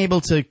being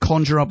able to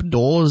conjure up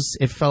doors.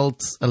 It felt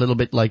a little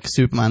bit like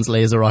Superman's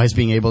laser eyes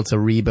being able to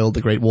rebuild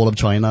the Great Wall of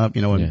China,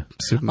 and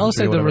Superman.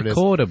 Also, the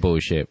recorder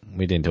bullshit.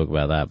 We didn't talk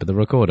about that, but the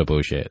recorder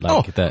bullshit.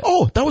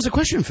 That was a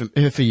question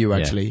for you,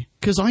 actually.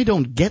 Because I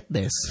don't get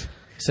this.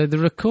 So the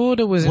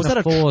recorder was in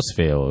a force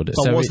field.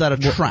 But was that a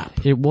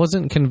trap? It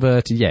wasn't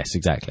converted. Yes,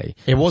 exactly.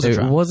 It was a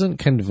trap. It wasn't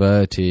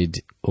converted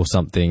or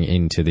something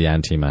into the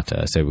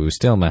antimatter. So it was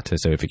still matter.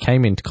 So if it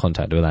came into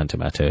contact with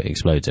antimatter, it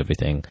explodes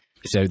everything.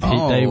 So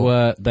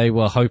they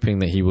were hoping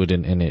that he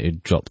wouldn't, and it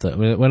would drop that.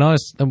 When I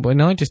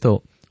just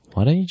thought,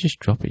 why don't you just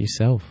drop it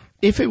yourself?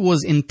 If it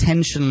was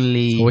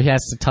intentionally, or he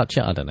has to touch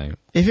it, I don't know.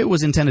 If it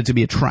was intended to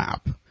be a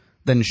trap,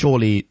 then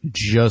surely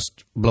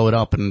just blow it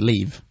up and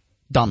leave.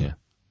 Done. Yeah.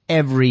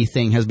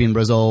 Everything has been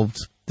resolved.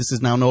 This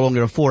is now no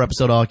longer a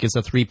 4-episode arc, it's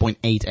a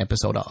 3.8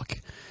 episode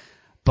arc.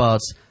 But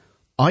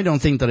I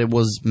don't think that it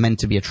was meant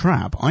to be a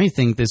trap. I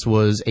think this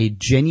was a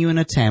genuine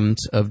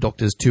attempt of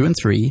Doctors 2 and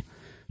 3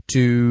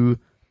 to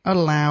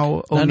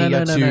allow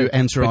Omega to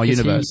enter our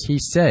universe. He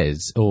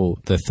says, or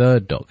the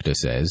third Doctor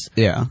says,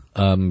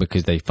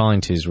 because they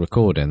find his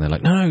recorder and they're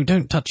like, no,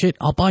 don't touch it.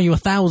 I'll buy you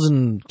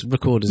 1,000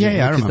 recorders. I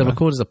remember. Because the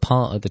recorders are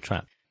part of the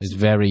trap. It's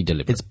very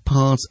deliberate. It's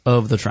part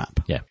of the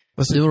trap. Yeah.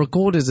 The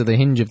recorders are the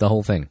hinge of the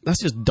whole thing.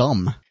 That's just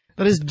dumb.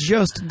 That is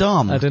just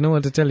dumb. I don't know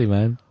what to tell you,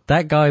 man.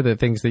 That guy that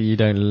thinks that you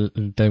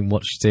don't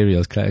watch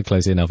serials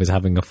close enough is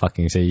having a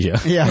fucking seizure.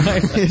 Yeah.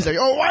 He's like,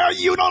 why are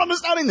you not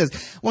understanding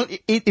this? Well,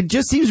 it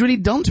just seems really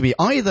dumb to me.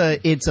 Either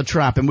it's a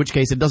trap, in which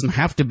case it doesn't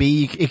have to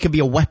be. It could be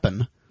a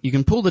weapon. You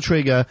can pull the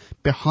trigger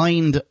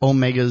behind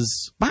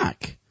Omega's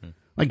back.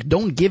 Like,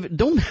 don't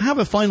have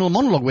a final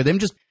monologue with him.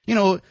 Just,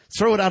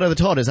 throw it out of the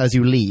TARDIS as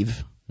you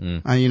leave.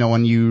 And,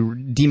 when you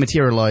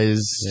dematerialize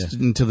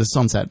into the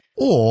sunset.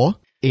 Or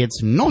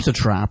it's not a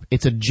trap.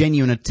 It's a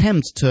genuine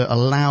attempt to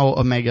allow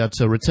Omega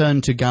to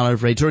return to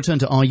Gallifrey, to return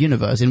to our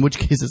universe, in which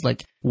case it's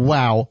like,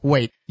 wow,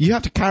 wait, you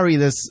have to carry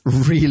this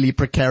really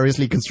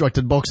precariously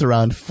constructed box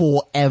around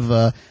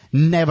forever.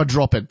 Never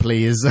drop it,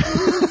 please.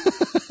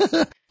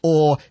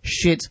 Or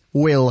shit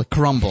will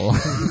crumble.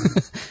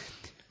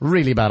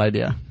 Really bad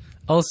idea.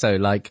 Also,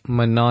 like,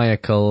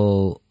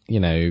 maniacal,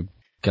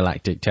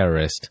 galactic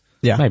terrorist.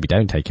 Yeah. Maybe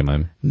don't take him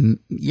home.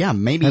 Yeah,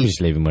 maybe. Maybe just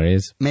leave him where he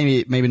is.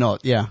 Maybe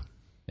not, yeah.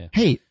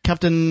 Hey,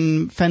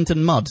 Captain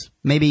Fenton Mudd,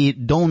 maybe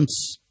don't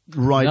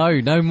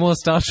ride... No more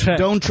Star Trek.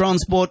 Don't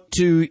transport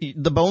to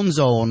the Bone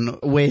Zone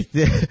with...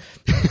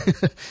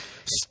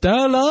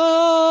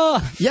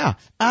 Stella! Yeah,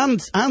 and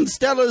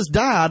Stella's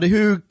dad,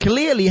 who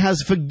clearly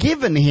has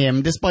forgiven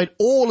him despite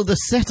all of the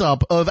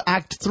setup of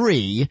Act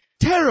 3.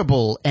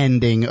 Terrible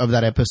ending of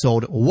that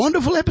episode.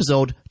 Wonderful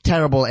episode,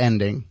 terrible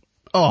ending.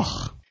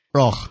 Ugh.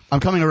 I'm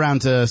coming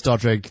around to Star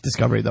Trek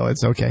Discovery, though.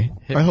 It's okay.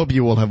 I hope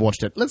you all have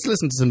watched it. Let's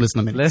listen to some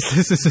listener minutes.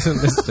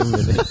 Listener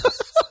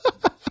minutes.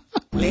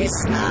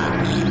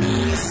 Listener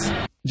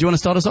minis. Do you want to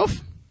start us off?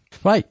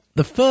 Right.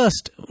 The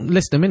first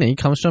listener mini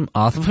comes from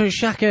Arthur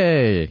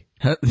Fushake.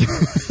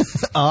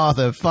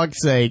 Arthur,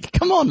 fuck's sake.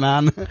 Come on,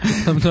 man.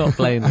 I'm not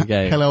playing the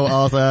game. Hello,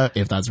 Arthur,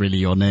 if that's really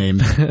your name.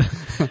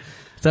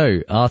 So,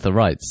 Arthur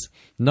writes,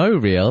 no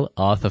real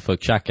Arthur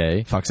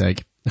Fushake fuck's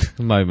sake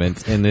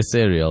moments in this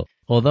serial.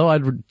 Although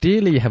I'd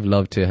dearly have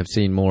loved to have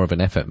seen more of an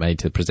effort made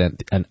to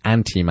present an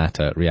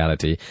antimatter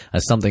reality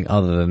as something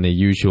other than the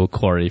usual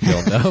quarry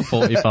filmed at a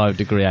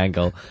 45-degree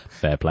angle.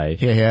 Fair play.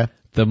 Here.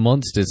 The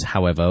monsters,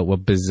 however, were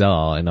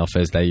bizarre enough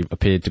as they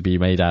appeared to be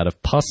made out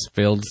of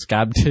pus-filled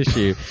scab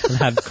tissue and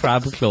had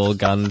crab claw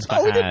guns for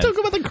hands. We didn't talk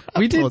about the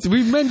crab claws.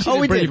 We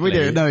mentioned it briefly. We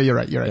did. No, you're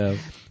right. Yeah.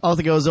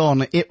 Arthur goes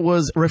on, it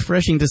was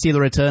refreshing to see the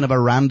return of a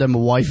random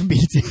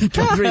wife-beating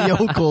country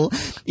yokel,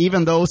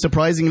 even though,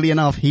 surprisingly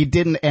enough, he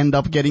didn't end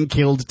up getting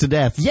killed to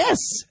death. Yes,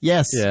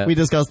 Yeah. We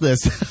discussed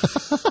this.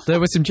 There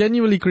were some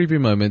genuinely creepy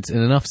moments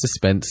and enough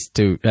suspense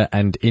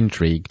and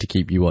intrigue to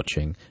keep you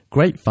watching.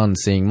 Great fun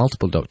seeing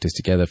multiple Doctors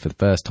together for the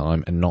first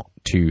time and not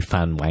too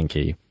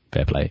fan-wanky.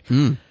 Fair play.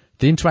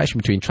 The interaction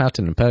between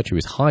Troughton and Pertwee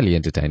was highly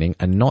entertaining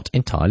and not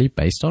entirely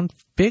based on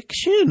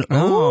fiction.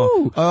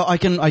 Oh, I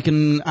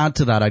can add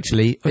to that,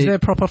 actually. Was there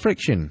proper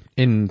friction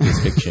in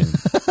this fiction?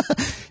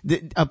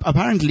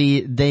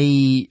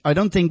 Apparently, I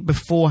don't think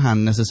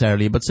beforehand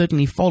necessarily, but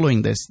certainly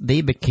following this,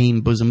 they became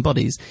bosom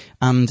buddies.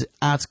 And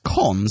at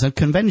cons, at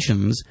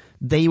conventions,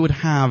 they would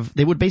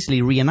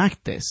basically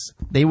reenact this.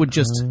 They would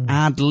just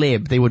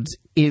ad-lib, they would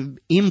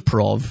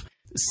improv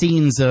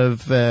scenes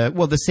of,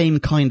 the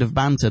same kind of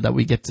banter that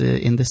we get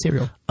in the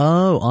serial.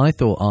 Oh, I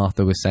thought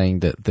Arthur was saying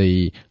that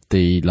the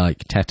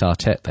like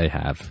tete-a-tete they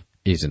have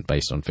isn't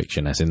based on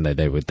fiction, as in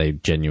they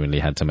genuinely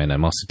had some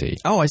animosity.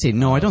 Oh, I see.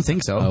 No, I don't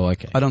think so. Oh,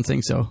 okay. I don't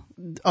think so.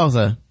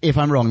 Arthur, if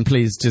I'm wrong,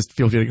 please just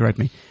feel free to correct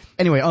me.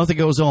 Anyway, Arthur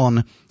goes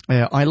on,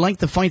 I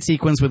liked the fight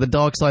sequence with the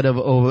dark side of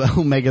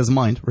Omega's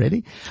mind.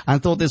 Really?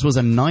 And thought this was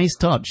a nice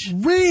touch.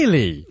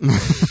 Really?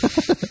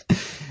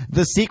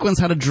 The sequence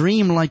had a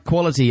dream-like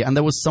quality, and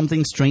there was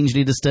something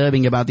strangely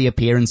disturbing about the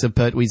appearance of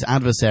Pertwee's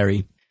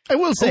adversary. I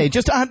will say,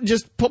 just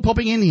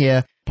popping in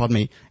here, pardon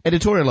me,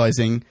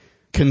 editorializing,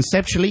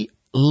 conceptually,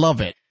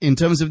 love it. In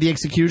terms of the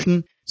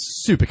execution,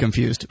 super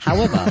confused.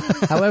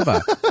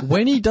 However,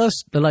 when he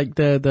does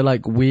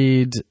the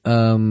weird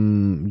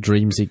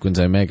dream sequence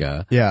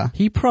Omega,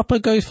 he proper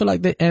goes for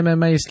like the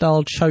MMA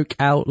style choke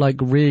out, like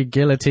rear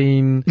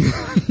guillotine,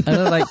 and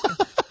I'm like,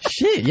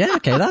 shit, yeah,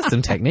 okay, that's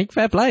some technique,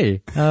 fair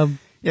play.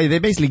 Yeah, they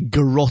basically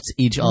garrote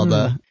each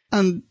other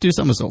and do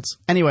somersaults.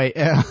 Anyway,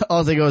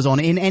 Arthur goes on,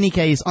 in any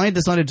case, I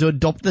decided to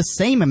adopt the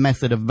same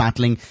method of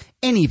battling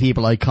any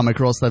people I come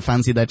across that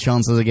fancy their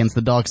chances against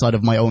the dark side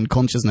of my own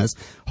consciousness.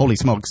 Holy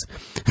smokes.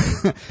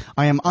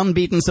 I am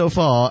unbeaten so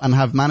far and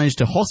have managed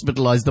to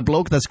hospitalize the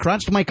bloke that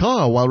scratched my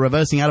car while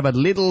reversing out of a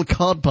little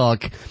card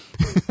park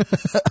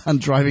and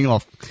driving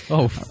off.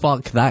 Oh,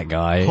 fuck that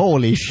guy.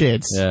 Holy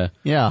shit.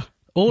 Yeah.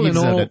 All in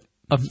all,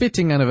 a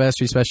fitting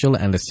anniversary special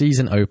and a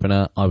season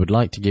opener. I would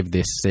like to give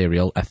this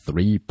serial a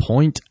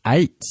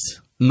 3.8.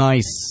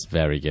 Nice.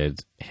 Very good.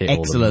 Hit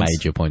Excellent. all the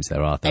major points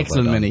there, Arthur.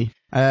 Excellent, Mini.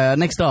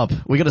 Next up,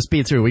 we got to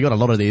speed through. We got a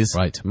lot of these.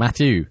 Right,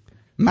 Matthew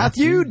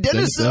Dennison!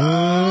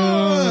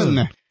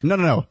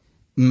 No.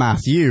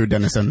 Matthew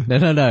Dennison.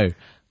 No.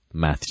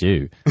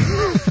 Matthew.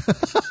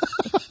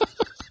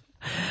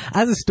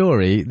 As a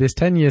story, this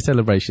 10-year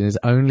celebration is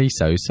only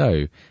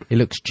so-so. It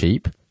looks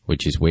cheap,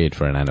 which is weird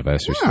for an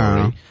anniversary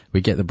story. We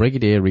get the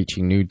Brigadier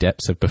reaching new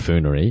depths of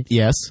buffoonery.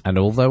 Yes. And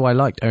although I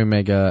liked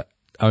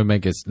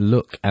Omega's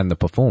look and the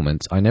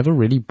performance, I never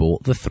really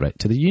bought the threat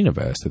to the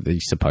universe that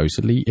he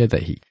supposedly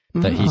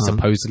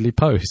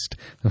posed.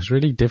 It was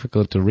really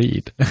difficult to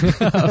read.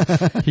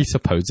 He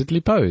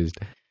supposedly posed.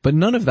 But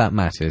none of that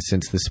matters,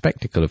 since the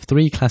spectacle of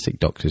 3 classic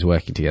Doctors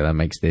working together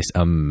makes this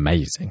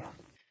amazing.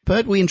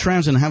 Pertwee and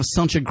Troughton have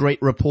such a great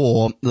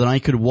rapport that I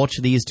could watch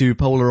these two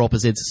polar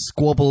opposites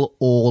squabble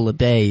all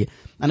day.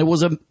 And it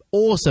was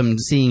awesome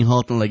seeing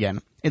Hartnell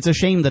again. It's a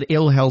shame that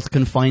ill health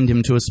confined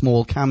him to a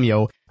small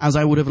cameo, as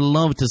I would have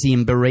loved to see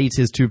him berate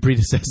his 2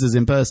 predecessors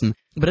in person.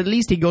 But at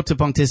least he got to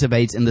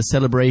participate in the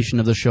celebration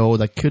of the show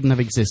that couldn't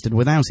have existed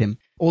without him.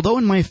 Although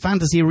in my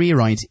fantasy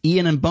rewrite,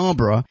 Ian and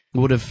Barbara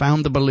would have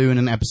found the balloon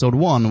in episode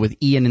 1 with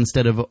Ian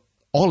instead of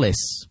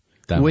Ollis.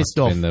 That Whisked must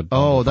off. have been the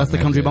Oh, that's the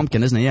bumpkin, country isn't it?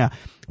 bumpkin, isn't it? Yeah.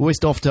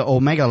 Whisked off to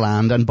Omega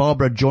Land and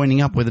Barbara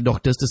joining up with the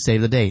Doctors to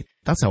save the day.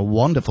 That's a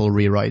wonderful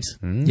rewrite.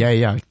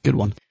 Yeah, good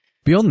one.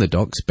 Beyond the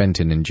docks,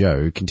 Benton and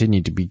Joe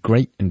continued to be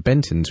great, and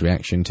Benton's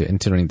reaction to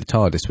entering the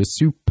TARDIS was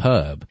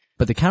superb.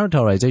 But the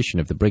characterization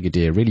of the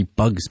Brigadier really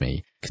bugs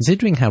me.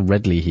 Considering how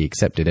readily he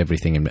accepted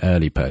everything in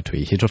early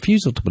Pertwee, his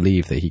refusal to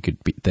believe that he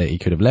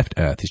could have left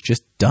Earth is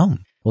just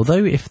dumb.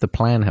 Although if the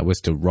plan was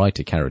to write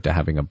a character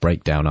having a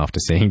breakdown after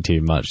seeing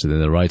too much,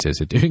 then the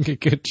writers are doing a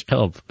good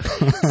job.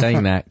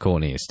 Saying that,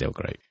 Corny is still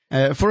great.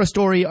 For a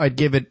story, I'd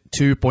give it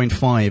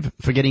 2.5.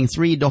 For getting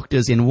 3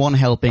 Doctors in one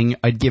helping,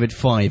 I'd give it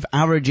 5,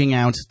 averaging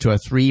out to a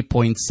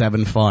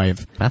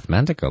 3.75.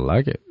 Mathematical,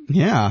 like it.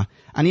 Yeah.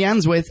 And he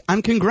ends with,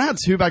 and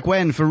congrats Who Back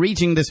When for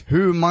reaching this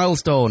Who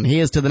milestone.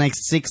 Here's to the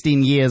next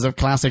 16 years of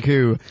classic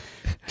Who.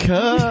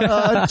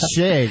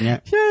 Ka-ching.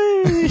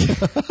 Yay!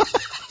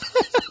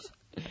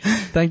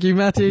 Thank you,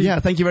 Matty. Yeah,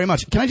 thank you very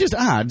much. Can I just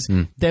add,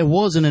 there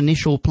was an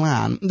initial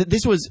plan.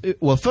 This was,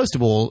 well, first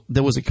of all,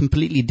 there was a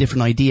completely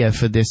different idea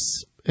for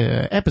this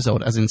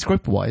episode, as in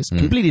script-wise.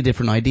 Completely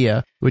different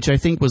idea, which I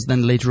think was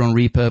then later on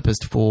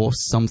repurposed for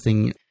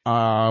something,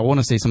 I want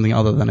to say something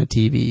other than a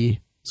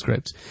TV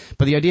script.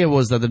 But the idea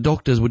was that the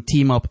Doctors would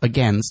team up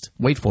against,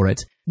 wait for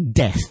it,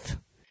 death.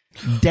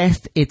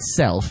 Death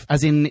itself,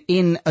 as in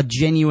a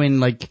genuine,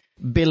 like,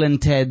 Bill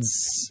and Ted's,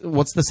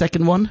 what's the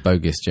second one?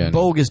 Bogus Journey.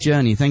 Bogus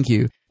Journey, thank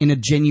you. In a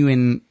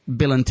genuine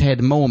Bill and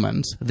Ted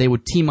moment, they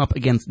would team up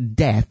against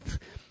Death,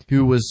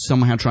 who was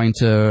somehow trying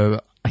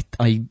to,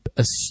 I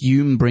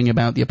assume, bring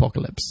about the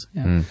apocalypse.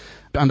 Yeah.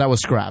 And that was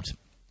scrapped.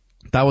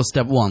 That was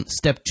step 1.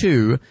 Step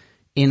 2,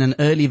 in an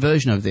early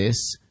version of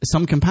this,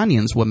 some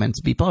companions were meant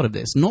to be part of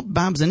this. Not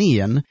Babs and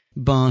Ian,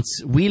 but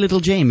wee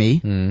little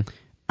Jamie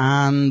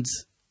and,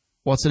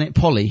 what's her name?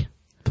 Polly.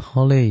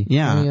 Polly.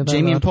 Yeah,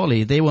 Jamie and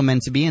Polly, they were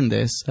meant to be in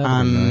this.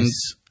 And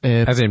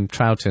As in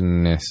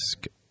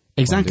Troughton-esque.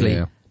 exactly.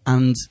 Yeah.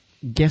 And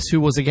guess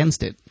who was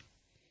against it?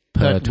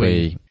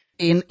 Pertwee.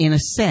 In a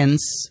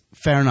sense,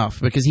 fair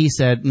enough, because he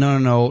said,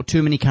 no,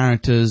 too many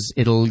characters,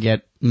 it'll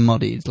get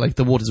muddied, like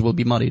the waters will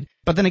be muddied.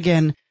 But then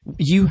again,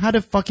 you had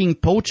a fucking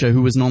poacher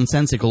who was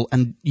nonsensical,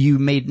 and you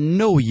made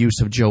no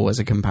use of Joe as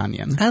a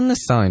companion. And the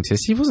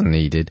scientist, he wasn't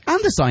needed.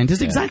 And the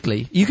scientist,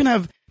 exactly. You can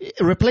have,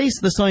 replace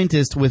the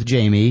scientist with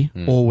Jamie,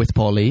 or with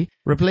Polly,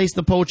 replace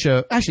the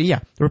poacher,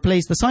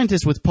 replace the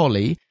scientist with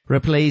Polly,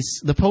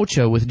 replace the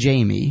poacher with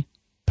Jamie,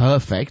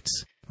 perfect,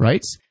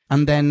 right?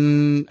 And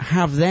then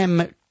have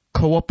them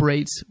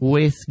cooperate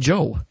with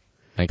Joe.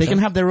 They can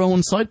have their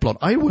own side plot.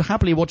 I would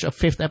happily watch a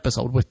 5th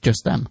episode with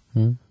just them.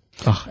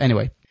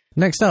 Anyway.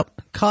 Next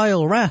up,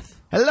 Kyle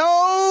Rath.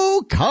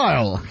 Hello,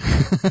 Kyle.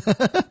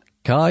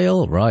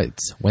 Kyle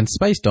writes, when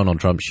Space Donald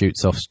Trump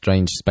shoots off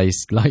strange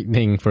space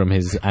lightning from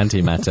his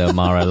antimatter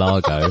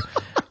Mar-a-Lago,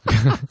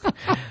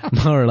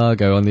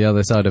 Mar-a-Lago on the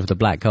other side of the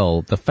black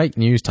hole, the fake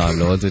news Time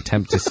Lords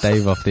attempt to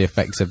stave off the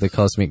effects of the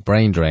cosmic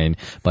brain drain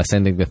by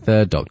sending the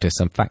 3rd Doctor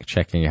some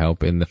fact-checking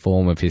help in the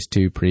form of his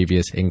 2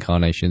 previous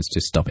incarnations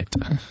to stop it.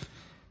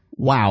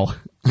 Wow.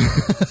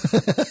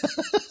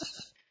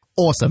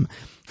 Awesome.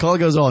 Carl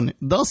goes on,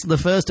 thus the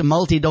first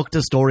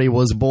multi-Doctor story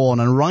was born,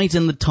 and right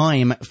in the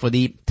time for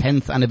the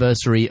 10th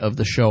anniversary of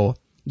the show.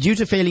 Due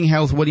to failing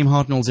health, William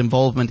Hartnell's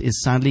involvement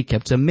is sadly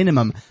kept to a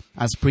minimum,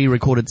 as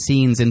pre-recorded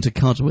scenes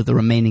intercut with the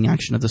remaining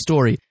action of the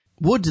story.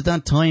 Would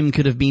that time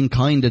could have been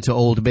kinder to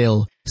old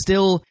Bill.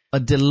 Still, a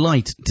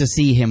delight to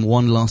see him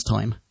one last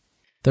time.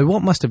 Though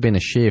what must have been a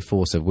sheer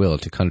force of will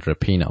to conjure a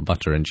peanut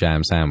butter and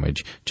jam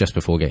sandwich just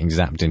before getting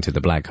zapped into the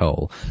black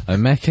hole,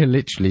 Omega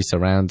literally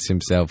surrounds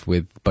himself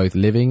with both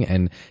living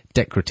and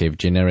decorative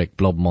generic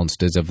blob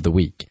monsters of the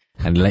week,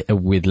 and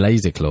with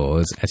laser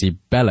claws as he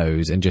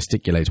bellows and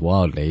gesticulates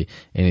wildly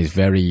in his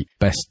very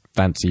best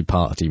fancy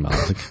party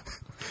mug.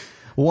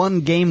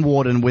 One game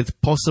warden with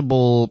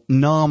possible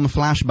Nam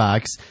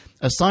flashbacks,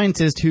 a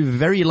scientist who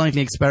very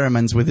likely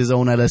experiments with his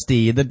own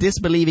LSD, the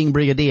disbelieving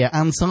Brigadier,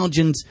 and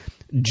Sergeant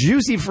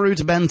Juicy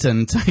Fruit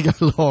Benton tag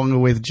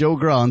along with Joe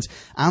Grant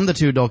and the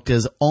 2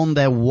 Doctors on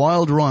their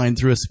wild ride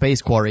through a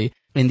space quarry.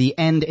 In the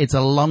end, it's a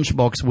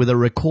lunchbox with a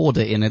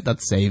recorder in it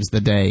that saves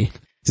the day.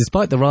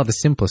 Despite the rather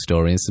simple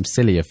story and some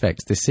silly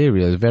effects, the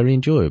serial is very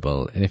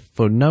enjoyable, and if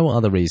for no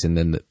other reason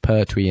than that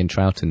Pertwee and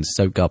Troughton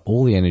soak up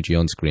all the energy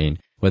on screen,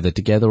 whether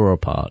together or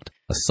apart,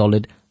 a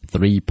solid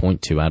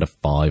 3.2 out of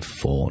 5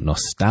 for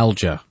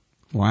nostalgia.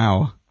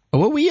 Wow.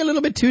 Were we a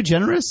little bit too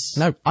generous?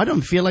 No. I don't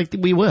feel like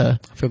we were.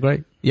 I feel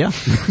great. Yeah.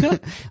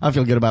 I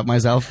feel good about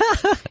myself.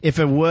 If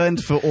it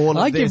weren't for all of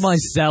I this... give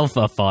myself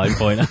a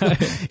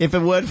 5.0. If it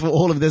weren't for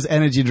all of this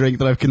energy drink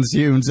that I've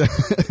consumed,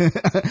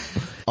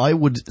 I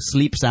would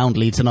sleep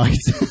soundly tonight.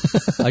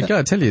 I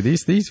gotta tell you,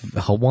 these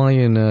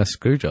Hawaiian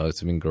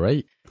screwdrivers have been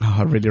great. Oh,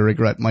 I really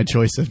regret my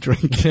choice of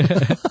drink.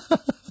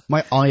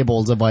 My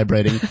eyeballs are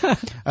vibrating.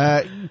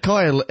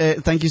 Kyle,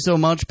 thank you so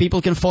much.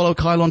 People can follow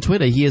Kyle on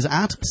Twitter. He is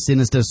at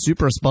Sinister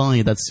Super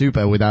Spy. That's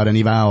super without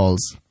any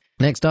vowels.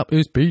 Next up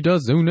is Peter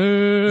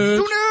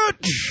Zunich.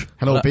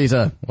 Hello,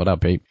 Peter. What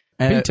up, Pete?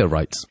 Peter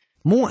writes,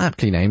 more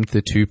aptly named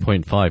the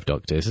 2.5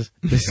 Doctors,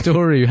 the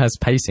story has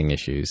pacing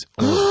issues.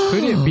 Or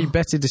could it be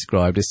better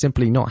described as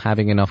simply not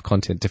having enough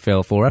content to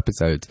fill 4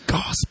 episodes?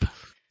 Gasp.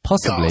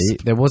 Possibly,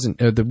 there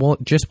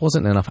just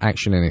wasn't enough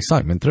action and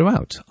excitement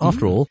throughout.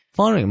 After all,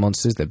 firing at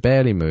monsters that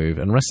barely move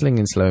and wrestling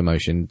in slow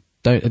motion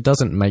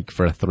doesn't make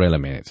for a thrill a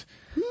minute.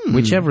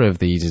 Whichever of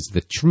these is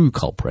the true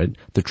culprit,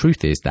 the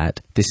truth is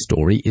that this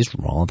story is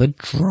rather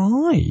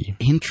dry.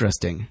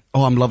 Interesting.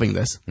 Oh, I'm loving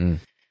this.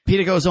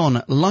 Peter goes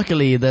on,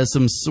 luckily there's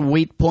some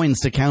sweet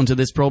points to counter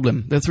this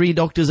problem. The 3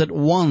 Doctors at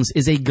once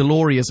is a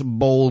glorious,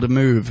 bold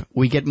move.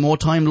 We get more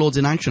Time Lords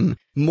in action,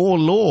 more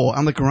lore,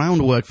 and the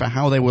groundwork for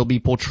how they will be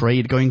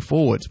portrayed going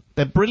forward.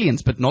 They're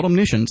brilliant, but not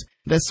omniscient.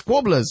 They're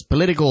squabblers,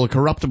 political,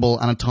 corruptible,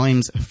 and at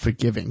times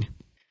forgiving.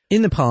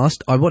 In the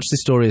past, I watched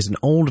this story as an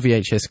old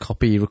VHS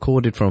copy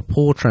recorded from a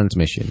poor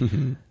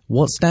transmission.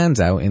 What stands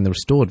out in the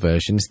restored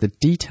version is the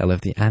detail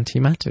of the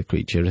antimatter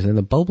creatures in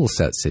the Bubble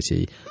Set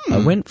City. I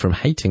went from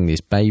hating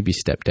these baby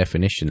step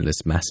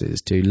definitionless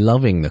masses to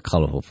loving the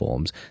colourful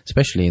forms,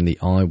 especially in the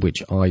eye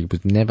which I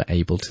was never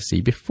able to see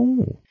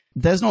before.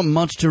 There's not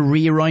much to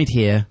rewrite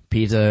here,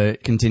 Peter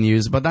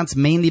continues, but that's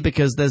mainly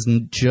because there's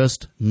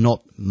just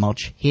not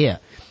much here.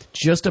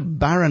 Just a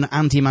barren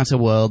antimatter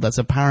world that's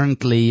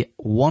apparently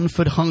 1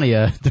 foot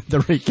higher than the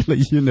regular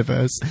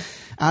universe.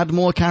 Add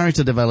more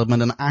character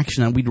development and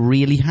action and we'd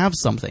really have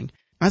something.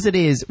 As it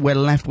is, we're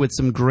left with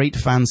some great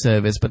fan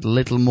service, but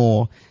little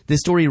more. This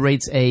story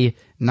rates a,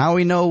 now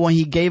we know why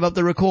he gave up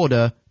the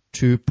recorder,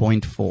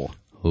 2.4.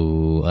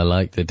 Ooh, I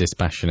like the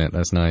dispassionate,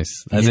 that's nice.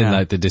 As in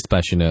like the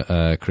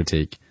dispassionate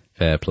critique.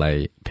 Fair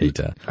play,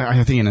 Peter.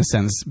 I think in a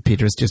sense,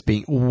 Peter is just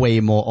being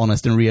way more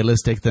honest and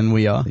realistic than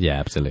we are. Yeah,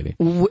 absolutely.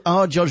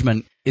 Our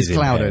judgment is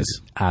clouded.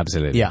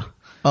 Absolutely. Yeah,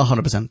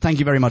 100%. Thank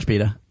you very much,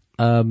 Peter.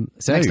 So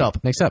next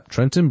up,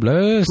 Trenton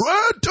Bliss.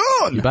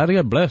 Trenton! You better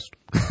get blessed.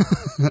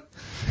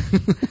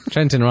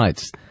 Trenton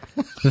writes,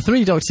 The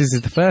 3 Doctors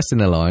is the first in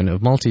the line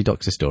of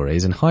multi-Doctor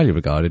stories and highly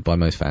regarded by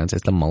most fans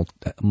as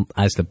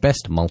the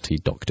best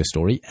multi-Doctor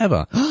story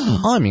ever.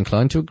 I'm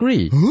inclined to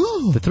agree.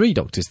 The 3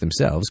 Doctors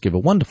themselves give a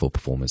wonderful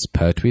performance.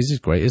 Pertwee is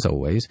great as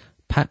always.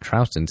 Pat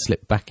Troughton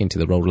slipped back into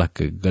the role like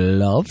a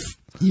glove.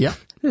 Yeah.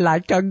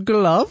 Like a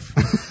glove.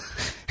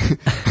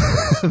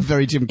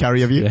 Very Jim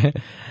Carrey of you. Yeah.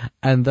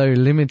 And though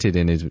limited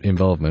in his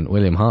involvement,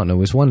 William Hartnell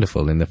was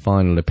wonderful in the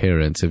final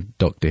appearance of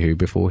Doctor Who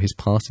before his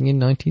passing in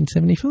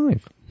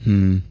 1975.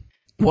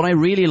 What I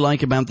really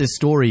like about this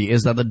story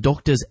is that the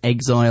Doctor's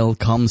exile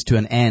comes to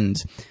an end.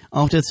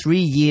 After 3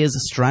 years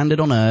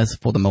stranded on Earth,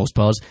 for the most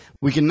part,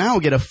 we can now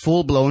get a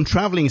full-blown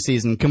travelling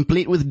season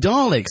complete with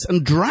Daleks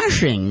and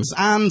Drashings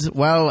and,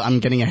 well, I'm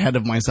getting ahead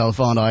of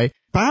myself, aren't I?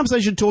 Perhaps I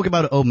should talk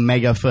about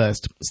Omega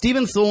first.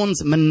 Stephen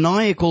Thorne's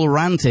maniacal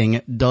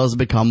ranting does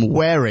become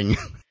wearing.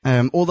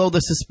 Although the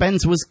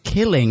suspense was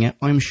killing,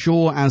 I'm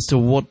sure as to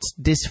what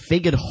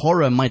disfigured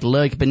horror might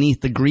lurk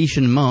beneath the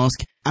Grecian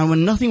mask, and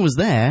when nothing was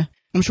there,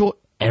 I'm sure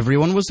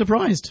everyone was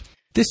surprised.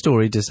 This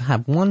story does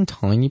have one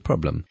tiny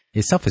problem.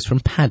 It suffers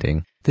from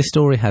padding. This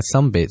story has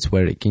some bits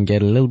where it can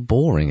get a little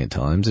boring at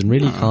times and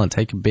really can't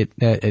take a bit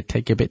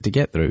to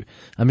get through.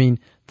 I mean,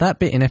 that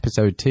bit in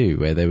episode 2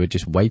 where they were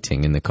just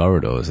waiting in the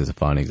corridors is a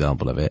fine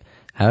example of it.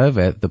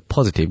 However, the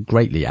positive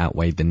greatly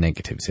outweighed the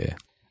negatives here.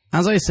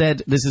 As I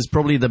said, this is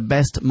probably the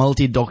best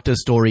multi-Doctor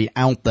story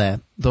out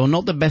there. Though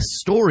not the best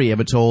story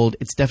ever told,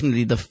 it's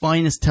definitely the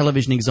finest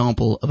television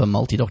example of a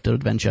multi-Doctor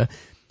adventure.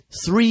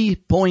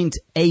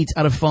 3.8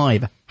 out of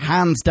 5.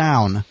 Hands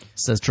down,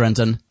 says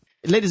Trenton.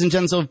 Ladies and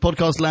gents of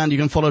Podcast Land, you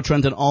can follow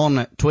Trenton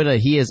on Twitter.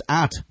 He is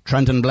at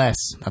Trenton Bless.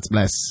 That's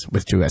Bless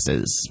with 2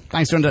 S's.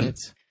 Thanks, Trenton.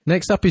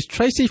 Next up is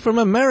Tracy from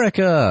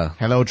America.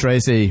 Hello,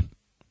 Tracy.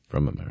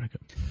 From America.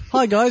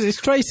 Hi, guys,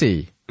 it's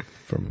Tracy.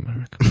 From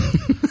America.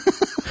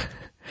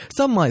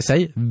 Some might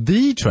say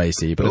the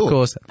Tracy, but of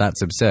course,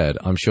 that's absurd.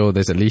 I'm sure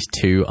there's at least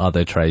 2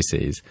 other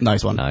Tracys.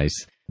 Nice one.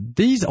 Nice.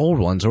 These old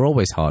ones are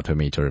always hard for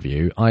me to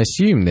review. I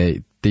assume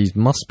that these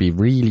must be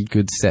really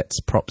good sets,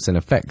 props and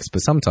effects, but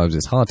sometimes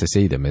it's hard to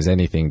see them as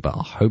anything but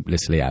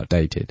hopelessly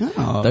outdated.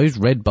 Oh. Those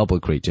red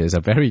bubble creatures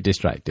are very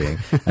distracting,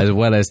 as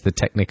well as the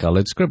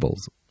technicolored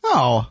scribbles.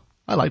 Oh,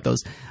 I like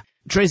those.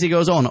 Tracy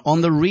goes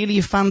on the really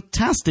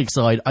fantastic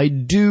side, I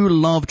do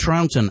love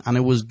Troughton, and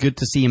it was good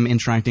to see him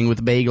interacting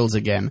with Bagels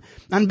again.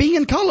 And being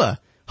in colour.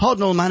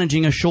 Hartnell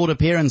managing a short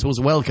appearance was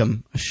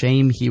welcome. A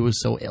shame he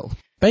was so ill.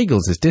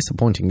 Bagels is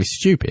disappointingly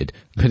stupid,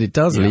 but it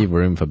does leave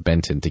room for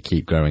Benton to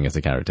keep growing as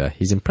a character.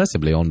 He's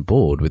impressively on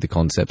board with the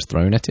concepts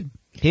thrown at him.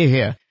 Hear,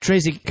 hear.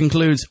 Tracy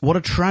concludes, what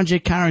a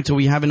tragic character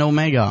we have in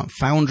Omega,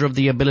 founder of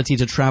the ability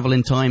to travel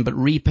in time, but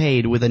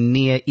repaid with a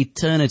near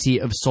eternity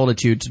of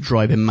solitude to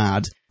drive him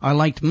mad. I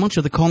liked much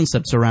of the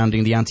concept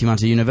surrounding the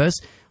antimatter universe.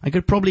 I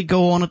could probably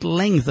go on at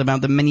length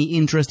about the many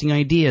interesting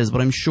ideas, but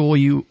I'm sure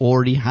you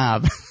already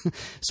have.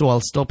 So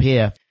I'll stop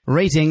here.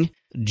 Rating,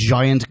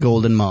 Giant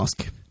Golden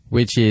Mask.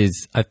 Which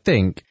is, I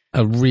think,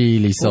 a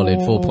really solid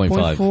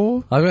 4.5.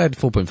 4.4? I read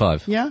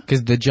 4.5. Yeah?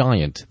 Because the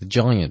giant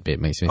bit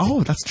makes me think.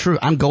 Oh, that's true.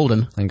 And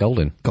golden. And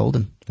golden.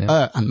 Golden.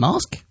 Yeah. And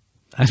mask?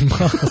 And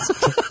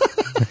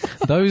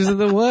masked. Those are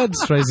the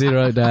words Tracy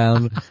wrote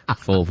down.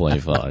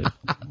 4.5.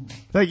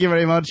 Thank you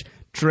very much,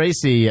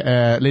 Tracy.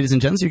 Ladies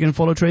and gents, you can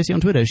follow Tracy on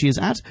Twitter. She is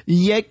at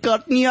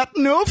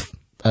Yekotnyatnuf.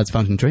 That's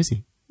Fountain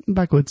Tracy.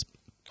 Backwards.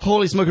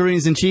 Holy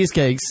smokeroonies and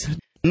cheesecakes.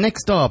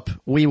 Next up,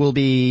 we will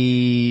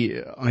be,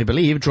 I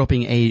believe,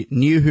 dropping a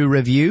New Who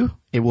review.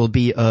 It will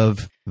be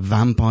of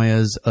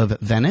Vampires of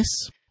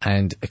Venice.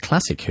 And a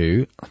classic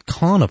Who,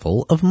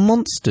 Carnival of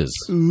Monsters.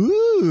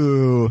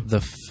 Ooh.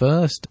 The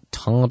first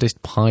TARDIS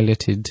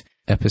piloted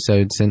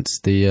episode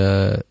since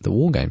the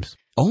War Games.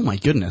 Oh my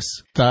goodness.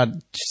 That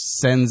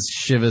sends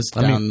shivers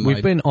down I mean,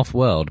 we've been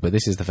off-world, but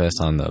this is the first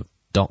time the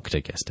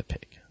Doctor gets to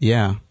pick.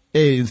 Yeah.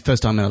 It's the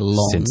first time in a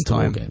long Since the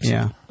War time. Games.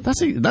 Yeah.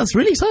 That's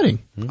really exciting.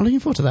 I'm looking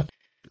forward to that.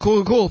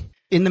 Cool.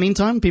 In the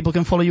meantime, people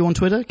can follow you on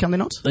Twitter, can they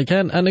not? They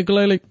can, and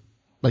ukulele.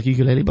 Like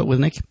ukulele, but with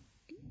Nick.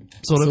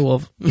 Sort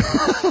of.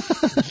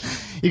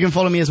 You can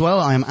follow me as well.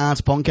 I am at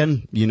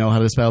Ponken. You know how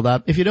to spell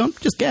that. If you don't,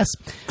 just guess.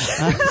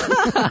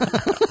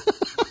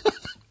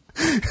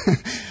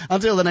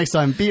 Until the next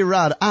time, be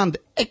rad and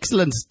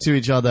excellent to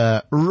each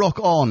other. Rock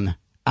on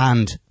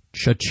and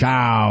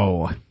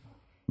ciao.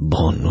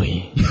 Bonne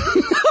nuit.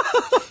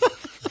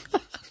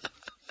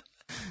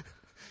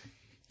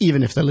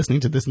 Even if they're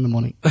listening to this in the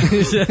morning.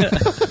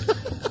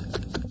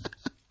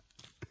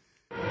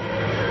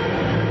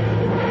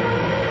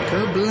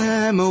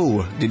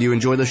 Kablamo! Did you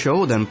enjoy the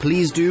show? Then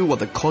please do what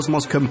the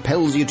cosmos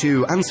compels you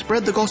to and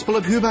spread the gospel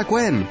of Who Back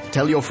When.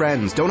 Tell your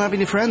friends. Don't have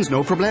any friends?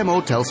 No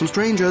problemo. Tell some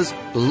strangers.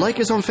 Like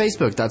us on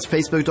Facebook. That's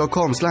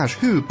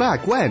facebook.com/Who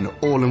Back When.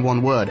 All in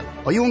one word.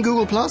 Are you on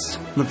Google Plus?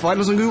 Then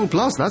find us on Google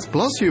Plus. That's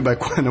plus Who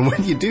Back When. And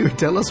when you do,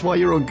 tell us why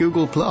you're on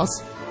Google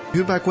Plus.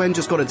 Who Back When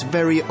just got its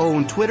very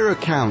own Twitter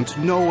account,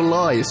 no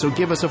lie, so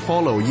give us a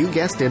follow. You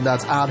guessed it,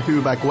 that's at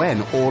Who Back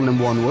When, all in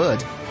one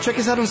word. Check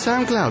us out on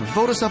SoundCloud,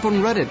 vote us up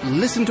on Reddit,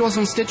 listen to us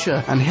on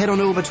Stitcher, and head on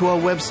over to our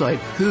website,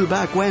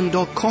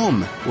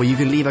 whobackwhen.com, where you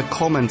can leave a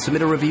comment,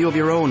 submit a review of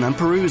your own, and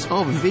peruse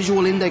our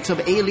visual index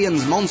of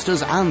aliens,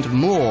 monsters, and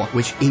more,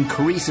 which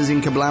increases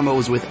in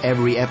kablamos with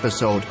every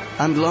episode.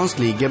 And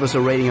lastly, give us a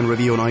rating and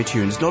review on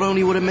iTunes. Not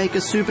only would it make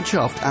us super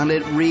chuffed, and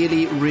it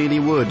really, really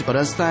would, but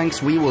as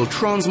thanks, we will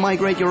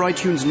transmigrate your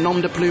iTunes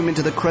nom de plume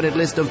into the credit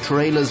list of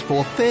trailers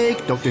for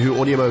fake Doctor Who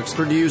audiobooks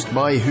produced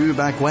by Who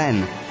Back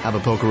When. Have a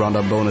poke around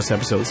our bonus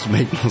episodes to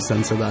make more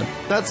sense of that.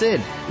 That's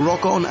it.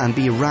 Rock on and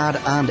be rad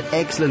and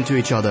excellent to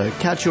each other.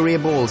 Catch your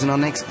earballs in our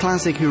next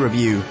classic Who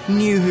review,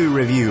 New Who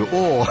review,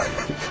 or,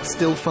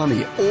 still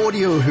funny,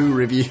 Audio Who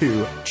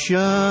review.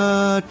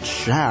 Ciao.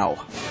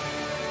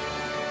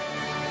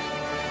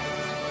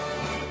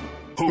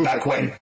 Who Back When?